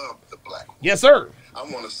Accord. Check. Love the black woman. Yes, sir. I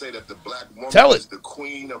want to say that the black woman is the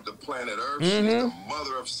queen of the planet Earth. She's the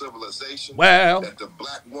mother of civilization. Well. That the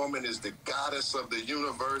black woman is the goddess of the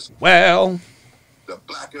universe. Well. The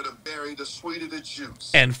blacker the berry, the sweeter the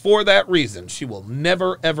juice. And for that reason, she will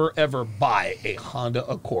never, ever, ever buy a Honda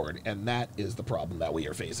Accord. And that is the problem that we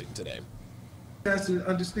are facing today. You guys to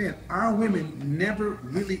understand, our women never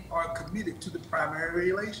really are committed to the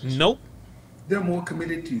primary relationship. Nope. They're more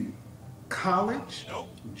committed to college,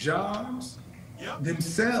 jobs,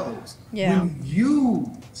 themselves. Yeah. When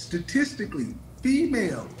you, statistically,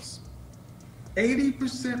 females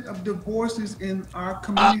 80% of divorces in our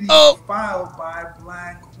community Uh-oh. are filed by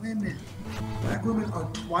black women. Black women are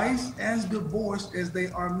twice as divorced as they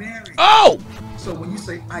are married. Oh! So when you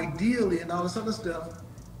say ideally and all this other stuff,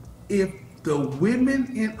 if the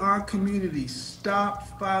women in our community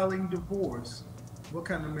stop filing divorce, what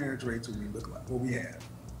kind of marriage rates would we look like? What we have?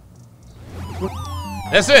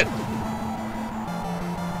 That's it.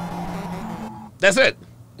 That's it.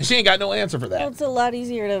 She ain't got no answer for Well, that. it's a lot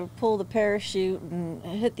easier to pull the parachute and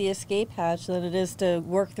hit the escape hatch than it is to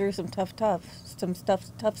work through some tough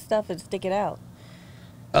stuff and stick it out.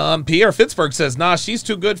 Pierre Fitzberg says, nah, she's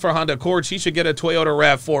too good for Honda Accord. She should get a Toyota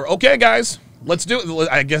RAV4. Okay, guys, let's do it.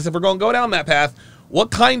 I guess if we're going to go down that path, what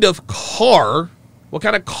kind of car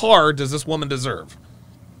does this woman deserve?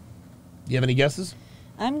 Do you have any guesses?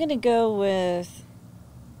 I'm going to go with...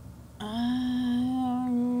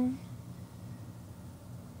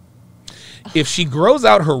 If she grows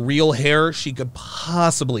out her real hair, she could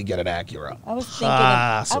possibly get an Acura. I was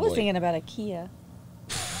thinking about a Kia.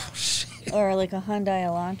 Or like a Hyundai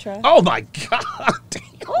Elantra. Oh, my God. Damn.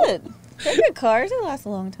 Good. They're good cars. They last a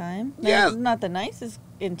long time. Yeah. Not the nicest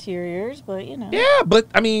interiors, but, you know. Yeah, but,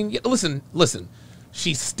 I mean, listen.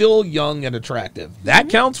 She's still young and attractive. That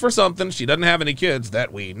counts for something. She doesn't have any kids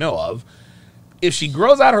that we know of. If she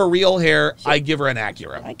grows out her real hair, I give her an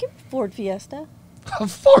Acura. I give Ford Fiesta. A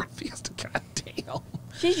Ford Fiesta, God damn.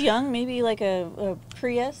 She's young, maybe like a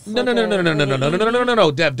Prius. No, like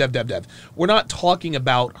no, Dev. We're not talking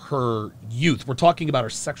about her youth. We're talking about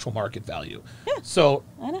her sexual market value. Yeah, So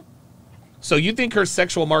I know. So you think her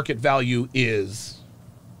sexual market value is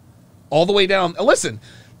all the way down? Listen,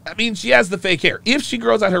 I mean, she has the fake hair. If she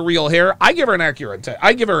grows out her real hair, I give her an Acura.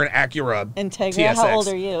 I give her an Acura Integra. TSX. How old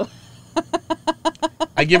are you?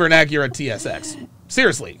 I give her an Acura TSX.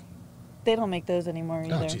 Seriously. They don't make those anymore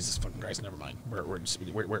either. Oh, Jesus fucking Christ, never mind. We're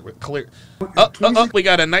clear. We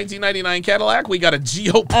got a 1999 Cadillac. We got a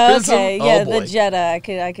Geo Prism. Okay, yeah, boy. the Jetta. I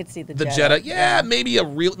could see the Jetta. The Jetta, yeah, maybe I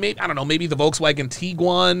don't know, maybe the Volkswagen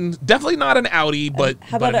Tiguan. Definitely not an Audi, but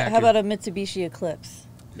how but about a Mitsubishi Eclipse?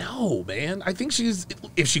 No, man. I think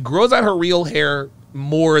if she grows out her real hair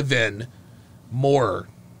more than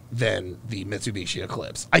the Mitsubishi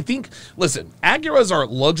Eclipse. I think, listen, Acuras are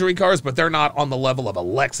luxury cars, but they're not on the level of a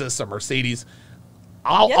Lexus or Mercedes.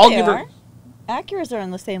 I'll give her. Acuras are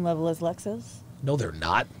on the same level as Lexus. No, they're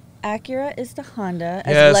not. Acura is to Honda.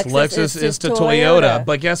 Yes, as Lexus is to Toyota.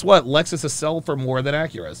 But guess what? Lexus sell for more than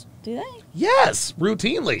Acuras. Do they? Yes,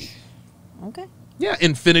 routinely. Okay. Yeah,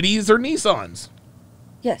 Infinitis or Nissans.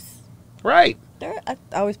 Yes. Right. I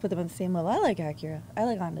always put them on the same level. I like Acura. I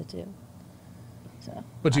like Honda too. So.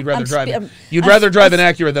 But you'd rather drive an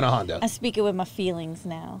Acura than a Honda. I'm speaking with my feelings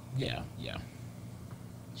now. Yeah.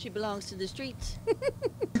 She belongs to the streets.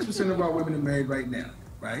 6% of our women are married right now,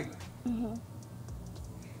 right? Mm-hmm.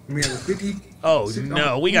 We have a 50. Oh,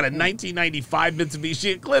 no. We got a 1995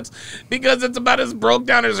 Mitsubishi Eclipse because it's about as broke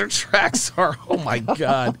down as her tracks are. Oh, my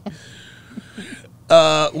God.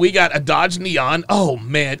 We got a Dodge Neon. Oh,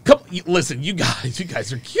 man. Listen, you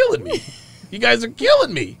guys are killing me. You guys are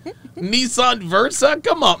killing me. Nissan Versa?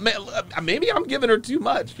 Come on, man. Maybe I'm giving her too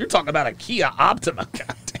much. You're talking about a Kia Optima.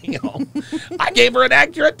 God damn. I gave her an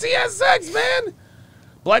Acura TSX, man.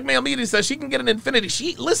 Blackmail Media says she can get an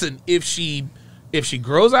Infiniti. If she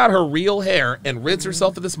grows out her real hair and rids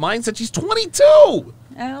herself of this mindset, she's 22.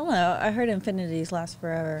 I don't know. I heard Infinitis last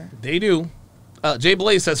forever. They do. Jay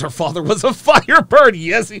Blaze says her father was a Firebird.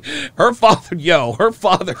 Yes, her father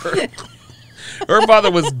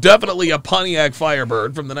was definitely a Pontiac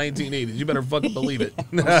Firebird from the 1980s. You better fucking believe it.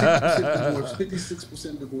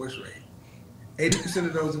 56% divorce rate. 80%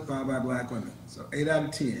 of those are found by black women. So 8 out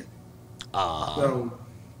of 10. So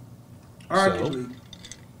arguably,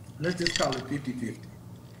 let's just call it 50-50.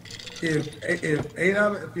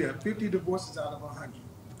 If you have 50 divorces out of 100.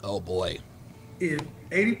 Oh boy. If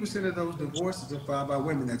 80% of those divorces are filed by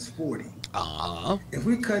women, that's 40. If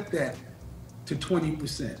we cut that to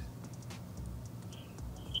 20%,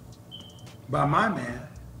 by my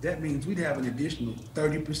math, that means we'd have an additional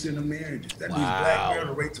 30% of marriages. That means black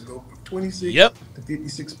marital rates will go from 26 to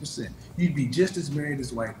 56%. You'd be just as married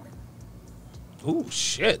as white women. Oh,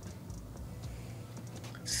 shit.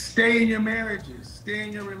 Stay in your marriages. Stay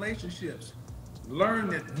in your relationships. Learn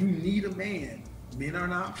that you need a man. Men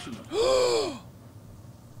aren't optional.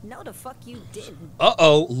 No, the fuck you didn't.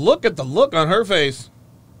 Uh-oh. Look at the look on her face.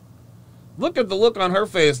 Look at the look on her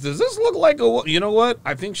face. Does this look like a... You know what?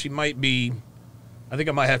 I think she might be... I think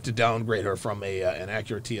I might have to downgrade her from an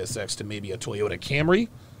Acura TSX to maybe a Toyota Camry.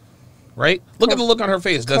 Right? Look at the look on her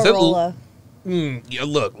face. Does Corolla. Yeah,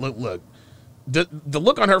 look. the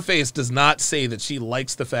look on her face does not say that she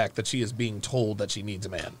likes the fact that she is being told that she needs a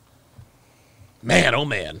man. Man, oh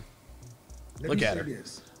man. Look at her.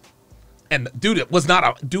 This. And dude, it was not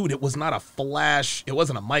a flash. It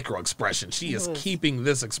wasn't a micro expression. She is keeping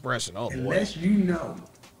this expression. Oh boy. Unless you know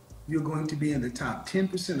you're going to be in the top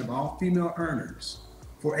 10% of all female earners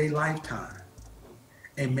for a lifetime,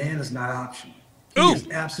 a man is not optional. He is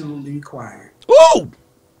absolutely required. Ooh!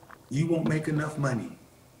 You won't make enough money.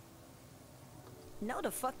 No,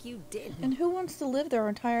 the fuck you didn't. And who wants to live their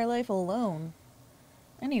entire life alone?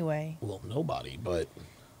 Anyway. Well, nobody, but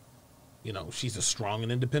you know, she's a strong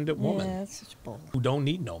and independent woman. Yeah, that's such bull. Who don't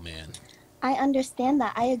need no man. I understand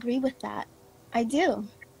that. I agree with that. I do.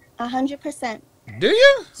 100%. Do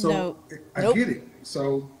you? So No. I Nope. get it.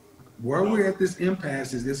 So where we're at this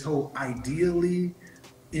impasse is this whole ideally,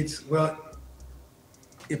 it's, well,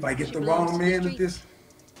 if I get the wrong man at this,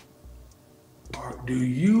 or do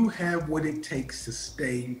you have what it takes to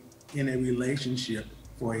stay in a relationship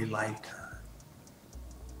for a lifetime?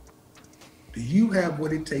 Do you have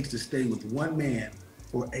what it takes to stay with one man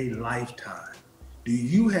for a lifetime? Do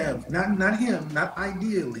you have, not him, not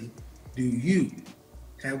ideally, do you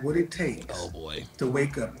have what it takes to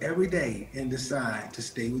wake up every day and decide to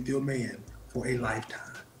stay with your man for a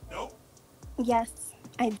lifetime? Nope. Yes,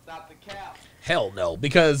 I do. Stop the cap. Hell no.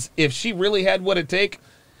 Because if she really had what it take,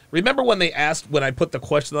 remember when they asked, when I put the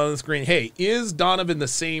question on the screen, hey, is Donovan the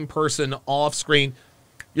same person off screen?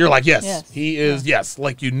 You're like, yes. He is, yes.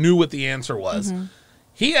 Like you knew what the answer was. Mm-hmm.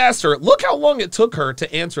 He asked her, look how long it took her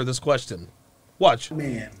to answer this question. Watch.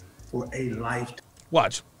 Man for a lifetime.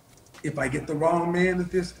 Watch. If I get the wrong man at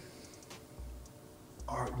this,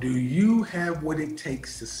 or do you have what it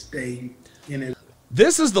takes to stay in a...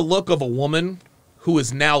 This is the look of a woman who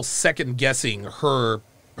is now second guessing her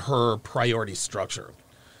priority structure.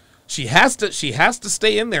 She has to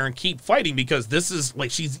stay in there and keep fighting because this is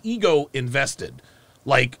like she's ego invested.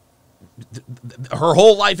 Like her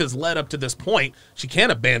whole life has led up to this point. She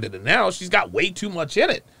can't abandon it now. She's got way too much in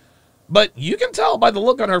it. But you can tell by the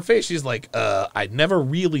look on her face, she's like, I never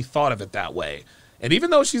really thought of it that way. And even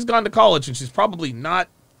though she's gone to college and she's probably not,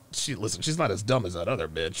 she's not as dumb as that other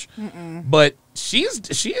bitch. But she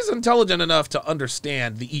is intelligent enough to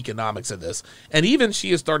understand the economics of this. And even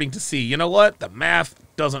she is starting to see, you know what? The math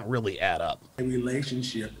doesn't really add up. A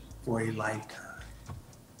relationship for a lifetime.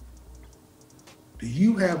 Do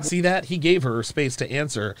you have... See that? He gave her space to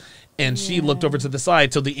answer. And she looked over to the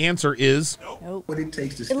side. So the answer is... Nope. What it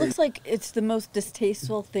takes to stay... It looks like it's the most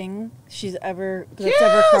distasteful thing that's ever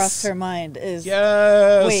crossed her mind is,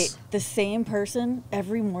 wait, the same person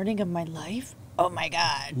every morning of my life? Oh, my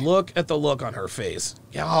God. Look at the look on her face.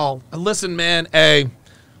 Y'all, listen, man. Hey,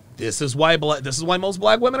 this is why most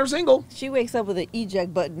black women are single. She wakes up with an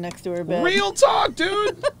eject button next to her bed. Real talk,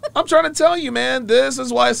 dude. I'm trying to tell you, man. This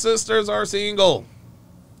is why sisters are single.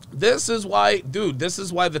 This is why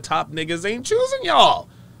the top niggas ain't choosing y'all.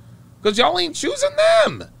 Because y'all ain't choosing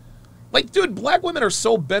them. Like, dude, black women are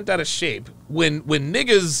so bent out of shape. When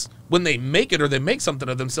niggas, when they make it or they make something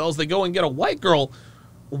of themselves, they go and get a white girl.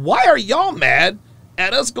 Why are y'all mad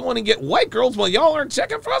at us going and get white girls while y'all aren't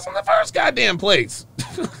checking for us in the first goddamn place?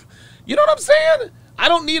 You know what I'm saying? I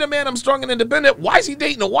don't need a man. I'm strong and independent. Why is he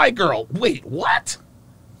dating a white girl? Wait, what?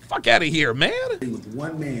 Fuck out of here, man. With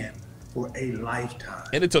one man for a lifetime.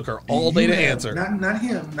 And it took her all day to answer. Not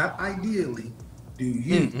him, not ideally. Do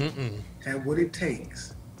you have what it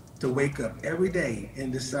takes to wake up every day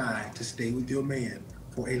and decide to stay with your man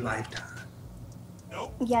for a lifetime?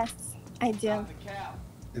 Nope. Yes, I do. Stop the cap.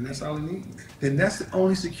 Then that's all you need. Then that's the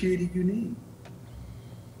only security you need.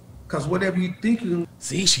 Because whatever you think you...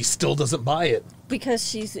 See, she still doesn't buy it. Because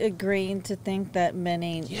she's agreeing to think that men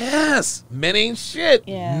ain't... Yes! Men ain't shit.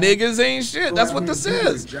 Yeah. Niggas ain't shit. That's what this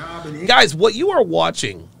is. Guys, what you are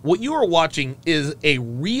watching is a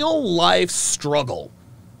real life struggle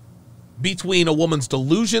between a woman's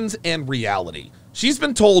delusions and reality. She's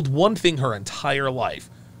been told one thing her entire life.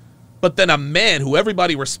 But then a man who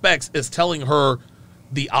everybody respects is telling her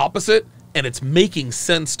the opposite, and it's making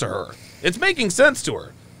sense to her. It's making sense to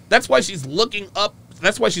her. That's why she's looking up.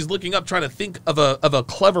 That's why she's looking up, trying to think of a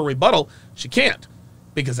clever rebuttal. She can't,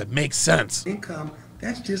 because it makes sense. Income,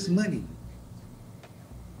 that's just money.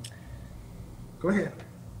 Go ahead.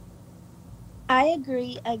 I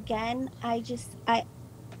agree. Again, I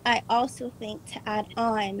also think, to add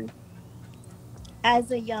on,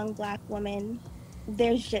 as a young black woman,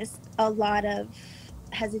 there's just a lot of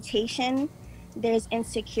hesitation. There's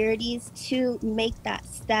insecurities to make that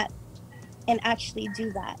step and actually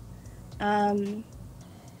do that.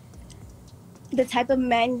 The type of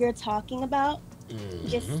men you're talking about,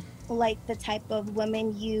 just like the type of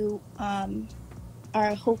women you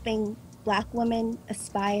are hoping Black women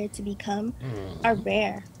aspire to become are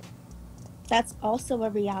rare. That's also a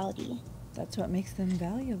reality. That's what makes them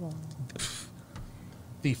valuable.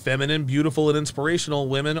 The feminine, beautiful, and inspirational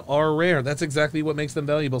women are rare. That's exactly what makes them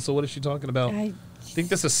valuable. So what is she talking about? I think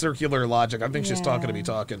this is circular logic. I think she's talking to me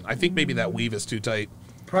talking. I think maybe that weave is too tight.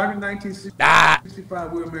 Prior to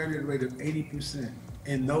 1965, we were married at a rate of 80%.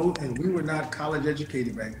 And we were not college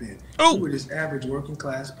educated back then. We were just average working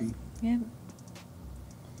class people. Yeah.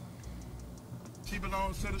 She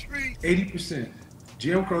belongs to the street. 80%.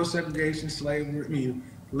 Jim Crow, segregation, slavery,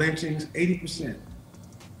 lynchings, 80%.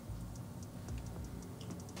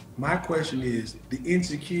 My question is, the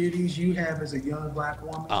insecurities you have as a young Black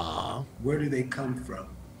woman, where do they come from?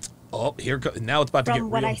 Oh, now it's about to get real. From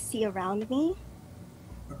what I see around me.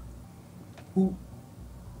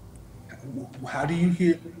 How do you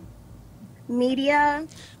hear? Media.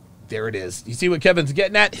 There it is. You see what Kevin's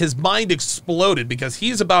getting at? His mind exploded because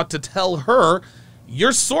he's about to tell her,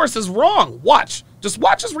 your source is wrong. Watch. Just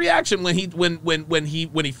watch his reaction when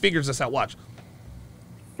he figures this out. Watch.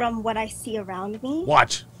 From what I see around me.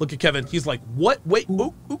 Watch. Look at Kevin. He's like, what? Wait.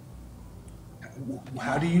 Ooh.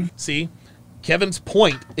 How do you see? Kevin's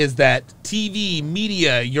point is that TV,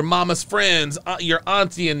 media, your mama's friends, your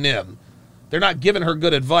auntie and them, they're not giving her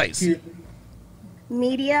good advice.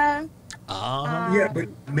 Media. Yeah, but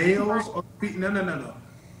males or no.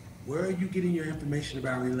 Where are you getting your information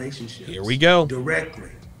about relationships? Here we go.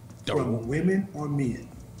 Directly. From women or men?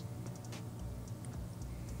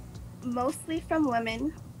 Mostly from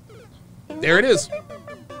women. There it is.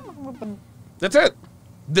 That's it.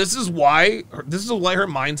 This is why her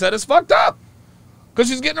mindset is fucked up. Because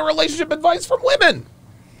she's getting a relationship advice from women.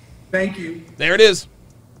 Thank you. There it is.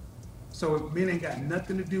 So men ain't got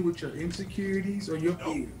nothing to do with your insecurities or your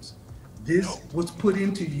fears. This was put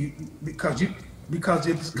into you because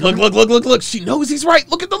it's look. She knows he's right.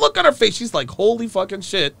 Look at the look on her face. She's like, holy fucking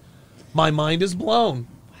shit. My mind is blown.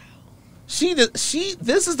 This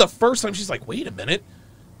is the first time she's like, wait a minute.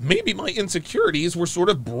 Maybe my insecurities were sort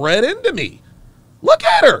of bred into me. Look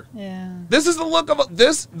at her. Yeah. This is the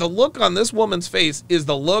look on this woman's face is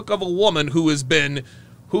the look of a woman whose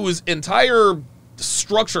entire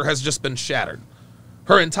structure has just been shattered.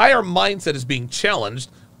 Her entire mindset is being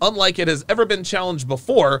challenged, unlike it has ever been challenged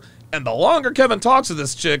before. And the longer Kevin talks to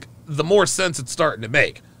this chick, the more sense it's starting to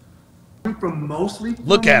make.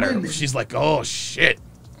 Look at her. She's like, oh shit.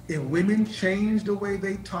 If women change the way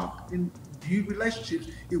they talk and view relationships,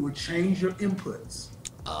 it would change your inputs.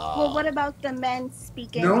 Well, what about the men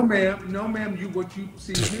speaking? No, ma'am. Here's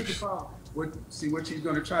the problem. What she's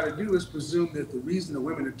going to try to do is presume that the reason the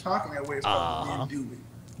women are talking that way is because men do it.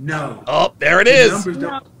 No. Oh, there it is.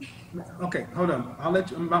 Okay, hold on. I'll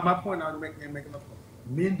let you. My point I'll make another point.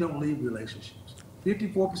 Men don't leave relationships.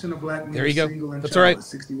 54% of Black men are single and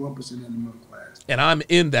childless. 61% in the middle class. And I'm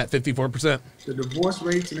in that 54%. The divorce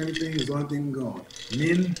rates and everything is the only thing going.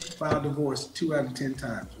 Men file divorce 2 out of 10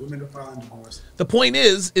 times. Women are filing divorce. The point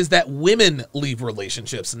is that women leave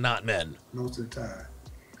relationships, not men. Most of the time.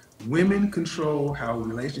 Women control how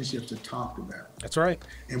relationships are talked about. That's right.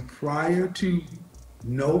 And prior to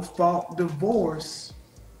no-fault divorce,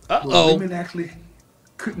 women actually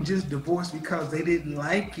couldn't just divorce because they didn't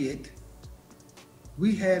like it.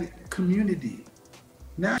 We had community.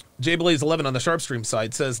 Now, JBlaze11 on the Sharpe Stream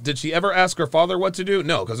side says, did she ever ask her father what to do?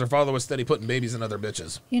 No, because her father was steady putting babies in other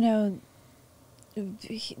bitches. You know,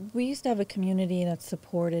 we used to have a community that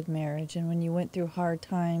supported marriage, and when you went through hard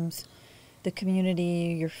times, the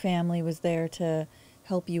community, your family was there to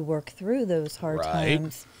help you work through those hard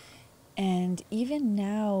times. And even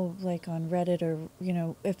now, like on Reddit or,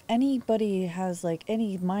 if anybody has like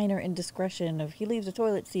any minor indiscretion of he leaves a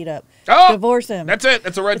toilet seat up, divorce him. That's it.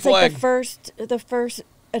 That's a red flag. Like the first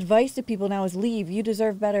advice to people now is leave. You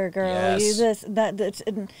deserve better, girl. Yes. You this, that.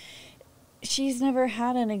 And she's never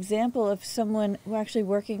had an example of someone who actually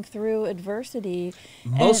working through adversity.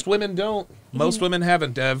 Most women don't. Most women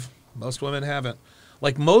haven't, Dev. Most women haven't.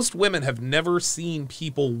 Like, most women have never seen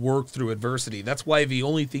people work through adversity. That's why the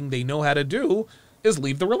only thing they know how to do is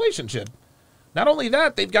leave the relationship. Not only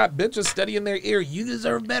that, they've got bitches steady in their ear. You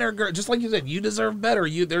deserve better, girl. Just like you said, you deserve better.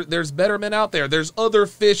 There's better men out there. There's other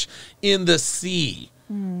fish in the sea.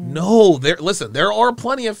 No, listen, there are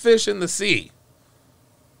plenty of fish in the sea.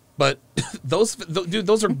 But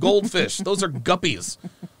those are goldfish. Those are guppies.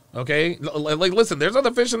 Okay? Like, listen, there's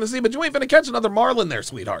other fish in the sea, but you ain't finna catch another marlin there,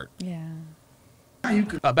 sweetheart. Yeah.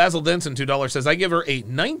 Basil Denson, $2, says, I give her a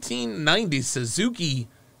 1990 Suzuki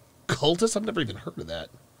Cultus. I've never even heard of that.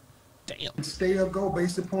 Damn. Stay or go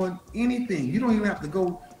based upon anything. You don't even have to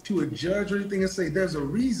go to a judge or anything and say there's a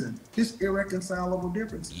reason. Just irreconcilable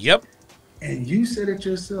differences. Yep. And you said it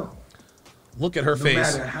yourself. Look at her face. No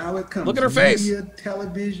matter how it comes. Look at her face. Media,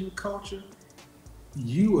 television, culture.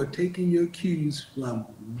 You are taking your cues from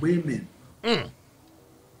women.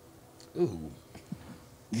 Ooh.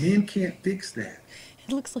 Men can't fix that.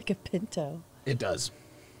 It looks like a Pinto. It does.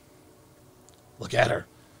 Look at her.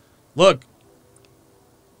 Look.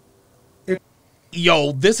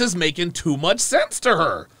 Yo, this is making too much sense to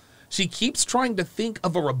her. She keeps trying to think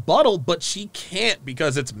of a rebuttal, but she can't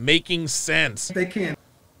because it's making sense. They can.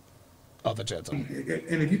 Oh, the Jets. And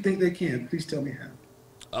if you think they can, please tell me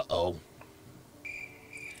how. Uh-oh.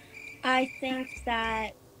 I think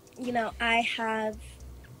that, you know, I have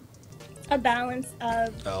a balance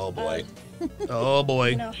of... Oh, boy. Oh, boy.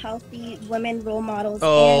 You know, healthy women role models.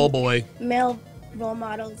 Oh, and boy. Male role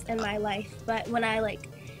models in my life. But when I,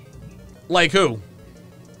 Like who?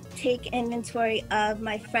 take inventory of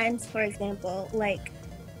my friends, for example,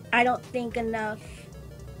 I don't think enough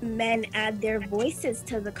men add their voices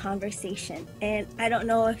to the conversation. And I don't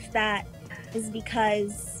know if that is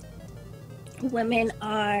because women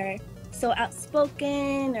are so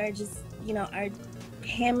outspoken or just, you know, are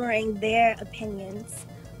hammering their opinions.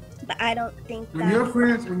 But I don't think when your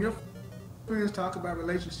friends talk about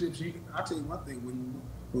relationships, I'll tell you one thing.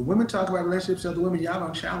 When women talk about relationships with other women, y'all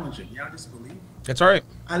don't challenge them. Y'all just believe. That's right.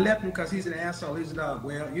 I left him because he's an asshole. He's a dog.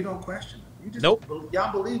 Well, you don't question him. You just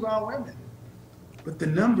y'all believe all women. But the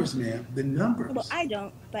numbers, man, the numbers. Well, I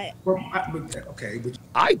don't, but...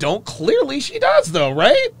 I don't. Clearly she does, though,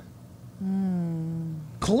 right?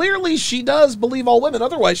 Clearly she does believe all women.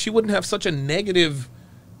 Otherwise, she wouldn't have such a negative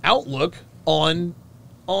outlook on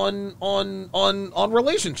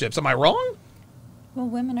relationships. Am I wrong? Well,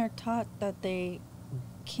 women are taught that they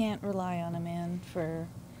can't rely on a man for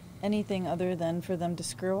anything other than for them to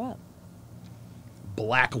screw up.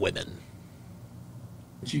 Black women.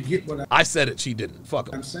 But you get what I said it, she didn't. Fuck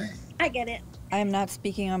them. I'm saying. I get it. I am not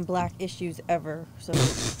speaking on black issues ever. So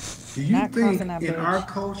do you think in our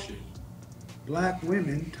culture, black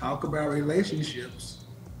women talk about relationships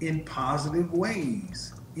in positive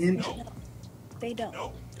ways? They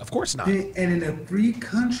don't. Of course not. And in a free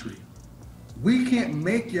country, we can't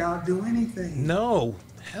make y'all do anything. No.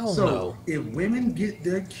 Hell so no. If women get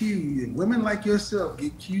their cues, and women like yourself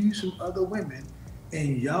get cues from other women,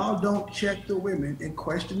 and y'all don't check the women and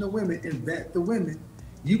question the women and vet the women,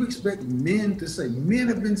 you expect men to say, men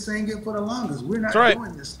have been saying it for the longest. We're not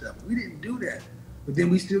doing this stuff. We didn't do that. But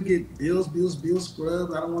then we still get bills,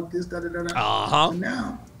 scrubs. I don't want this, da-da-da-da. Uh-huh. So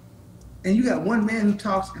now, and you got one man who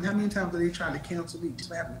talks, and how many times are they trying to cancel me just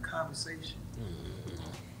for having a conversation?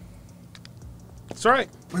 That's right.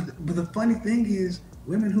 But the funny thing is,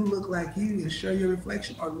 women who look like you and show your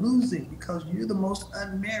reflection are losing because you're the most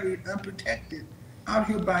unmarried, unprotected out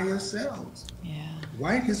here by yourselves. Yeah.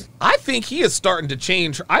 White is. I think he is starting to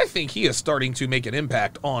change. I think he is starting to make an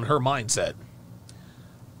impact on her mindset.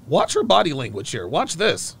 Watch her body language here. Watch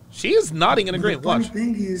this. She is nodding in agreement. Watch. The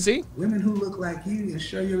funny thing is, see? Women who look like you and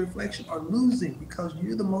show your reflection are losing because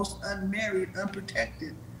you're the most unmarried,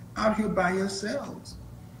 unprotected out here by yourselves.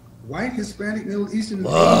 White, Hispanic, Middle Eastern.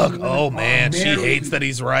 Look, oh man, she hates that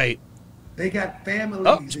he's right. They got families.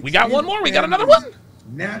 Oh, we got one more. We got another one.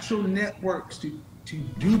 Natural networks to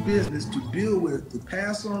do business, to build with, to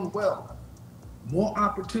pass on wealth, more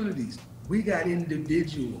opportunities. We got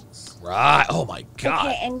individuals. Right. Oh my God.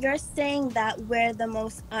 Okay, and you're saying that we're the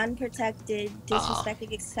most unprotected,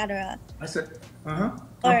 disrespected, etc. I said, or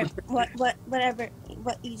whatever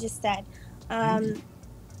you just said.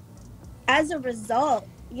 As a result,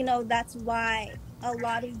 you know, that's why a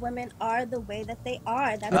lot of women are the way that they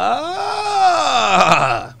are.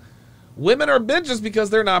 Women are bitches because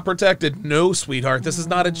they're not protected. No, sweetheart, this is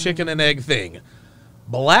not a chicken and egg thing.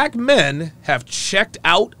 Black men have checked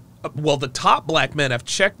out. Well, the top black men have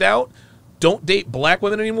checked out. Don't date black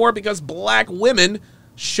women anymore because black women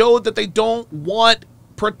showed that they don't want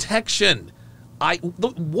protection.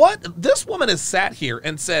 This woman has sat here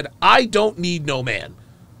and said, I don't need no man.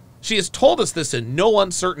 She has told us this in no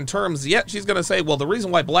uncertain terms, yet she's going to say, well, the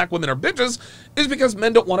reason why black women are bitches is because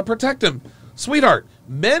men don't want to protect them. Sweetheart,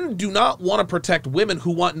 men do not want to protect women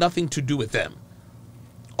who want nothing to do with them.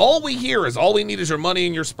 All we hear is all we need is your money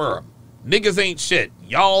and your sperm. Niggas ain't shit.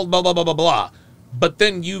 Y'all blah, blah, blah, blah, blah. But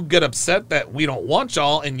then you get upset that we don't want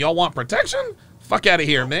y'all and y'all want protection? Fuck out of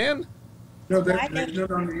here, man. No, Jay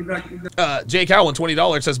Cowan,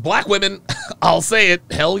 $20 says, black women, I'll say it.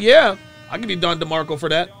 Hell yeah. I'll give you Don DeMarco for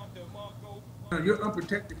that. You're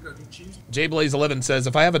unprotected because you choose. J Blaze 11 says,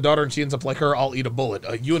 if I have a daughter and she ends up like her, I'll eat a bullet.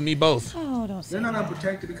 You and me both. Oh, don't say They're not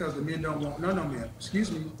unprotected because the men don't want. No, man.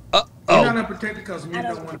 Excuse me. They're not unprotected because men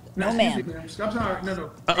don't want. No, man. I'm sorry.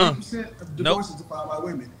 No. 80% of divorces are filed by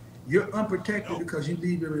women. You're unprotected because you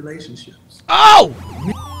leave your relationships. Oh!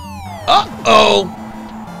 Uh-oh!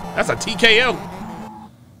 That's a TKO.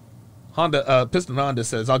 Piston Honda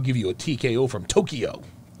says, I'll give you a TKO from Tokyo.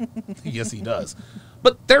 Yes, he does.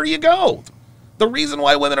 But there you go. The reason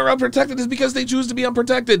why women are unprotected is because they choose to be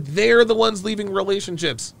unprotected. They're the ones leaving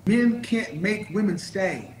relationships. Men can't make women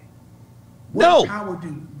stay. No.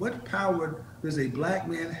 What power does a black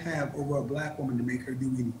man have over a black woman to make her do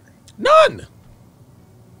anything? None.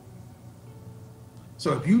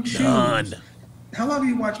 So if you choose, None. How long have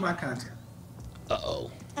you watched my content? Uh-oh.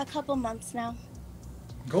 A couple months now.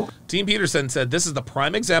 Go. Team Peterson said, this is the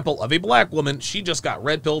prime example of a black woman. She just got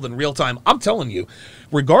red-pilled in real time. I'm telling you,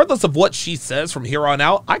 regardless of what she says from here on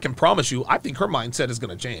out, I can promise you, I think her mindset is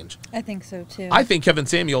going to change. I think so, too. I think Kevin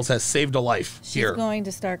Samuels has saved a life here. She's going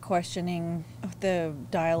to start questioning the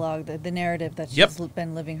dialogue, the narrative that she's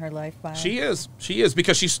been living her life by. She is. She is,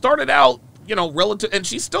 because she started out, you know, relative, and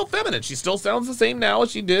she's still feminine. She still sounds the same now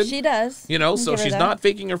as she did. She does. You know, so she's not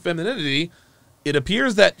faking her femininity. It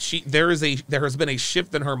appears that there has been a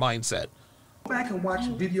shift in her mindset. Go back and watch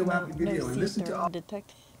video after video and listen to all.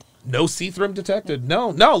 No see-through detected. No,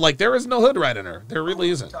 like there is no hood rat in her. There really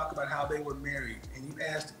isn't. Talk about how they were married, and you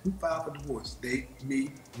asked who filed for divorce. They,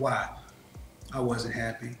 me, why? I wasn't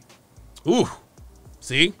happy. Ooh,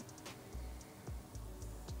 see?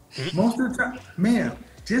 Most of the time, ma'am,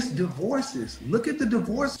 just divorces. Look at the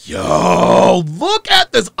divorce. Yo, look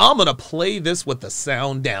at this. I'm gonna play this with the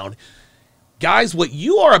sound down. Guys, what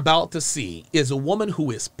you are about to see is a woman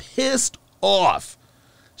who is pissed off.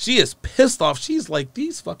 She is pissed off. She's like,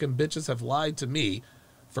 these fucking bitches have lied to me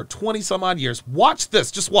for 20 some odd years. Watch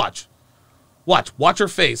this. Just watch. Watch her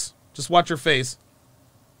face. Just watch her face.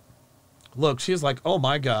 Look, she's like, oh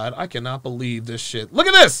my God, I cannot believe this shit. Look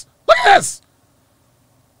at this. Look at this.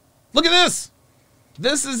 Look at this.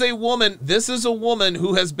 This is a woman. This is a woman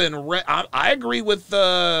who has been, I agree with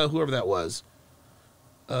whoever that was.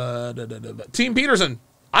 Team Peterson.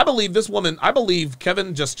 I believe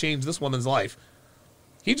Kevin just changed this woman's life.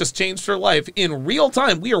 He just changed her life in real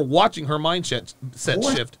time. We are watching her mindset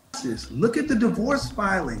shift. Look at the divorce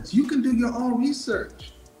filings. You can do your own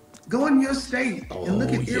research. Go in your state and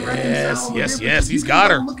look at irreconcilable differences. Yes, he's got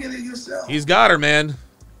her. Look at it yourself. He's got her, man.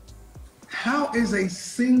 How is a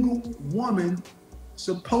single woman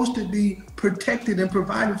supposed to be protected and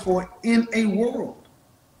provided for in a world?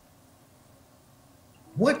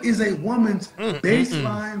 What is a woman's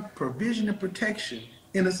baseline provision and protection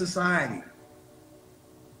in a society?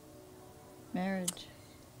 Marriage.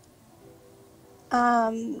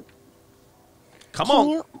 Come on. Can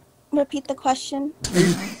you repeat the question?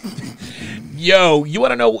 Yo, you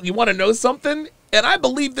want to know something? And I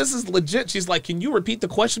believe this is legit. She's like, can you repeat the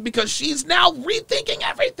question? Because she's now rethinking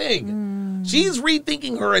everything. She's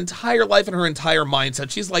rethinking her entire life and her entire mindset.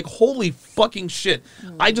 She's like, holy fucking shit.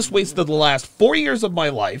 I just wasted the last 4 years of my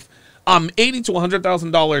life. I'm $80,000 to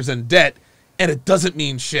 $100,000 in debt, and it doesn't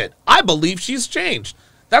mean shit. I believe she's changed.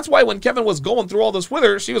 That's why when Kevin was going through all this with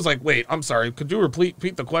her, she was like, wait, I'm sorry. Could you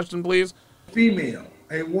repeat the question, please? Female,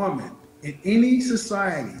 a woman, in any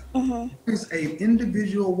society, is an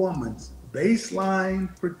individual woman's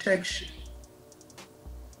baseline protection.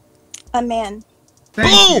 A man.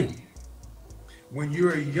 Thank you. When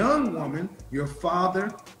you're a young woman, your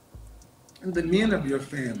father and the men of your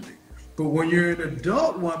family. But when you're an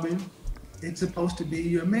adult woman, it's supposed to be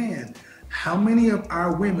your man. How many of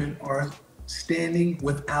our women are standing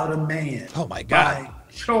without a man? Oh my God. By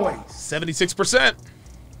choice. 76%.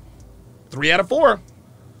 3 out of 4.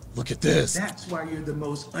 Look at this. That's why you're the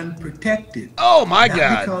most unprotected. Oh my Not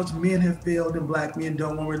God. because men have failed and black men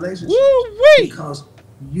don't want relationships. Woo-wee. Because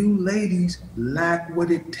you ladies lack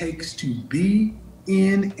what it takes to be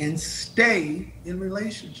in and stay in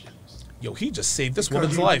relationships. Yo, he just saved this Because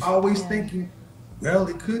woman's you're life. always thinking, well,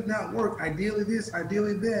 it could not work. Ideally this,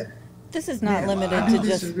 ideally that. This is not limited to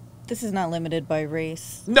just. This is not limited by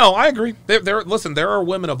race. No, I agree. Listen, there are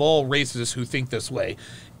women of all races who think this way.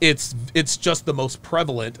 It's just the most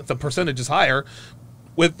prevalent. The percentage is higher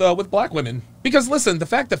with black women. Because listen, the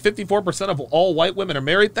fact that 54% of all white women are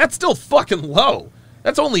married, that's still fucking low.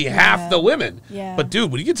 That's only half the women. Yeah. But dude,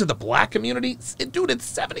 when you get to the black community, dude, it's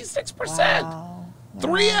 76%. Wow.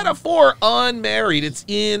 3 out of 4 unmarried. It's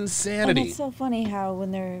insanity. And it's so funny how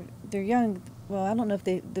when they're young. Well, I don't know if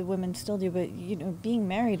the women still do, but you know, being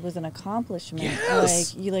married was an accomplishment.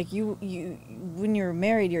 Yes. You when you're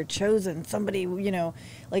married, you're chosen. Somebody, you know,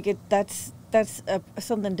 like that's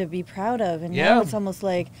something to be proud of. And now it's almost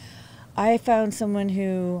like I found someone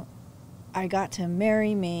who I got to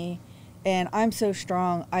marry me, and I'm so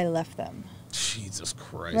strong I left them. Jesus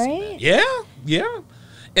Christ. Right? Man. Yeah.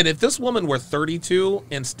 And if this woman were 32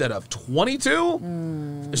 instead of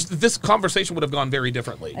 22, this conversation would have gone very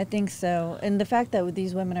differently. I think so. And the fact that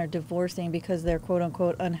these women are divorcing because they're quote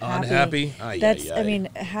unquote unhappy. Unhappy? I mean,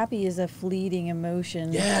 happy is a fleeting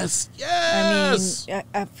emotion. Yes. Yes.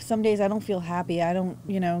 I mean, some days I don't feel happy. I don't,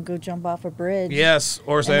 go jump off a bridge. Yes.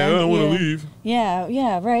 Or say, I want to leave.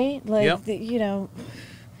 Yeah, right? Like,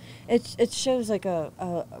 it shows like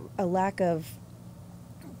a lack of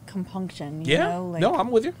compunction. You know? Like, no,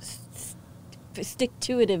 I'm with you.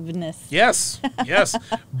 Stick-to-itiveness. Yes, yes.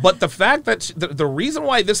 But the fact that the reason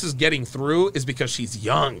why this is getting through is because she's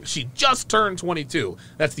young. She just turned 22.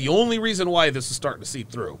 That's the only reason why this is starting to seep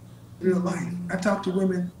through. Real life. I talk to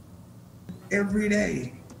women every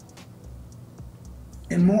day.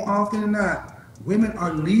 And more often than not, women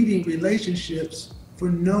are leaving relationships for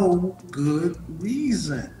no good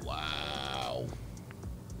reason. Wow.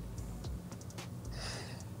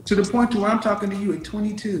 To the point to where I'm talking to you at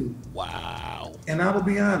 22. Wow. And I will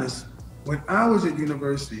be honest, when I was at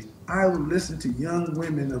university, I would listen to young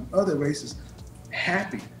women of other races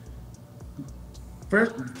happy.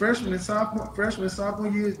 Freshman and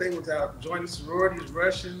sophomore years, they was out joining sororities,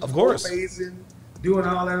 rushing, of course, phasing, doing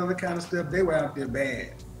all that other kind of stuff. They were out there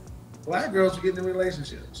bad. Black girls were getting in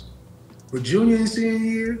relationships. But junior and senior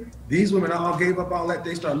year, these women all gave up all that.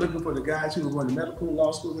 They started looking for the guys who were going to medical,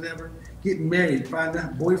 law school, whatever, getting married, finding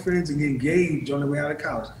out boyfriends, and getting engaged on their way out of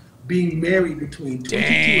college. Being married between 22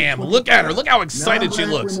 and 25. Look at her. Look how excited she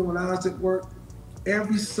looks. Women, when I was at work,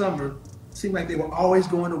 every summer, it seemed like they were always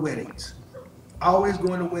going to weddings. Always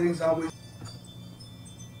going to weddings, always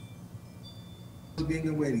being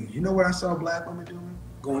in weddings. You know what I saw black women doing?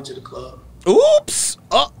 Going to the club. Oops.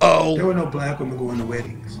 Uh-oh. There were no black women going to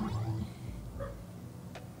weddings.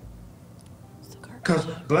 Because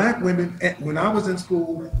black women, when I was in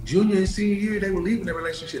school, junior and senior year, they were leaving their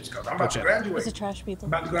relationships because I'm about to graduate. It's a trash people.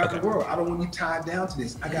 I'm about to go out in the world. I don't want to be tied down to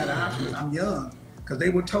this. I got options. I'm young. Because they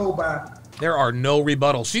were told by... There are no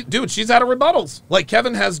rebuttals. Dude, she's out of rebuttals. Like,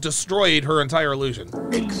 Kevin has destroyed her entire illusion.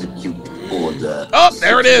 Execute order. Oh,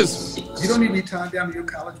 there it is. You don't need to be tied down to your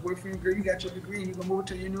college boyfriend, girl. You got your degree. You're going to move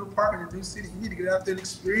to your new apartment in a new city. You need to get out there and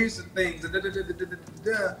experience the things.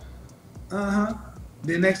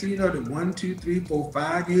 Then next thing you know, the 1, 2, 3, 4,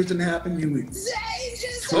 5 years didn't happen. You were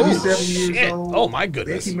 27 years old. Oh, my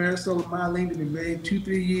goodness. Becky Marisol and Marlene have been married 2,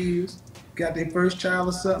 3 years. Got their first child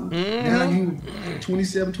or something. Now you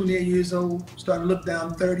 27, 28 years old, starting to look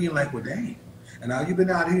down 30 and like, well, dang. And all you've been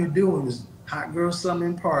out here doing is hot girl summer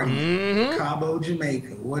and party, Cabo,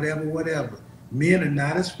 Jamaica, whatever. Men are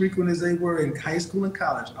not as frequent as they were in high school and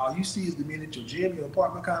college. All you see is the men at your gym, your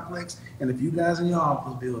apartment complex, and a few guys in your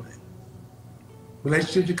office building.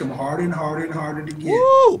 Relationships become harder and harder and harder to get.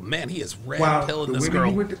 Woo, man, he is red pilling this girl. The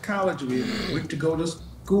women he went to college with, went to go to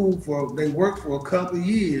school they worked for a couple of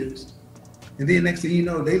years, and then next thing you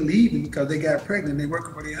know, they leaving because they got pregnant. They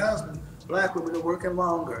working for their husband. Black women are working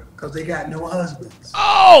longer because they got no husbands.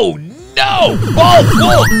 Oh no! Ball,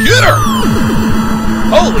 get her!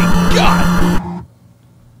 Holy God!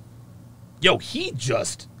 Yo, he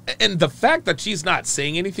just. And the fact that she's not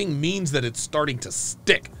saying anything means that it's starting to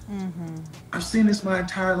stick. I've seen this my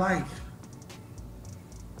entire life.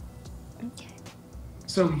 Okay.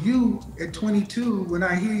 So you, at 22, when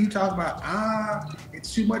I hear you talk about,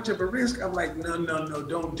 it's too much of a risk, I'm like, no,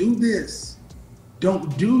 don't do this.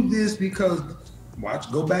 Don't do this because,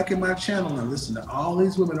 go back in my channel and listen to all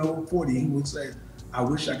these women over 40 who would say, I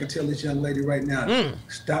wish I could tell this young lady right now,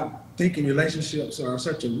 stop thinking relationships are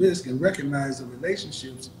such a risk and recognize that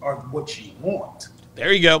relationships are what you want.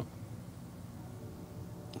 There you go.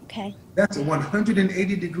 Okay. That's a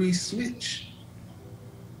 180-degree switch.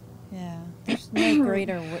 Yeah, there's no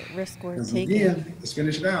greater risk worth taking. Again, let's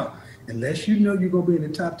finish it out. Unless you know you're going to be in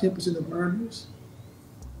the top 10% of earners,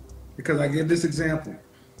 because I give this example.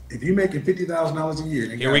 If you're making $50,000 a year,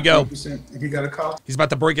 here we go. If you got a cost, he's about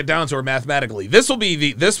to break it down to her mathematically. This will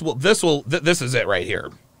be this is it right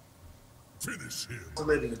here. Finish here. It's a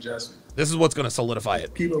living adjustment. This is what's going to solidify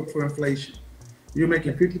it. Keep up for inflation. You're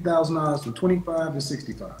making $50,000 from 25 to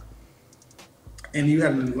 65, and you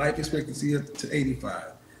have a life expectancy up to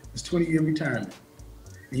 85. It's 20-year retirement,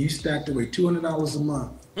 and you stacked away $200 a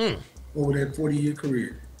month over that 40-year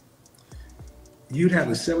career. You'd have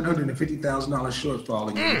a $750,000 shortfall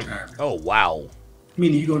in your retirement. Oh, wow.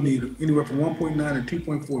 Meaning you're going to need anywhere from $1.9 to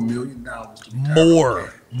 $2.4 million to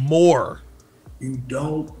retire. More. You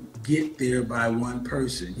don't get there by one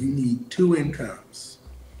person. You need 2 incomes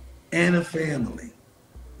and a family.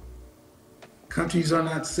 Countries are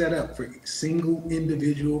not set up for single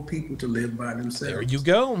individual people to live by themselves. There you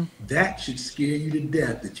go. That should scare you to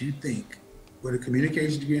death that you think with a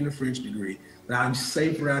communications degree and a French degree, but I'm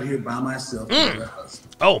safer out here by myself than with a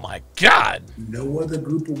husband. Oh my God. No other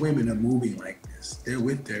group of women are moving like this. They're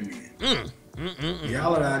with their men.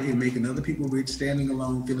 Y'all are out here making other people rich, standing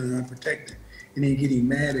alone, feeling unprotected, and then getting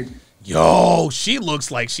mad at. Yo, she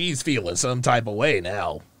looks like she's feeling some type of way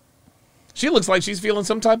now. She looks like she's feeling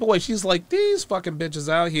some type of way. She's like, these fucking bitches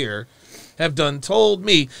out here have done told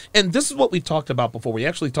me. And this is what we talked about before. We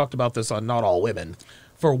actually talked about this on Not All Women.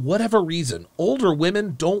 For whatever reason, older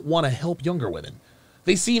women don't want to help younger women.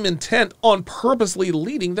 They seem intent on purposely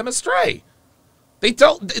leading them astray.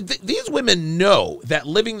 These women know that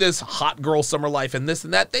living this hot girl summer life and this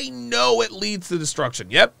and that, they know it leads to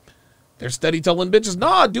destruction. Yep. They're steady telling bitches,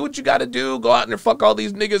 nah, do what you got to do. Go out and fuck all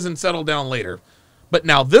these niggas and settle down later. But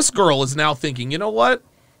now this girl is now thinking, you know what?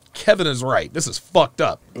 Kevin is right. This is fucked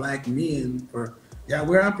up. Black men,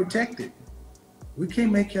 we're unprotected. We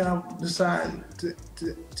can't make y'all decide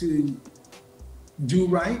to do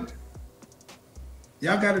right.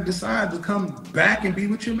 Y'all got to decide to come back and be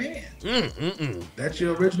with your man. That's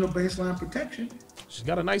your original baseline protection. She's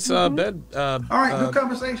got a nice bed. All right, good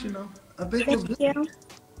conversation, though. I think it was good. Thank you.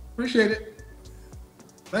 Appreciate it.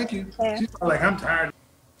 Thank you. Yeah. She's like, I'm tired.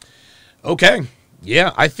 Okay.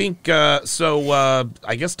 Yeah, I think so.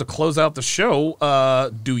 I guess to close out the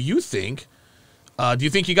show, do you think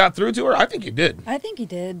you got through to her? I think you did. I think you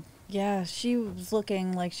did. Yeah, she was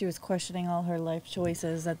looking like she was questioning all her life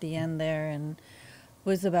choices at the end there, and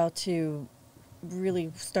was about to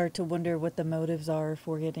really start to wonder what the motives are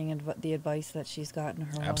for getting the advice that she's gotten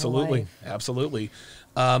her whole life. Absolutely.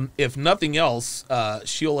 If nothing else,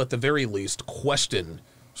 she'll at the very least question.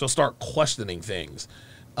 She'll start questioning things.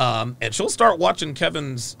 And she'll start watching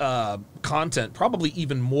Kevin's content probably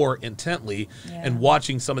even more intently and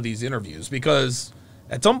watching some of these interviews, because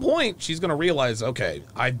at some point she's going to realize, okay,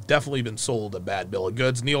 I've definitely been sold a bad bill of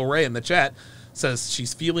goods. Neil Ray in the chat says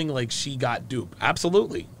she's feeling like she got duped.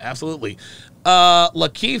 Absolutely.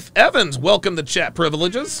 Lakeith Evans, welcome to chat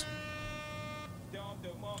privileges.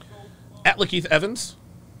 At Lakeith Evans,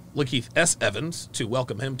 Lakeith S. Evans, to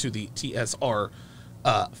welcome him to the TSR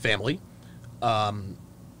family.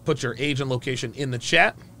 Put your age and location in the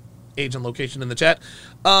chat.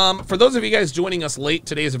 For those of you guys joining us late,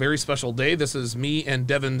 today is a very special day. This is me and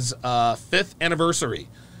Devin's 5th anniversary.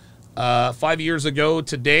 5 years ago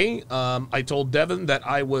today, I told Devin that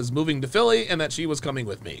I was moving to Philly and that she was coming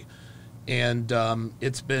with me. And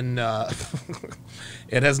it's been,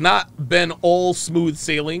 it has not been all smooth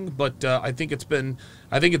sailing, but I think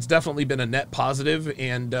it's definitely been a net positive.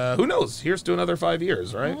 And who knows? Here's to another 5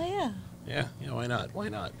 years, right? Oh, yeah. Yeah, why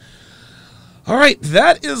not? All right,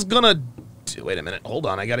 that is gonna do. Wait a minute, hold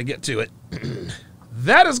on, I gotta get to it.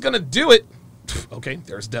 That is gonna do it. Okay,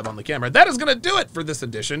 there's Dev on the camera. That is gonna do it for this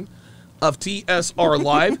edition of TSR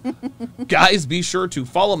Live. Guys, be sure to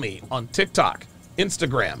follow me on TikTok,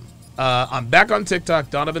 Instagram. I'm back on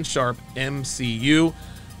TikTok, Donovan Sharpe, MCU.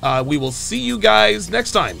 We will see you guys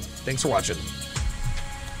next time. Thanks for watching.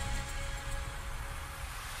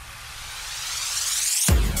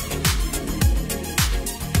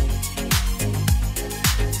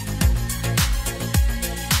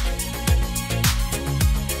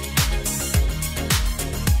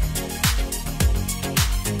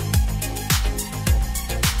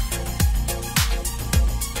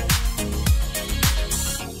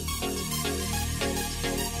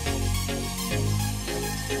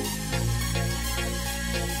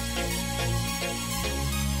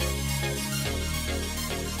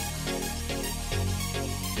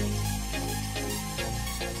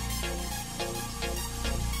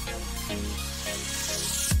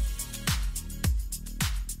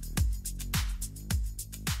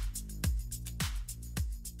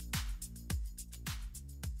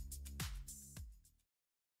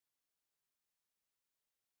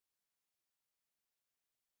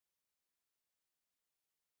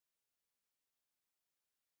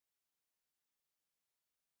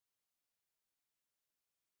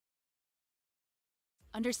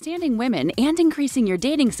 Understanding women and increasing your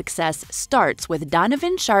dating success starts with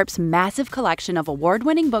Donovan Sharpe's massive collection of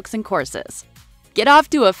award-winning books and courses. Get off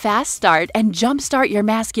to a fast start and jumpstart your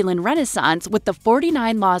masculine renaissance with the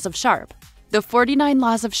 49 Laws of Sharpe. The 49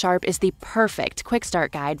 Laws of Sharpe is the perfect quick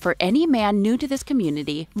start guide for any man new to this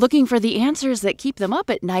community looking for the answers that keep them up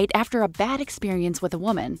at night after a bad experience with a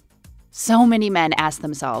woman. So many men ask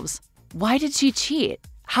themselves, why did she cheat?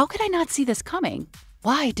 How could I not see this coming?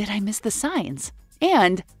 Why did I miss the signs?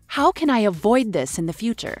 And how can I avoid this in the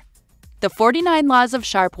future? The 49 Laws of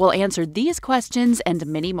Sharpe will answer these questions and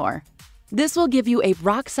many more. This will give you a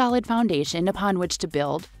rock-solid foundation upon which to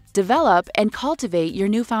build, develop, and cultivate your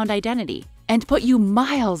newfound identity. and put you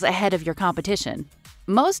miles ahead of your competition.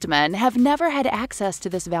 Most men have never had access to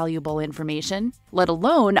this valuable information, let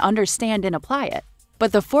alone understand and apply it.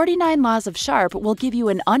 But the 49 Laws of Sharpe will give you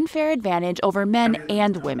an unfair advantage over men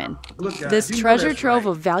and women. This treasure trove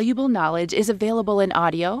of valuable knowledge is available in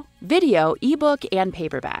audio, video, ebook, and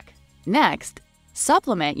paperback. Next,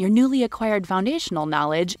 supplement your newly acquired foundational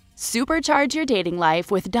knowledge, supercharge your dating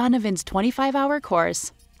life with Donovan's 25-hour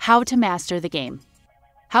course, How to Master the Game.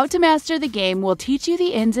 How to Master the Game will teach you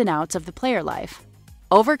the ins and outs of the player life,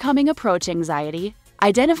 overcoming approach anxiety,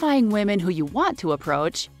 identifying women who you want to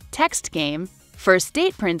approach, text game, first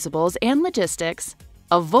date principles and logistics,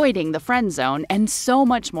 avoiding the friend zone, and so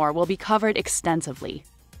much more will be covered extensively.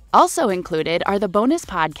 Also included are the bonus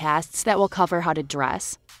podcasts that will cover how to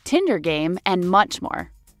dress, Tinder game, and much more.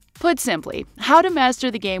 Put simply, How to Master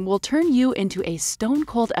the Game will turn you into a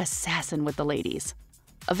stone-cold assassin with the ladies.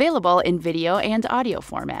 Available in video and audio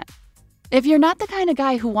format. If you're not the kind of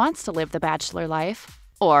guy who wants to live the bachelor life,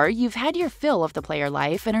 or you've had your fill of the player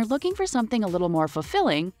life and are looking for something a little more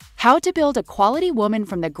fulfilling, How to Build a Quality Woman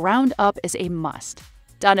from the Ground Up is a must.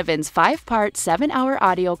 Donovan's 5-part, 7-hour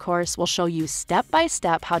audio course will show you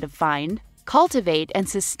step-by-step how to find, cultivate, and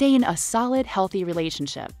sustain a solid, healthy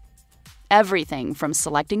relationship. Everything from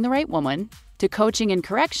selecting the right woman, to coaching and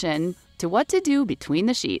correction, to what to do between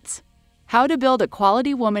the sheets. How to Build a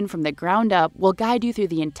Quality Woman from the Ground Up will guide you through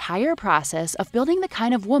the entire process of building the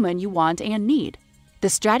kind of woman you want and need. The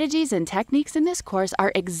strategies and techniques in this course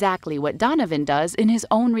are exactly what Donovan does in his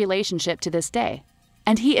own relationship to this day.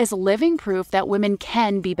 And he is living proof that women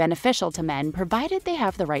can be beneficial to men provided they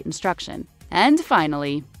have the right instruction. And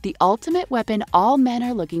finally, the ultimate weapon all men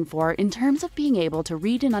are looking for in terms of being able to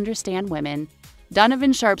read and understand women,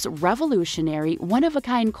 Donovan Sharpe's revolutionary,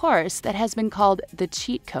 one-of-a-kind course that has been called the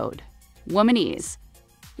cheat code, Womanese.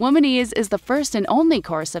 Womanese is the first and only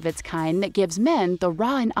course of its kind that gives men the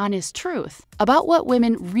raw and honest truth about what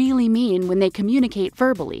women really mean when they communicate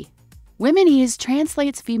verbally. Womanese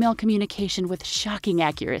translates female communication with shocking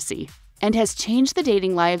accuracy and has changed the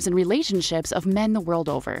dating lives and relationships of men the world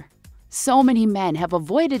over. So many men have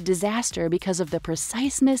avoided disaster because of the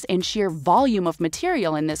preciseness and sheer volume of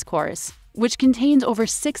material in this course, which contains over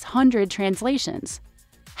 600 translations.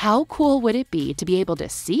 How cool would it be to be able to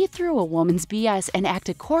see through a woman's BS and act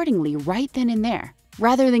accordingly right then and there,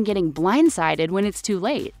 rather than getting blindsided when it's too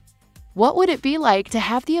late? What would it be like to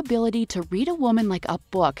have the ability to read a woman like a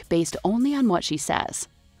book based only on what she says?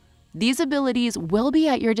 These abilities will be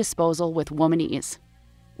at your disposal with Womanese.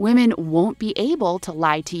 Women won't be able to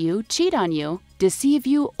lie to you, cheat on you, deceive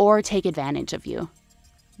you, or take advantage of you.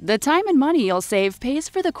 The time and money you'll save pays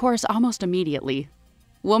for the course almost immediately.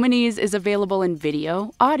 Womanese is available in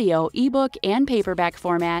video, audio, ebook, and paperback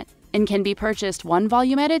format and can be purchased one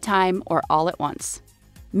volume at a time or all at once.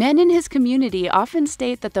 Men in his community often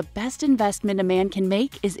state that the best investment a man can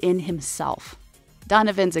make is in himself.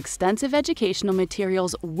 Donovan's extensive educational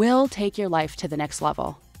materials will take your life to the next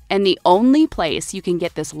level. And the only place you can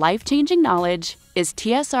get this life-changing knowledge is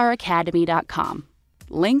tsracademy.com.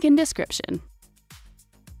 Link in description.